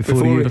ago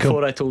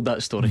before I told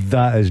that story.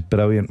 That is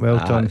brilliant. Well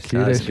done.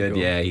 That's good.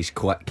 Yeah, he's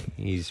quick.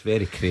 He's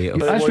very creative.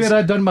 That's where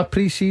I done my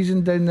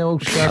pre-season down the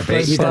old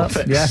Strathy Park.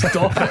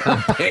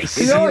 Stop it.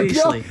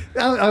 Seriously.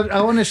 I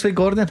honestly,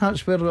 Gordon,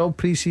 that's where all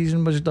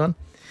pre-season was done.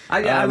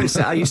 I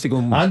used to go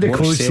and the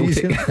watch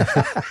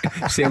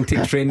Celtic.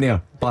 Celtic train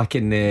there back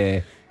in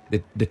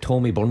the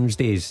Tommy Burns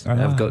days.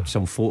 I've got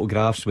some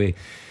photographs with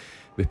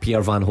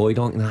Pierre Van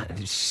Hooydonk and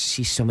that.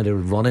 See some of the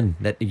running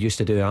that they used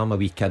to do. I'm a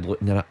wee kid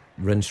looking at it,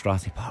 round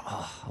Strathy Park.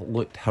 It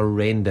looked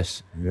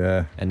horrendous.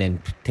 Yeah. And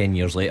then 10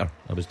 years later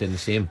I was doing the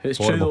same. It's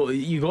true though.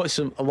 You got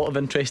a lot of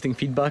interesting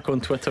feedback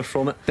on Twitter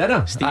from it. Did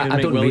I? Stephen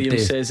McWilliams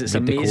says it's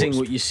amazing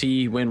what you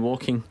see when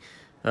walking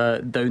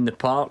down the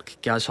park.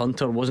 Gaz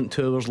Hunter, wasn't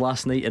 2 hours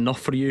last night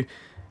enough for you?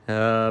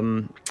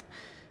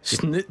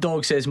 Snoot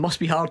Dog says must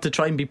be hard to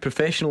try and be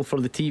professional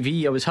for the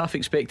TV. I was half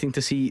expecting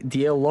to see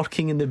DL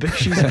lurking in the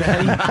bushes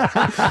behind.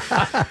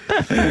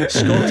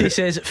 Scotty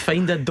says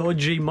find a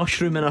dodgy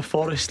mushroom in a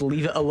forest,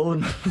 leave it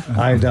alone.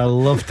 I'd have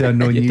loved to have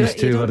known you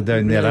two were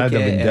down there. I'd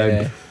have been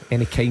down.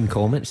 Any kind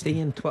comments do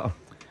you on Twitter?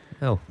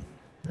 No.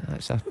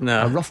 It's a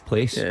rough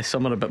place. Yeah,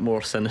 some are a bit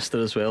more sinister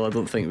as well. I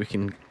don't think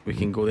we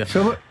can go there.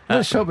 So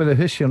let's up with the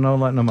history. You're not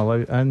letting them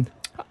allowed in.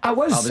 I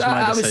was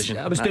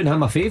doing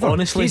him a favour.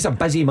 Honestly, he's a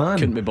busy man.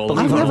 Couldn't be bothered.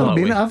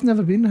 I've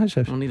never been to his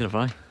house. Well, neither have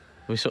I.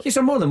 Yes,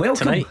 they're more than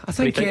welcome. Tonight? I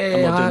think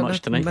I'm not doing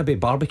much tonight. maybe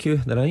barbecue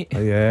tonight.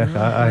 Yeah,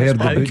 I heard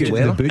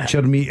the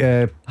butcher meat.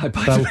 You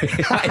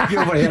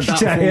overheard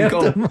that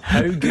phone call.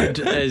 How good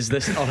is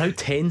this, or how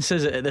tense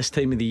is it at this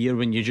time of the year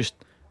when you're just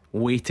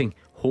waiting,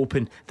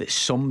 hoping that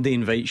somebody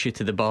invites you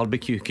to the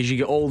barbecue, because you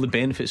get all the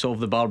benefits of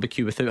the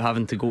barbecue without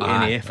having to go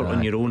any effort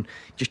on your own.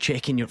 Just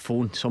checking your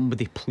phone,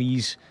 somebody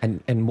please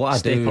and what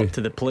step I do up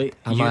to the plate.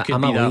 I'm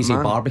a lazy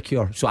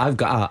barbecuer, so I've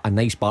got a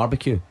nice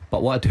barbecue,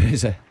 but what I do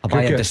is I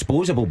buy a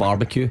disposable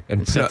barbecue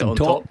and put it on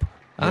top.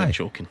 I'm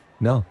joking.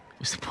 No,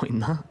 what's the point in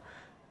that?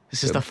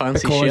 It's just a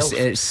fancy because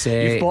shelf. It's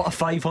you've bought a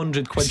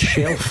 500 quid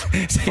shelf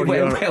for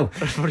your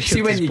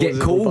see when you get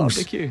coals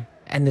barbecue.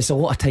 And there's a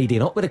lot of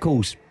tidying up with the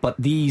coals. But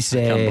these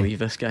I can't believe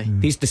this guy.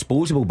 These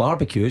disposable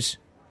barbecues,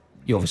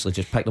 you obviously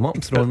just pick them up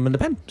and throw them in the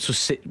bin. So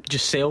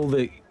just sell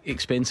the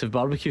expensive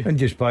barbecue and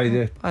just buy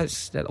the.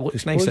 It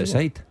looks nice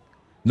outside.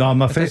 No,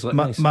 my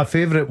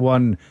favourite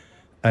one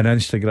on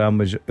Instagram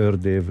was our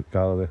Dave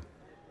Galloway.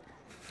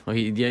 Oh,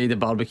 yeah, the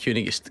barbecue,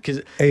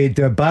 because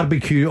the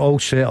barbecue all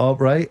set up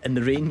right, and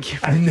the rain came.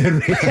 And the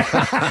rain.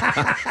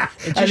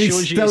 It just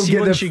shows you. See,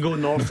 once you go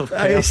north of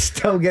Perth, I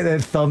still get the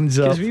thumbs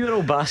up. Because we were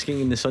all basking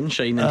in the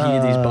sunshine, and he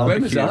had his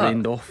barbecue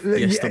rained off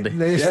yesterday.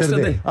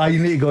 You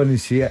need to go and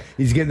see it.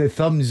 He's getting the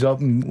thumbs up,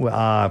 and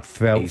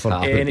felt for.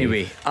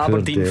 Anyway,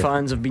 Aberdeen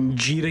fans have been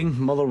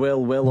jeering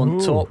Motherwell well on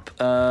top.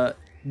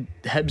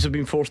 Hibs have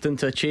been forced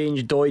into a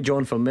change. Doidge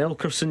on for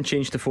Melkerson,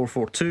 changed to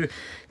 4-4-2.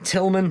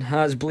 Tillman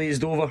has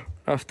blazed over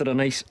after a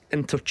nice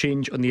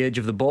interchange on the edge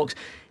of the box.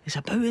 It's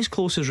about as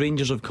close as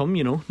Rangers have come,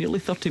 nearly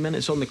 30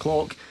 minutes on the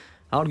clock.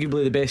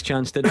 Arguably the best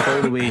chance did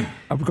fall away.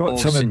 I've got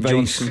some St.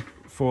 advice Johnstone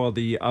for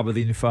the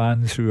Aberdeen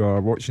fans who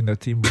are watching their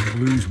team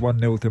lose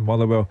 1-0 to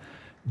Motherwell.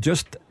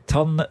 Just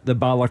turn the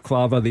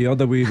balaclava the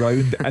other way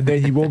round, and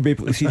then you won't be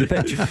able to see the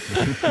pitch.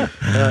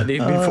 They've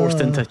been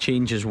forced into a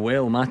change as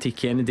well. Matty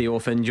Kennedy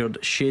off injured,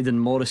 Shayden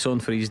Morris on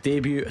for his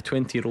debut, a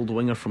 20-year-old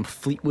winger from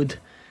Fleetwood.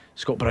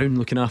 Scott Brown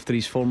looking after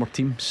his former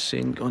team,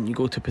 saying, on you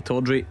go to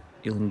Pittodrie,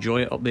 you'll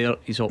enjoy it up there.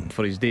 He's up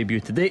for his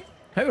debut today.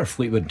 How are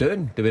Fleetwood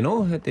doing? Do we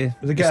know? They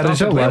get a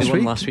result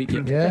last week.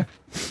 Yeah.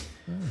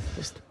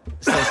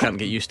 Still can't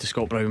get used to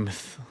Scott Brown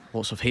with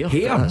lots of hair.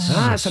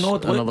 That's an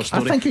odd look. Another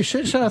story. I think he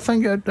suits it. I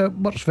think it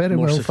works very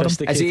well for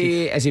him. Has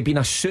he been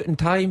a suit and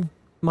tie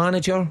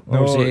manager? No,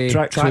 or is he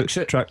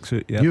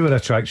tracksuit. Yeah. You were a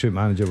tracksuit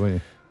manager, weren't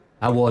you?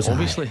 I was.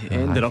 Obviously,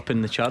 ended up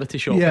in the charity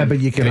shop. Yeah, but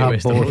you can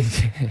have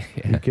both.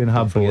 You can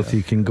have both.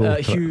 You can go.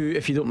 Hugh,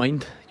 if you don't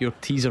mind, your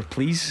teaser,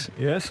 please.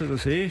 Yes, as I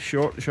say,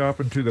 short,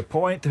 sharp, and to the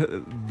point.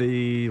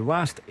 The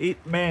last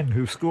 8 men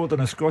who've scored in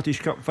a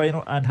Scottish Cup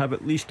final and have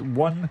at least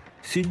one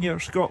senior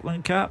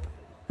Scotland cap.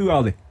 Who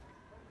are they?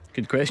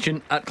 Good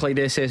question. At Clyde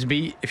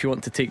SSB, if you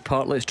want to take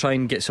part, let's try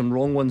and get some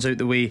wrong ones out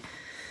the way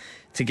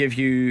to give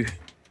you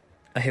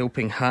a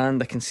helping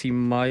hand. I can see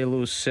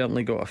Milo's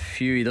certainly got a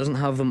few. He doesn't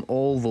have them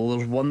all though.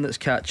 There's one that's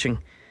catching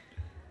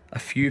a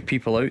few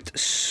people out.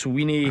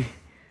 Sweeney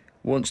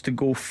wants to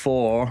go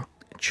for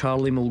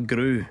Charlie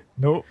Mulgrew.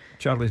 No,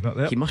 Charlie's not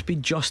there. He must be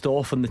just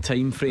off on the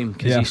time frame,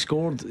 because he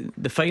scored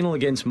the final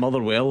against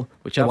Motherwell,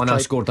 which the one I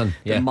scored in.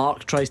 Yeah.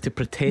 Mark tries to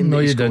pretend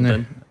that he scored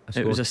in.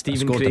 It was a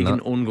Stephen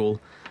Craigan own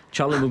goal.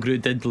 Charlie Mulgrew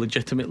did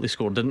legitimately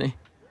score, didn't he?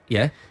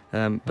 Yeah.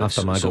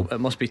 After my goal. It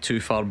must be too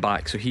far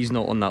back, so he's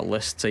not on that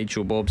list.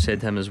 Sideshow Bob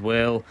said him as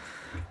well.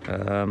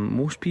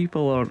 Most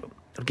people are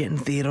getting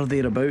there or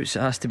thereabouts, it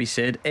has to be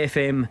said.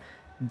 FM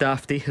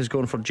Dafty has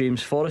gone for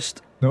James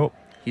Forrest. No.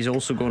 He's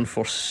also gone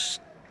for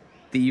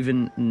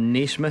Stephen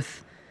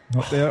Naismith.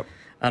 Not there.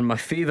 And my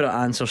favourite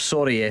answer,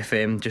 sorry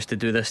FM, just to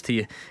do this to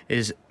you,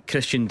 is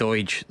Christian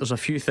Doidge. There's a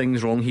few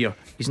things wrong here.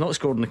 He's not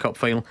scored in the cup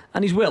final,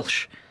 and he's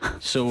Welsh,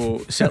 so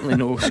certainly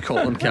no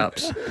Scotland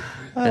caps.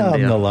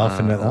 I'm not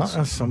laughing at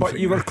that. But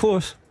you were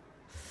close.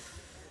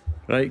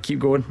 Right, keep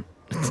going.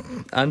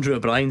 Andrew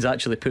O'Brien's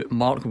actually put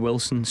Mark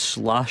Wilson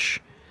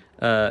 /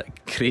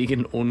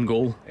 Craigan own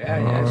goal.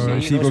 Yeah,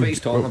 he knows what he's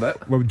talking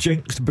about. Well,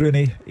 jinxed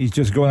Bruni. He's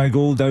just gone a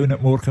goal down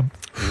at Morecambe.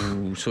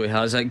 Ooh, so he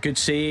has a good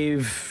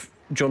save.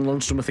 John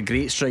Lundstrom with a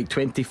great strike,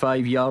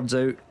 25 yards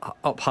out,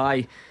 up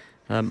high.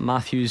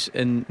 Matthews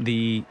in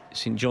the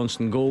St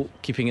Johnstone goal,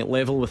 keeping it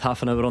level with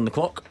half an hour on the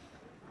clock.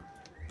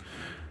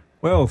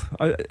 Well,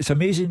 it's an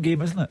amazing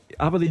game, isn't it?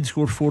 Aberdeen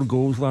scored 4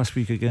 goals last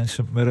week against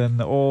St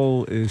Mirren.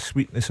 All is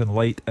sweetness and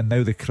light, and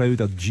now the crowd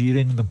are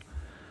jeering them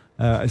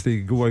as they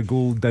go a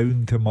goal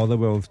down to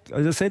Motherwell.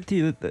 As I said to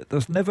you,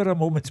 there's never a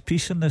moment's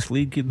peace in this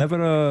league.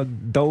 Never a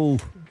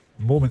dull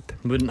moment.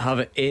 Wouldn't have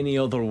it any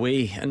other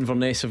way.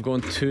 Inverness have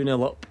gone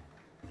 2-0 up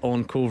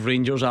on Cove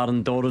Rangers.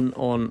 Aaron Doran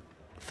on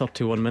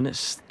 31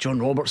 minutes. John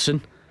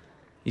Robertson,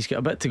 he's got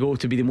a bit to go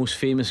to be the most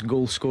famous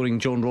goal scoring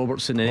John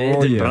Robertson in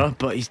Edinburgh,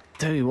 but he's,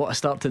 tell you what a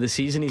start to the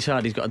season he's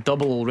had. He's got a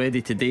double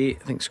already today,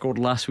 I think scored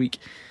last week.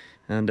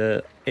 And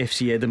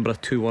FC Edinburgh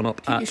 2-1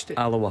 up at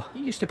Alloa.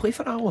 He used to play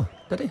for Alloa,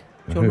 did he?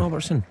 John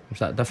Robertson. Was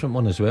that a different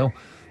one as well?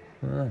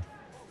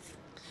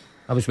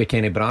 I was with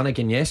Kenny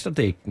Brannigan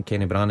yesterday, and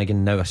Kenny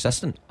Brannigan now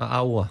assistant at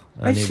Alloa.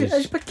 Is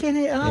with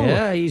Kenny at Alloa?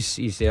 Yeah,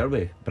 he's there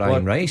with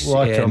Brian Rice.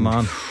 What a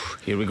man.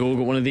 Here we go,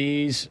 got one of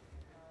these.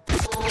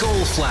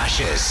 Goal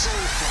flashes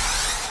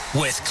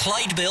with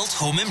Clyde Built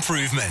Home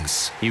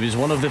Improvements. He was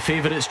one of the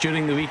favourites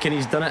during the week and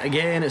he's done it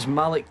again. It's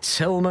Malik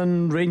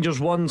Tillman. Rangers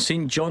 1,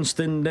 St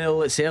Johnstone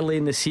 0. It's early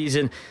in the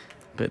season,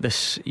 but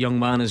this young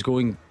man is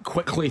going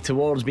quickly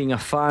towards being a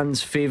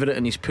fan's favourite,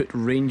 and he's put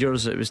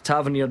Rangers. It was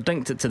Tavernier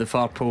dinked it to the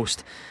far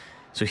post,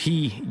 so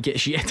he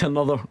gets yet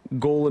another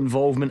goal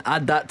involvement.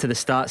 Add that to the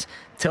stats.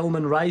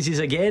 Tillman rises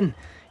again.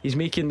 He's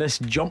making this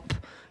jump,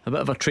 a bit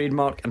of a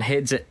trademark, and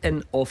heads it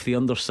in off the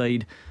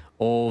underside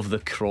of the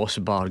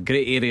crossbar.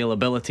 Great aerial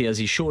ability as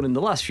he's shown in the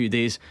last few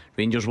days.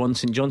 Rangers 1,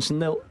 St Johnstone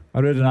 0. I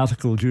read an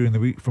article during the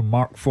week from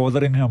Mark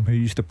Fotheringham, who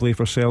used to play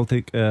for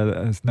Celtic,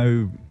 has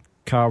now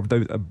carved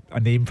out a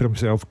name for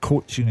himself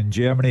coaching in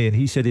Germany, and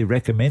he said he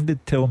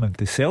recommended Tillman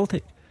to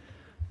Celtic,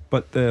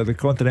 but the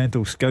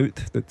continental scout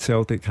that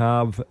Celtic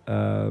have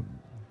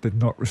did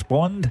not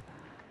respond,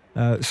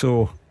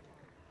 so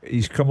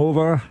he's come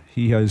over.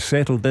 He has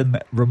settled in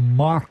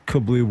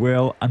remarkably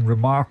well and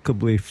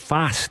remarkably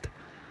fast.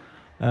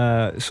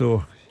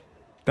 So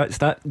that's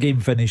that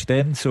game finished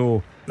then.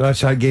 So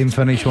that's that game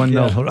finished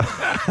 1-0.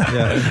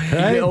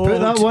 Right, put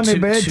that one to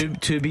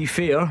bed. To be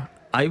fair,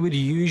 I would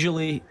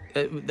usually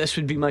this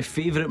would be my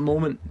favourite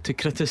moment to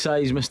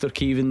criticise Mr.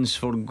 Keevins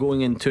for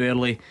going in too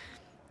early.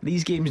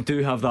 These games do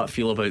have that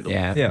feel about them.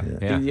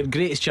 Yeah. Your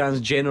greatest chance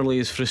generally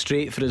is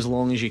frustrate for as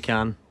long as you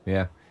can.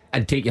 Yeah,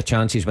 and take your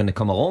chances when they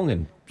come along.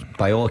 And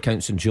by all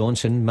accounts, St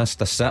Johnstone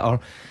missed a sitter.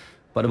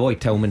 But the boy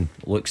Tillman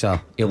looks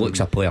a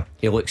player.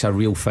 He looks a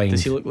real find.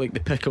 Does he look like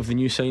the pick of the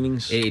new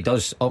signings? He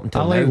does up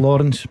until I like now.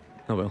 Lawrence.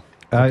 Oh well.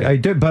 I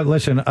do, but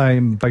listen,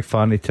 I'm a big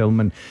fan of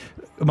Tillman.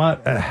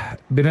 Matt,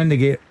 been in the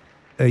gate.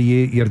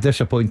 You're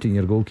disappointing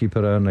your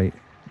goalkeeper all night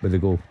with the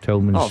goal.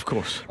 Tillman's. Oh, of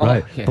course.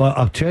 Right, yeah. But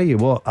I'll tell you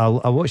what.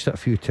 I watched it a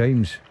few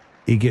times.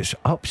 He gets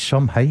up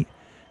some height.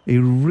 He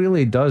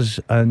really does,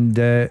 and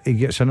he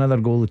gets another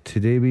goal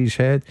today with his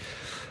head.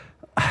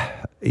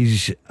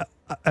 He's.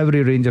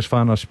 Every Rangers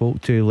fan I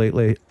spoke to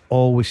lately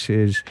always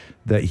says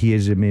that he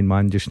is the main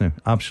man just now.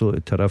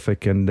 Absolutely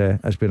terrific, and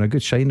it's been a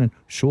good signing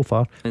so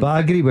far. But I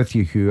agree with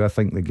you, Hugh. I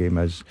think the game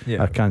is.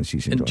 I can't see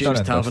St. And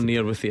James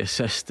Tavernier with the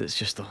assist. It's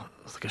just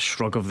like a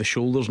shrug of the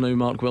shoulders now.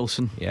 Mark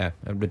Wilson. Yeah,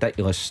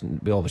 ridiculous.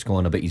 We always go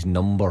on about his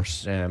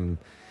numbers.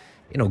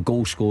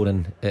 Goal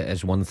scoring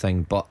is one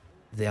thing, but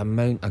the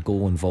amount of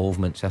goal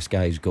involvements this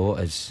guy's got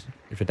is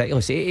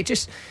ridiculous. It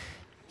just.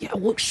 Yeah,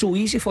 it looks so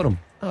easy for him.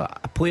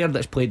 A player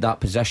that's played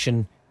that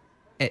position,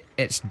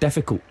 it's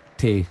difficult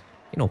to,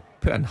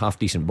 put in half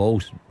decent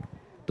balls.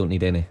 Don't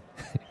need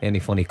any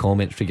funny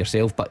comments for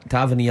yourself. But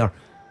Tavernier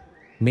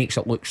makes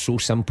it look so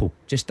simple.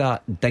 Just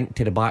that dink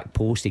to the back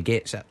post, he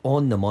gets it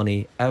on the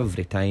money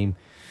every time.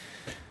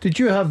 Did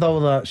you have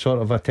all that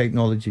sort of a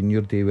technology in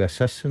your day with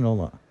assists and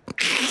all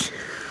that?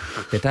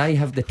 Did I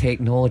have the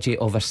technology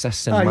of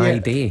assists in my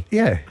day?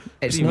 Yeah.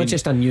 It's not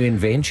just a new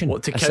invention.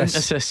 What, to count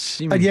assists?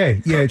 You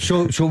mean? Yeah.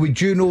 So would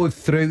you know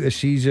throughout the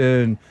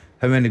season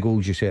how many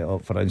goals you set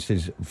up, for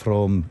instance,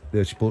 from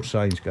the sports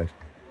science guys?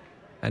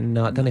 And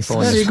I didn't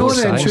follow There the you go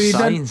sports then. science. So you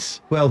Science.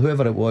 did, well,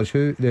 whoever it was,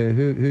 who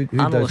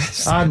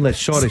Analysts. does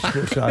analysts? Sorry,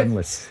 sports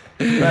analysts.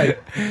 Right.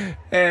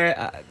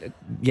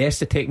 Yes,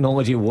 the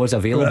technology was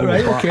available,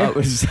 Right, but okay. it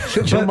was.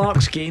 Joe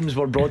Mark's games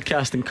were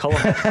broadcast in colour.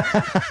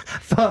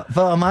 But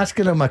I'm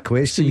asking him a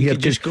question So you here.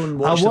 could just go and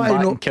watch I them want to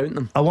back know- and count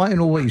them. I want to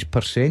know what his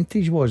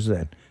percentage was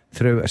then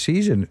throughout a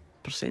season.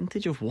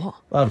 Percentage of what?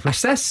 Or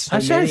Assists. How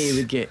many assists. he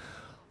would get?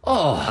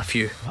 Oh, A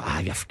few.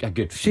 a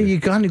good See, few. you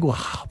can't go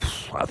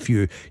a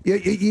few.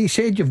 You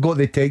said you've got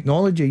the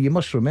technology. You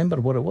must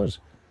remember what it was.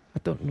 I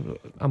don't know.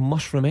 I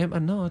must remember.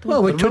 No, I don't. Well,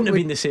 There we wouldn't took have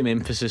been the same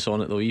emphasis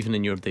on it though, even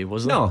in your day,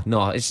 was there?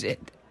 No. It's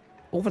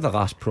over the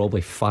last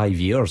probably 5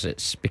 years.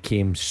 It's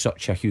became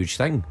such a huge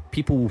thing.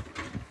 People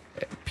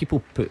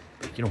put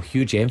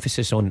huge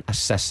emphasis on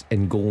assists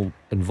and goal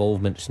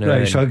involvements now.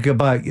 Right, so go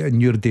back in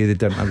your day. They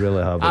didn't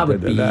really have it. I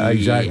would did they? be-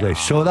 Exactly.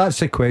 So that's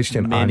the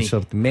question Many.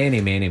 answered.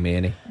 Many.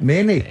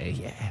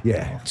 Many.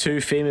 Yeah.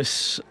 Two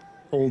famous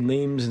old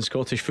names in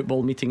Scottish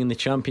football meeting in the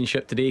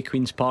Championship today: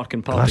 Queen's Park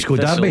and Partick Glasgow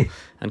Thistle. Derby.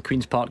 And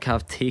Queen's Park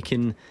have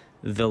taken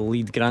the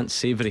lead. Grant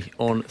Savoury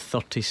on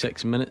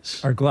 36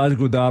 minutes. Our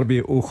Glasgow Derby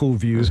at I was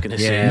Ochilview. going to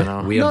say, Yeah,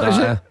 no. weird No,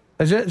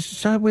 is that.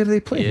 is that where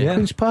they play? Yeah.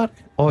 Queen's Park?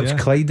 Oh, it's Yeah.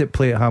 Clyde that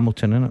play at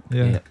Hamilton, isn't it?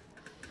 Yeah.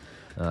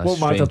 What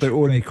matter Strange. to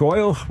Oney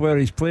Coyle where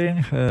he's playing,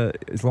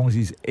 as long as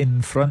he's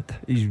in front.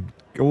 His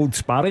old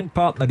sparring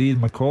partner Ian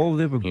McCall,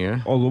 they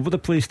were all over the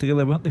place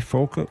together, weren't they?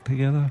 Falkirk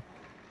together.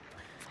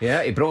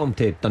 Yeah, he brought him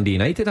to Dundee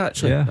United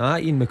actually. Yeah.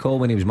 Ian McCall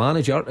when he was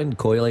manager, and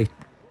Coyley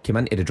came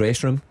into the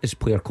dressing room as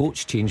player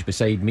coach, changed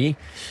beside me.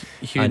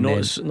 Hugh, And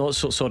not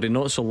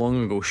so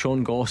long ago,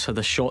 Sean Goss had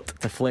a shot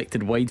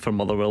deflected wide for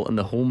Motherwell, and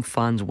the home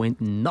fans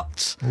went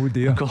nuts. Oh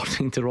dear.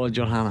 According to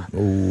Roger Hanna.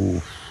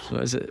 Oh.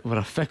 So we're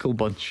a fickle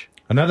bunch.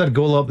 Another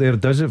goal up there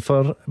does it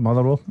for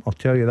Motherwell. I'll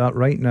tell you that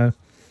right now.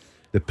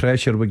 The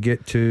pressure would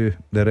get to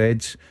the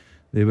Reds.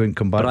 they wouldn't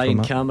come back Brian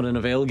from it. Cameron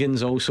of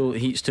Elgin's also,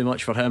 heat's too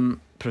much for him.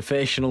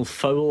 Professional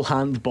foul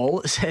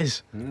handball, it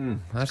says.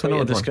 That's Quite an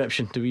a odd one.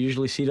 description. Do we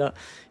usually see that?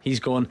 He's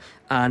gone.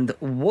 And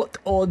what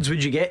odds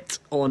would you get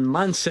on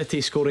Man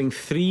City scoring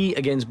 3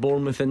 against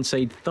Bournemouth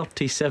inside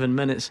 37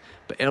 minutes,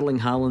 but Erling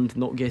Haaland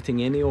not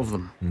getting any of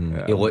them?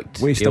 He looked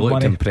Waste of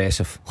money.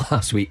 impressive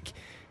last week.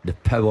 The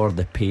power,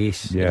 the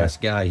pace. Yeah. This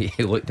guy,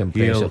 he looked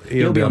impressive.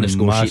 He'll He'll be on a the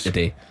score sheet mass-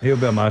 today. He'll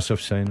be a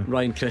massive signing.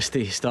 Ryan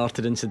Christie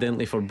started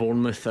incidentally for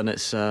Bournemouth, and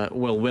it's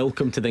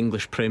welcome to the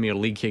English Premier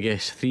League, I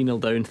guess. 3-0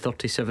 down,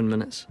 37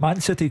 minutes.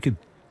 Man City could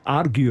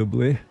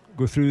arguably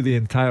go through the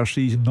entire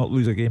season, not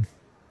lose a game,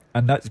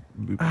 and that's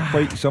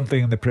quite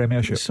something in the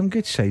Premiership. There's some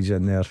good sides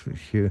in there,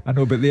 Hugh. I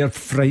know, but they're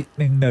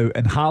frightening now,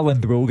 and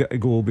Haaland will get a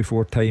goal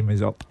before time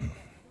is up.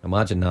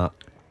 Imagine that.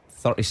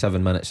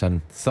 37 minutes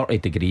in, 30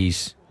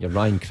 degrees. You're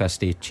Ryan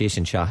Christie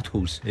chasing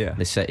shadows. Yeah.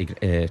 The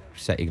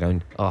city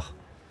ground.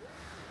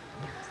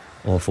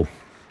 Awful.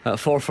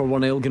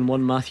 4-1 Elgin,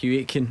 1 Matthew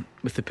Aitken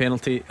with the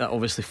penalty. That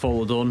obviously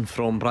followed on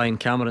from Brian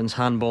Cameron's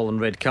handball and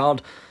red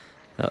card.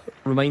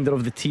 Reminder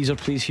of the teaser,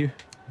 please, Hugh.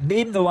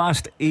 Name the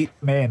last 8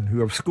 men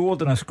who have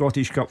scored in a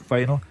Scottish Cup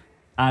final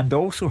and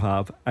also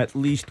have at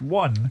least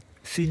one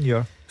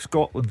senior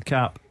Scotland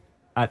cap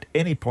at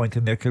any point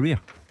in their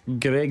career.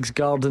 Greg's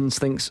Gardens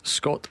thinks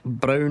Scott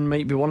Brown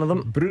might be one of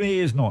them. Bruni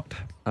is not.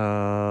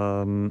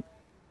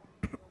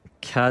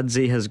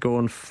 Kadzi has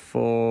gone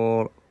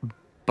for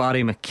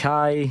Barry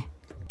Mackay.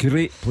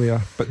 Great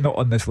player, but not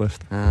on this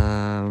list.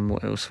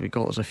 What else have we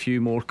got? There's a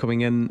few more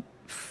coming in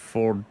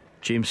for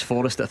James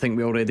Forrest. I think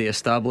we already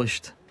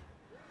established.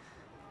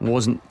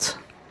 Wasn't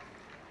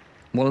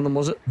one of them,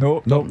 was it?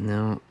 No.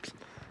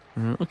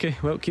 Okay,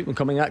 well, keep them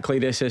coming. At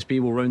Clyde SSB,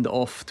 we'll round it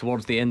off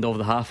towards the end of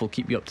the half. We'll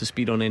keep you up to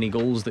speed on any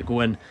goals that go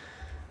in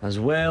as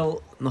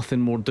well.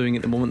 Nothing more doing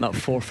at the moment. That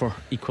 4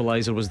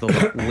 equaliser was the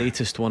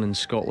latest one in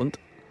Scotland.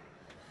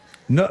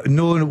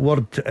 No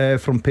word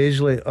from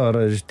Paisley, or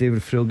as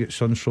David Friel gets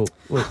sunstroke.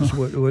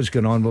 What's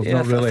going on? We've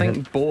not really. I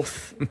think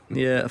both.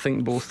 I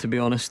think both, to be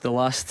honest. The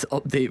last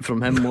update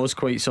from him was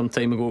quite some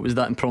time ago. It was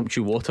that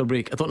impromptu water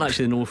break. I don't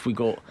actually know if we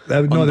got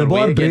no, the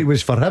water break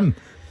was for him.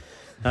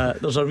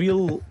 There's a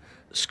real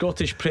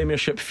Scottish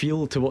Premiership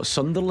feel to what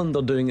Sunderland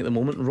are doing at the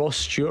moment. Ross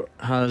Stewart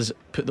has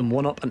put them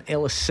 1 up, and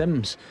Ellis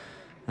Sims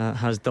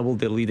has doubled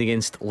their lead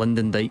against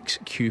Lyndon Dykes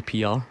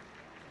QPR.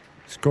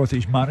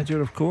 Scottish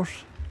manager, of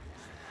course.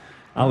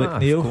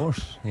 Alec Neil. Of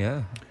course,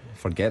 yeah.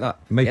 Forget that.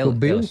 Michael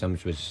Beale. Ellis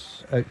Sims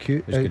was at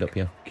good up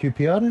here.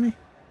 QPR, isn't he?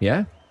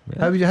 Yeah.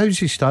 How does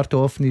he start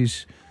off in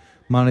his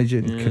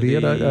managing career?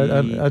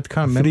 I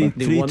can't remember.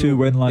 3-2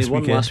 win last They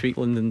won weekend. last week.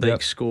 Lyndon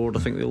Dykes scored. I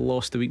think they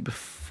lost the week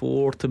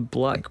before to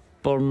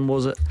Blackburn,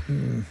 was it?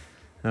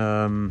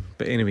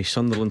 But anyway,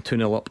 Sunderland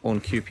 2-0 up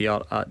on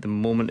QPR at the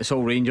moment. It's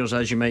all Rangers,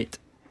 as you might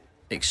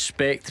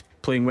expect,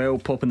 playing well,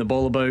 popping the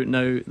ball about.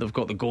 Now they've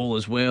got the goal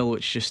as well,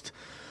 which just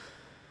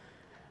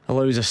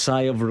allows a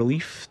sigh of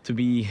relief to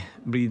be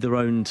breathed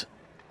around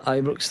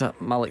Ibrox.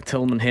 That Malik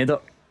Tillman header.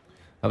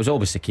 That was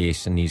always the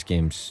case in these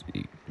games.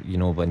 You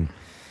know, when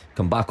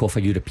come back off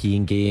a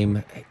European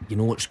game, you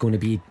know it's going to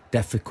be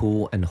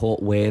difficult and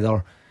hot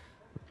weather,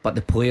 but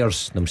the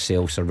players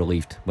themselves are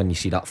relieved when you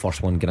see that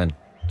first one get in.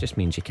 Just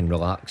means you can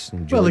relax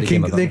and enjoy the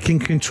game a bit. They can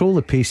control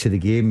the pace of the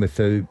game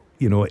without,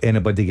 you know,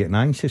 anybody getting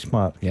anxious,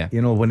 Mark. Yeah.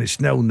 You know, when it's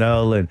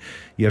 0-0 and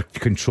you're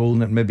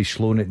controlling it, maybe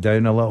slowing it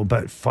down a little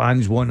bit,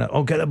 fans want it,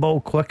 get the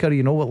ball quicker,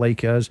 you know what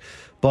like it is.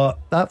 But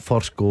that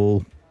first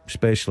goal,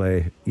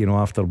 especially, you know,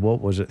 after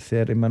what was it,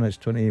 30 minutes,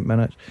 28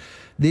 minutes,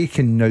 they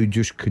can now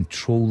just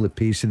control the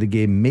pace of the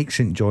game, make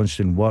St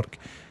Johnstone work,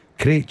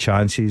 create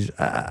chances.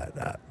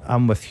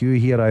 I'm with you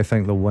here. I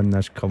think they'll win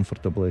this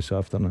comfortably this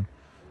afternoon.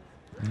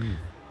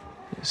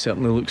 It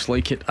certainly looks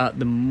like it at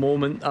the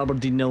moment.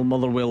 Aberdeen 0,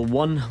 Motherwell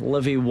 1,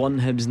 Livy 1,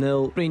 Hibs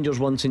 0, Rangers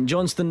 1, St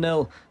Johnstone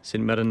 0,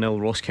 St Mirren 0,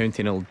 Ross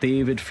County 0.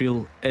 David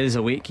Friel is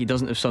awake. He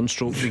doesn't have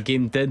sunstroke. The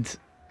game did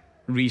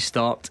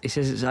restart. He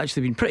says it's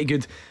actually been pretty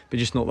good, but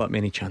just not that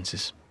many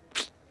chances.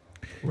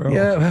 Well,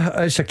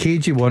 yeah, it's a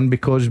cagey one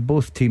because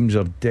both teams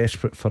are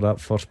desperate for that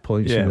first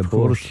points in the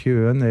board,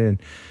 Hugh, aren't they?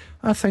 And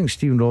I think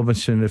Stephen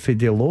Robinson, if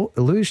he'd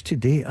lose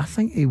today, I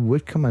think he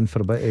would come in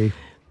for a bit of.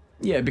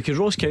 Yeah, because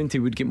Ross County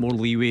would get more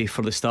leeway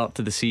for the start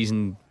of the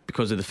season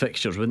because of the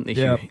fixtures, wouldn't they?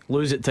 Yeah.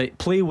 Lose at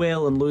play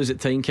well and lose at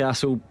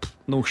Tynecastle,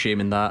 no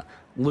shame in that.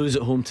 Lose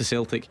at home to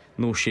Celtic,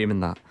 no shame in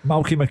that.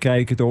 Malky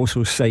Mackay could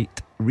also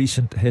cite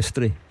recent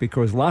history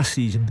because last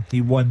season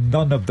he won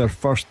none of their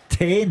first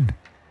 10.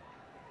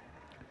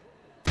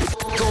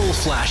 Goal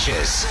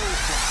flashes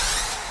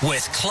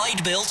with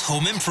Clyde Built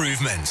Home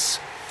Improvements.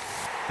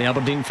 The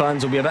Aberdeen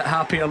fans will be a bit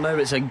happier now.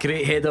 It's a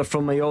great header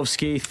from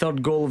Majowski.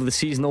 Third goal of the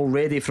season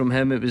already from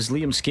him. It was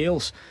Liam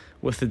Scales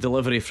with the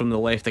delivery from the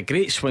left. A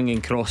great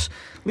swinging cross.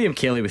 Liam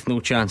Kelly with no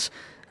chance.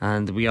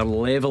 And we are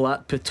level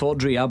at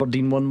Pittodrie.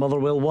 Aberdeen 1,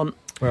 Motherwell 1.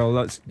 Well,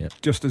 that's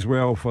just as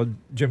well for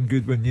Jim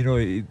Goodwin. You know,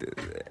 I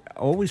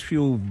always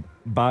feel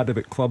bad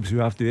about clubs who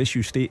have to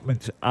issue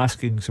statements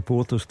asking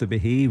supporters to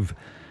behave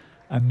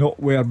and not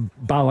wear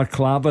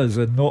balaclavas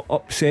and not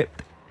upset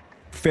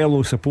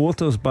fellow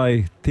supporters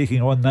by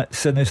taking on that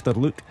sinister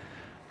look.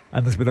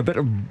 And there's been a bit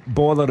of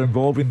bother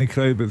involving the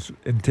crowd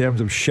in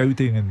terms of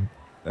shouting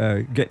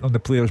and getting on the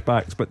players'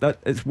 backs. But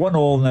it's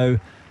 1-1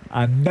 now,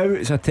 and now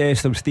it's a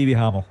test of Stevie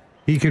Hamill.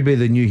 He could be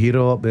the new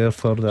hero up there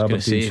for the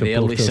Aberdeen supporters. The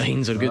early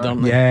signs are good,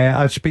 aren't they? Yeah,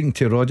 I was speaking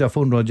to Roger. I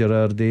phoned Roger the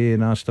other day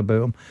and asked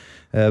about him.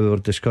 We were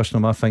discussing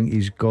him. I think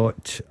he's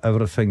got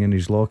everything in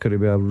his locker to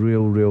be a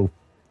real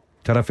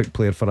terrific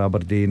player for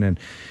Aberdeen, and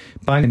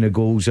banging the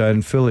goals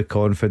in, full of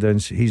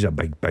confidence. He's a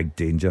big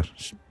danger.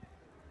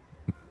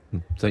 I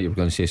thought you were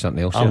going to say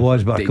something else. I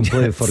was, but I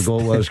completely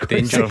forgot what I was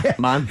going Danger, to say.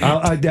 man.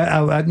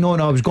 No,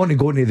 I was going to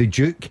go into the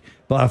Duke,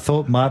 but I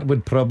thought Mark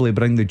would probably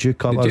bring the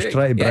Duke up. I was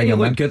trying to bring him in.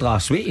 He looked good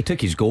last week. He took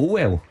his goal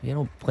well.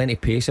 Plenty of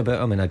pace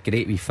about him and a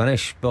great wee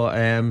finish.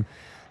 But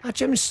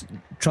Jim's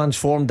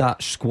transformed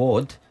that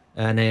squad,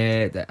 and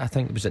I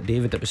think was it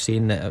David that was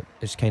saying that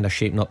it's kind of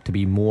shaping up to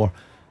be more,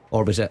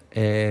 or was it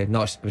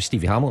no? It was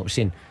Stevie Hamill that was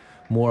saying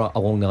more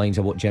along the lines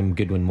of what Jim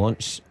Goodwin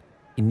wants.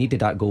 He needed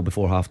that goal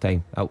before half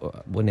time.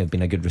 Wouldn't have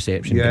been a good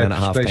reception. Yeah,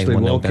 especially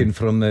walking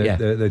from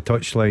the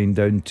touchline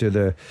down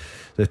to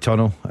the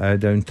tunnel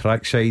down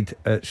trackside.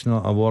 It's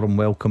not a warm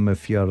welcome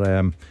if you're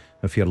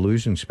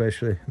losing,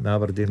 especially the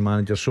Aberdeen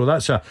manager. So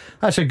that's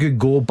a good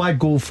goal. Bad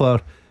goal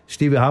for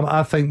Stevie Hamill.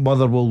 I think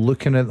Motherwell,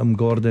 looking at them,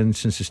 Gordon,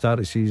 since the start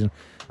of the season,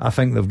 I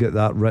think they've got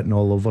that written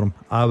all over them.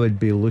 I would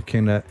be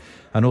looking at,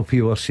 I know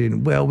people are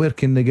saying, well, where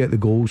can they get the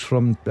goals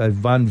from?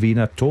 Van Veen,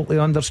 I totally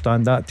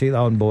understand that, take that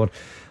on board.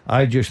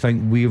 I just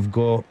think we've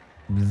got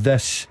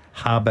this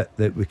habit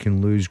that we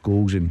can lose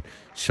goals and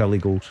silly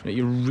goals.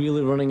 You're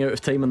really running out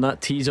of time on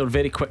that teaser.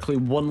 Very quickly,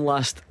 one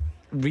last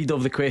read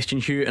of the question,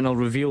 Hugh, and I'll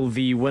reveal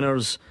the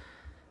winners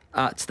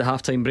at the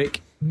half-time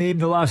break. Name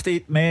the last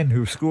 8 men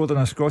who've scored in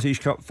a Scottish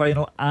Cup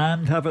final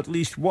and have at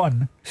least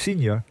one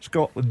senior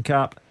Scotland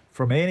cap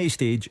from any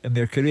stage in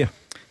their career.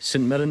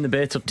 St Mirren the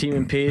better team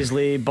in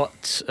Paisley,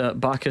 but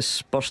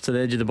Bacchus bursts to the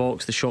edge of the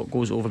box. The shot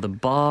goes over the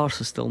bar,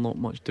 so still not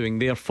much doing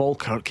there.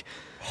 Falkirk,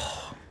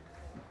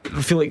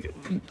 I feel like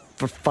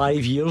for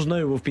 5 years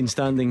now we've been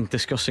standing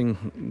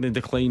discussing the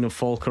decline of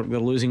Falkirk. They're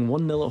losing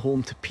 1-0 at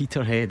home to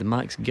Peterhead.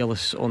 Max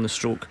Gillis on the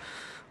stroke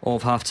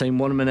of half time.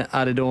 1 minute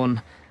added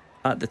on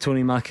at the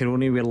Tony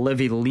Macaroni, where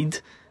Livy lead.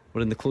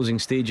 We're in the closing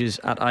stages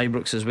at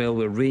Ibrox as well,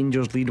 where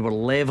Rangers lead. We're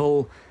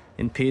level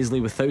in Paisley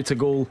without a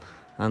goal,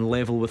 and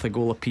level with a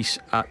goal apiece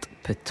at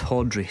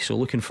Pittodrie. So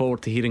looking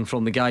forward to hearing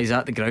from the guys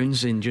at the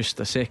grounds in just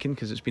a second,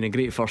 because it's been a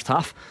great first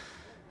half,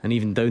 and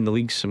even down the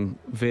league some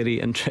very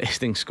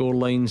interesting score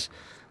lines,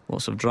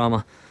 lots of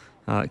drama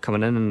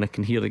coming in, and I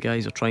can hear the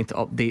guys are trying to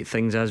update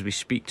things as we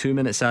speak. 2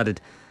 minutes added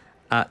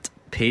at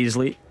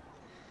Paisley.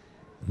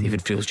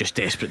 David feels just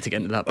desperate to get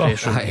into that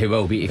press room. He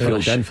will be. He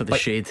feels in for the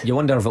shade. You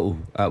wonder if it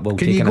will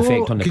take an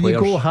effect on the players.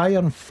 Can you go higher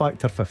in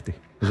factor 50?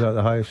 Is that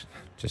the highest?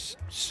 Just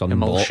sun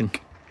emulsion.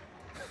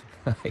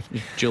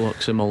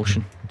 Dulux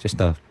emulsion.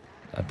 Just a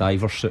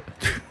diver suit.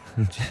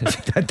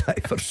 Just a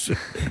diver suit.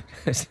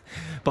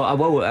 But I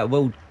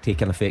will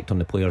take an effect on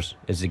the players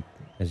as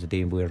the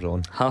day wears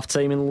on. Half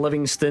time in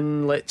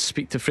Livingston. Let's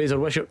speak to Fraser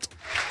Wishart.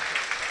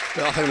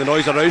 Well, I think the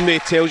noise around me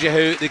tells you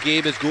how the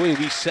game is going.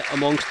 We sit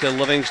amongst the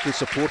Livingston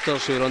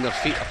supporters who are on their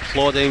feet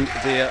applauding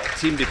their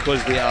team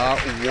because they are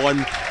 1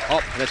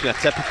 up. And it's been a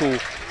typical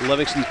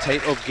Livingston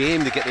type of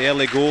game. They get the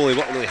early goal, they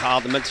work really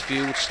hard in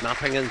midfield,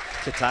 snapping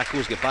into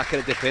tackles, get back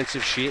into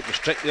defensive shape,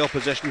 restrict the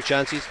opposition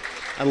chances,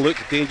 and look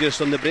dangerous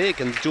on the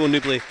break. And Joe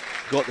Newbley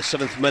got the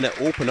 7th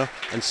minute opener,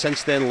 and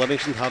since then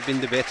Livingston have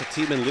been the better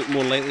team and look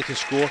more likely to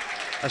score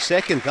a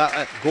second.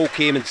 That goal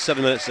came in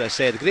 7 minutes, as I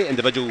said. A great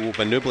individual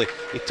by Newbley.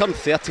 He turned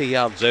 30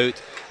 yards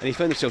out and he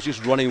found himself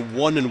just running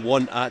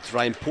 1-on-1 at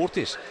Ryan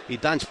Porteous. He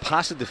danced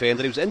past the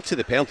defender, he was into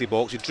the penalty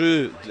box, he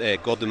drew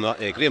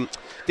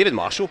David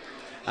Marshall,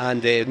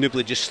 and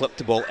Newbley just slipped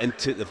the ball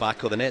into the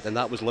back of the net, and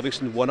that was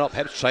Livingston 1 up.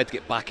 Hibs tried to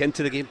get back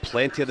into the game,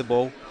 plenty of the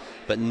ball,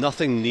 but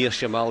nothing near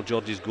Shamal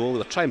George's goal. They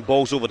were trying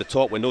balls over the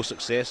top with no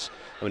success,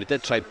 and when they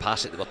did try and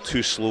pass it, they were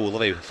too slow.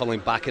 Livy falling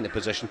back into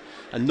position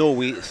and no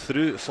way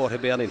through for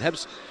Hibernian.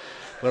 Hibs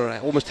were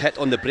almost hit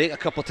on the break a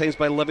couple of times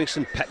by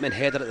Livingston. Pittman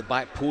header at the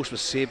back post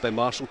was saved by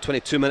Marshall.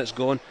 22 minutes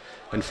gone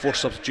and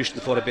forced substitution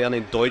for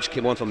Hibernian. Dodge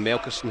came on from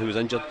Melkerson, who was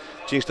injured,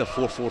 changed to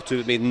 4-4-2.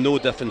 It made no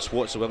difference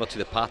whatsoever to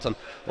the pattern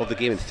of the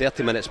game, and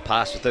 30 minutes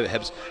passed without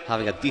Hibs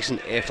having a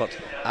decent effort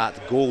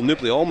at goal.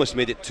 Newbley almost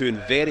made it 2 in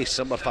very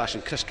similar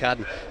fashion. Chris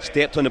Cadden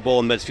stepped on the ball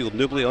in midfield,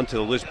 Newbley onto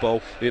the loose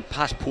ball, he went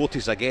past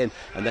Porteous again,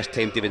 and this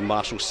time David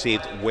Marshall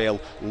saved well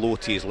low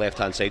to his left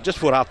hand side. Just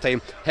before half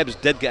time, Hibs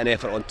did get an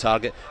effort on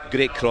target.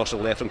 Great cross on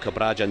the left from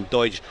Cabraja, and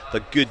Dodge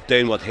the good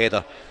downward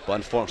header, but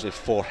unfortunately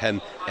for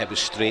him it was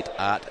straight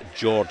at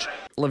George.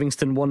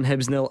 Livingston 1,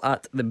 Hibs 0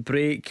 at the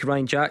break.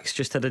 Ryan Jacks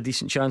just had a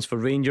decent chance for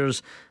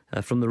Rangers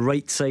from the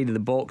right side of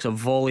the box, a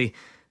volley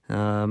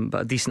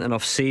but a decent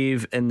enough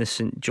save in the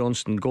St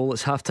Johnstone goal.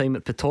 It's half time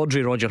at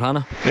Pittodrie, Roger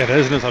Hanna. It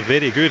is, and it's a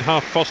very good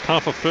first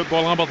half of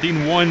football.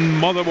 Aberdeen 1,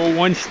 Motherwell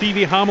 1.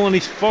 Stevie Hamill in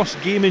his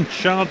first game in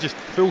charge as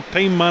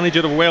full-time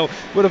manager of Well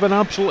would have been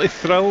absolutely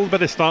thrilled by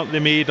the start they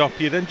made up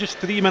here. Then just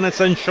 3 minutes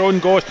in, Sean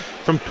Goss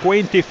from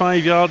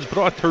 25 yards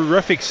brought a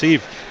terrific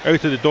save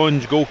out of the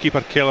Dons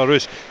goalkeeper Keller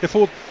Roos. They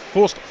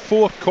forced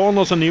 4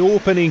 corners in the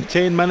opening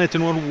 10 minutes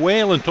and were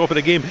well on top of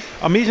the game.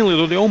 Amazingly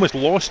though, they almost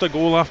lost a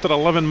goal after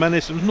 11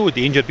 minutes. There was no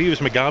danger. Beavis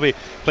Mugabe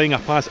playing a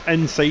pass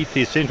inside to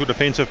his central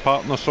defensive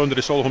partner Sondre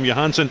Solholm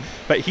Johansson,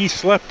 but he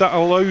slipped. That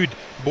allowed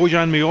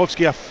Bojan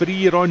Miovski a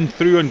free run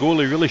through on goal.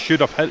 He really should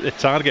have hit the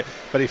target,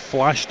 but he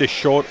flashed the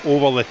shot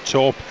over the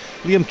top.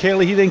 Liam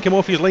Kelly, he then came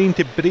off his line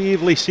to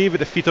bravely save at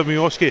the feet of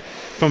Miovski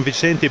from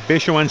Vicente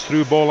Bechoan's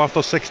through ball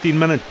after 16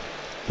 minutes.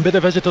 But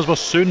the visitors were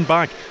soon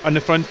back on the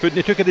front foot and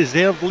they took a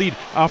deserved lead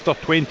after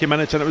 20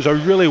 minutes, and it was a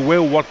really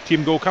well worked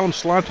team goal. Callum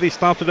Slattery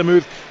started the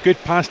move, good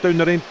pass down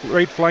the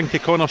right flank to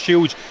Connor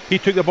Shields. He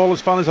took the ball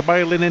as far as the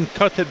byline and then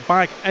cut it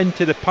back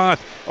into the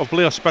path of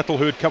Blair Spittle,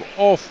 who had come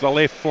off the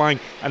left flank,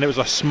 and it was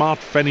a smart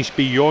finish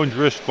beyond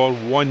risk for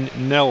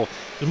 1-0.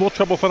 There's more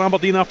trouble for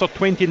Aberdeen after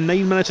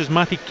 29 minutes as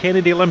Matty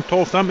Kennedy limped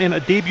off. That meant a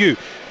debut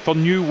for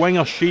new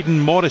winger Shaden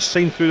Morris,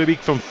 signed through the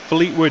week from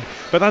Fleetwood.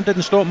 But that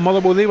didn't stop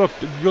Motherwell. They were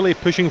really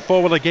pushing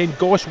forward again.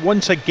 Goss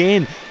once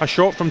again, a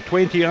shot from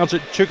 20 yards.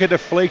 It took a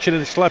deflection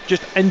and it slipped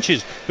just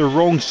inches the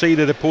wrong side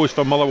of the post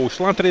for Motherwell.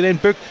 Slattery then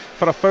booked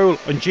for a foul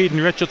on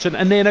Jaden Richardson,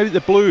 and then out the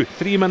blue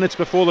 3 minutes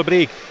before the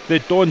break the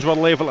Dons were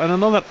level, and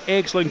another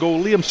excellent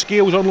goal. Liam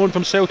Scales on loan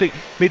from Celtic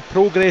made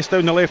progress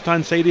down the left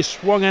hand side. He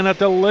swung in a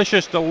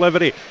delicious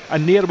delivery,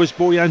 and there was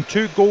Bojan.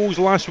 2 goals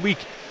last week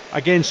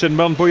against St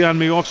Mirren, Bojan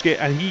Miovski,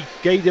 and he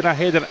guided a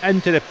header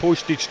into the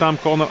postage stamp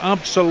corner.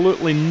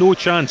 Absolutely no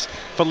chance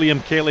for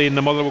Liam Kelly in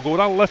the Motherwell goal.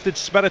 That lifted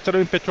spirit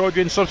around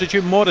Pittodrie, and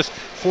substitute Morris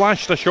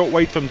flashed a shot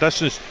wide from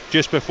distance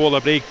just before the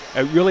break.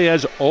 It really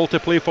is all to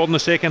play for in the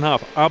second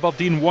half.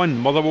 Aberdeen 1,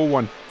 Motherwell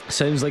 1.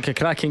 Sounds like a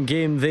cracking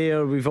game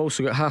there. We've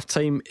also got half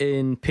time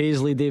in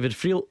Paisley. David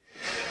Friel.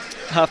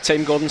 Half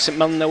time, Gordon, St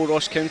Mirren 0,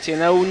 Ross County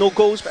 0. No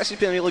goals, but this has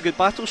been a really good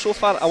battle so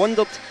far. I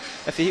wondered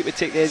if the heat would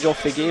take the edge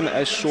off the game. It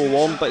is so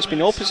warm, but it's been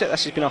the opposite.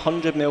 This has been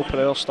 100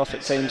 mph stuff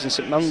at times, and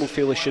St Mirren will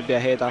feel they should be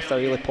ahead after a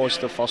really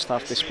positive first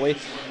half display.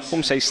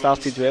 Home side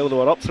started well, they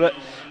were up for it.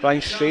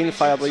 Ryan Strain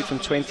fired right from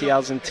 20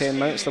 yards in 10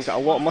 minutes. They've got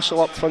a lot of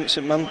muscle up front,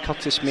 St Mirren.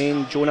 Curtis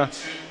Main, Jonah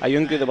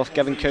Ayungu, they were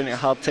giving County a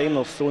hard time.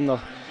 They've thrown their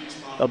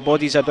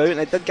bodies about, and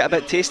it did get a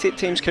bit tasty at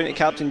times. County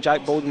captain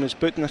Jack Baldwin was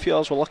booked, and a few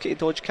others were lucky to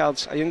dodge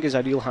cards. Ayungu's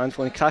a real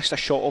handful, and he crashed a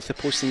shot off the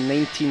post in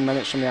 19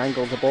 minutes from the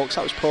angle of the box.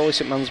 That was probably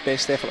St Mirren's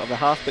best effort of the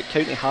half, but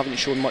County haven't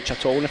shown much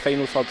at all in the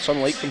final third, so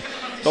unlike them.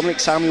 Dominic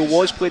Samuel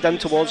was played in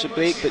towards the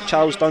break, but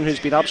Charles Dunn, who's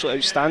been absolutely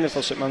outstanding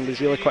for St Mirren,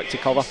 was really quick to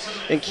cover.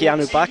 Then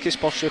Keanu Bacchus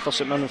burst through for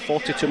St Mirren in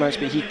 42 minutes,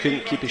 but he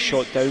couldn't keep his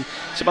shot down.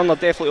 St Mirren are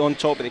definitely on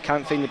top, but they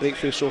can't find the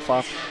breakthrough so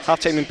far.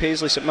 Half time in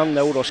Paisley, St Mirren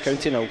 0, Ross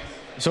County 0.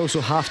 It's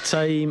also half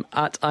time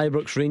at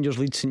Ibrox. Rangers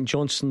lead St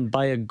Johnstone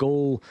by a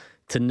goal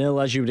to nil.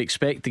 As you would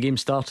expect, the game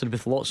started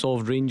with lots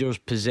of Rangers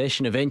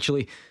possession.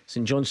 Eventually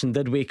St Johnstone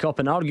did wake up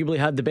and arguably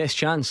had the best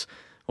chance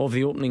of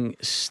the opening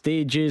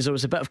stages. There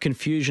was a bit of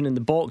confusion in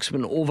the box,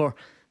 went over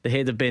the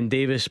head of Ben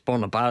Davis.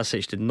 Borna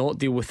Barisic did not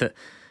deal with it,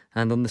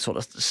 and on the sort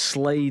of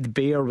slide,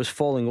 Bayer was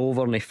falling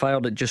over and he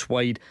fired it just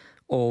wide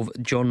of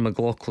John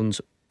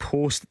McLaughlin's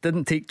post. It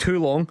didn't take too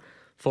long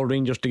for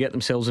Rangers to get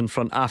themselves in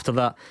front after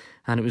that,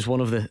 and it was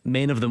one of the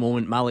men of the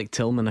moment, Malik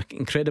Tillman, an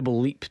incredible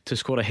leap to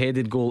score a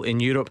headed goal in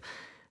Europe,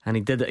 and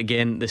he did it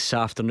again this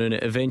afternoon.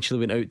 It eventually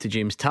went out to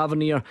James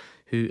Tavernier,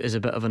 who is a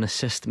bit of an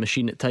assist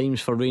machine at times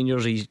for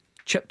Rangers. He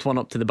chipped one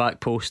up to the back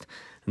post,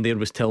 and there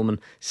was Tillman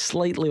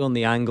slightly on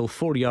the angle,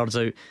 4 yards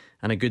out,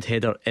 and a good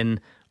header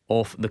in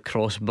off the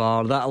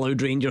crossbar. That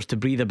allowed Rangers to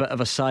breathe a bit of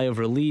a sigh of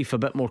relief, a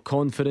bit more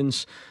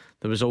confidence.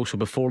 There was also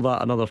before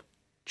that another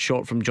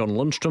shot from John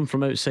Lundstrom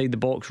from outside the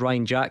box.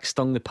 Ryan Jack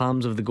stung the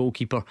palms of the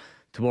goalkeeper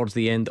towards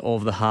the end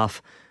of the half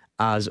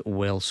as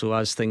well. So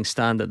as things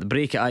stand at the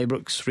break at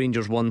Ibrox,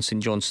 Rangers 1,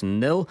 St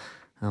Johnstone 0,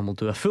 and we'll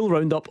do a full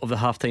roundup of the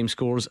half-time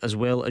scores as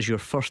well as your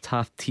first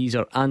half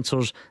teaser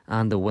answers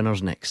and the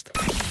winners next.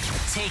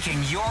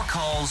 Taking your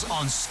calls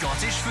on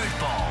Scottish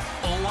football.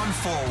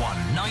 0141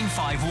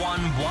 951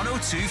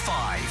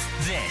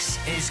 1025. This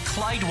is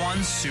Clyde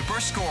One Super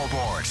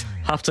Scoreboard.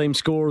 Half-time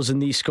scores in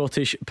the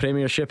Scottish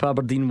Premiership: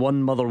 Aberdeen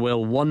 1,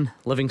 Motherwell 1,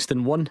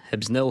 Livingston 1,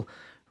 Hibs 0,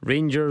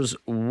 Rangers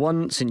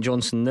 1, St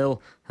Johnstone 0,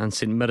 and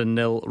St Mirren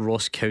 0,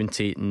 Ross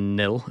County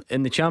 0.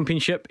 In the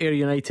Championship, Ayr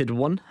United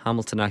 1,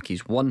 Hamilton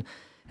Accies 1,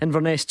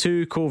 Inverness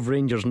 2, Cove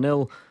Rangers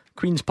 0,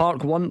 Queen's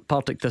Park 1,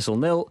 Partick Thistle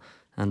 0,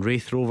 and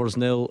Raith Rovers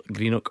 0,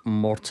 Greenock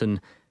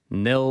Morton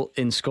 0.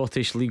 In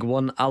Scottish League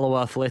 1,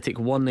 Alloa Athletic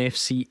 1,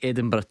 FC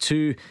Edinburgh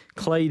 2,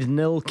 Clyde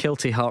 0,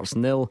 Kelty Hearts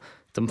 0,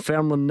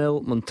 Dunfermline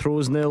 0,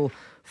 Montrose 0,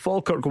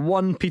 Falkirk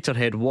 1,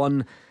 Peterhead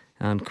 1,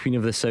 and Queen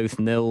of the South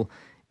 0,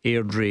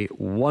 Airdrie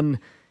 1.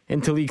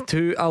 Into League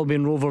 2,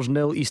 Albion Rovers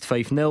 0, East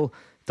Fife 0,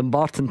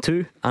 Dumbarton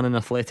 2, Annan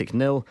Athletic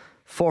 0,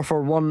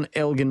 Forfar 1,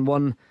 Elgin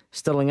 1,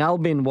 Stirling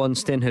Albion 1,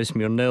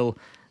 Stenhousemuir 0,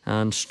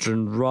 and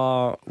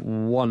Stranraer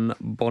 1,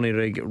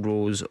 Bonnyrigg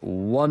Rose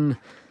 1.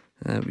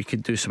 We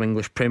could do some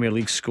English Premier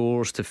League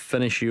scores to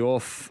finish you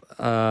off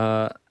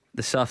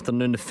this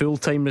afternoon. The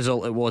full-time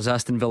result, it was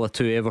Aston Villa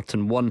 2,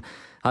 Everton 1.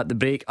 At the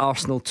break,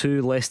 Arsenal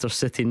 2, Leicester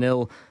City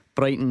 0,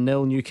 Brighton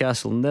 0,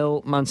 Newcastle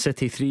 0, Man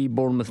City 3,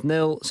 Bournemouth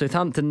 0,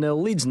 Southampton 0,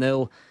 Leeds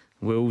 0,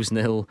 Wolves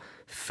 0,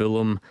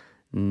 Fulham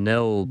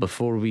 0.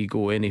 Before we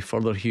go any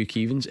further, Hugh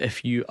Keevins,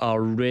 if you are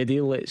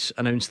ready, let's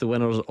announce the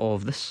winners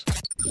of this.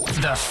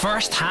 The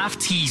first half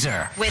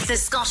teaser with the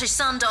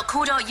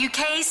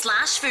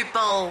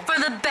scottishsun.co.uk/football for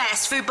the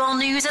best football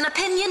news and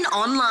opinion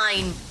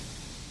online.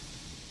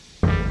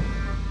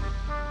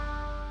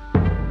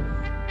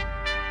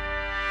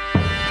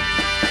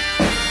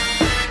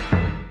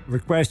 The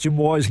question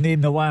was,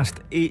 name the last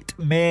 8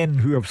 men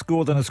who have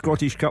scored in a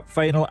Scottish Cup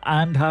final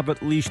and have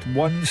at least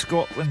one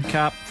Scotland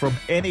cap from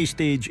any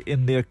stage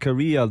in their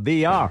career.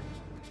 They are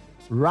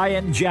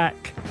Ryan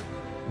Jack,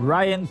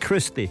 Ryan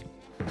Christie,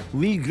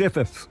 Lee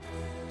Griffiths,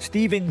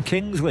 Stephen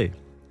Kingsley,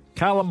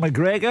 Callum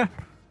McGregor,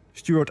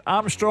 Stuart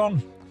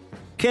Armstrong,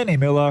 Kenny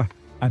Miller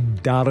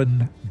and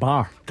Darren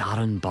Barr.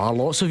 Darren Barr,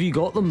 lots of you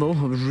got them though.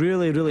 I was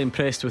really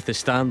impressed with the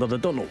standard. I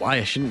don't know why,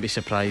 I shouldn't be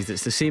surprised.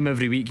 It's the same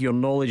every week. Your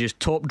knowledge is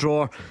top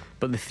drawer.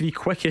 But the 3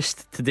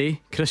 quickest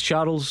today: Chris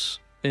Charles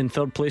in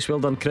third place, well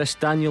done Chris.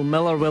 Daniel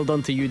Miller, well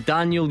done to you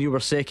Daniel, you were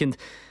second.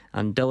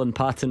 And Dylan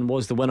Patton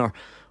was the winner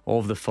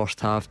of the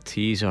first half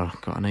teaser.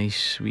 Got a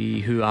nice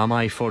wee who am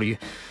I for you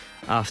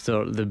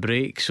after the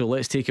break. So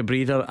let's take a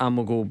breather and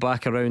we'll go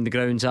back around the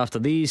grounds after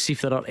these, see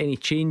if there are any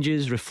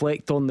changes,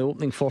 reflect on the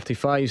opening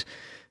 45s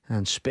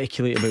and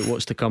speculate about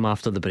what's to come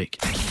after the break.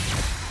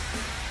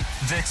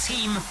 The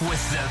team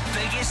with the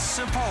biggest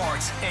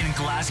support in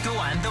Glasgow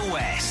and the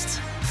West.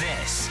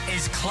 This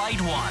is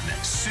Clyde One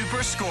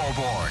Super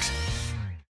Scoreboard.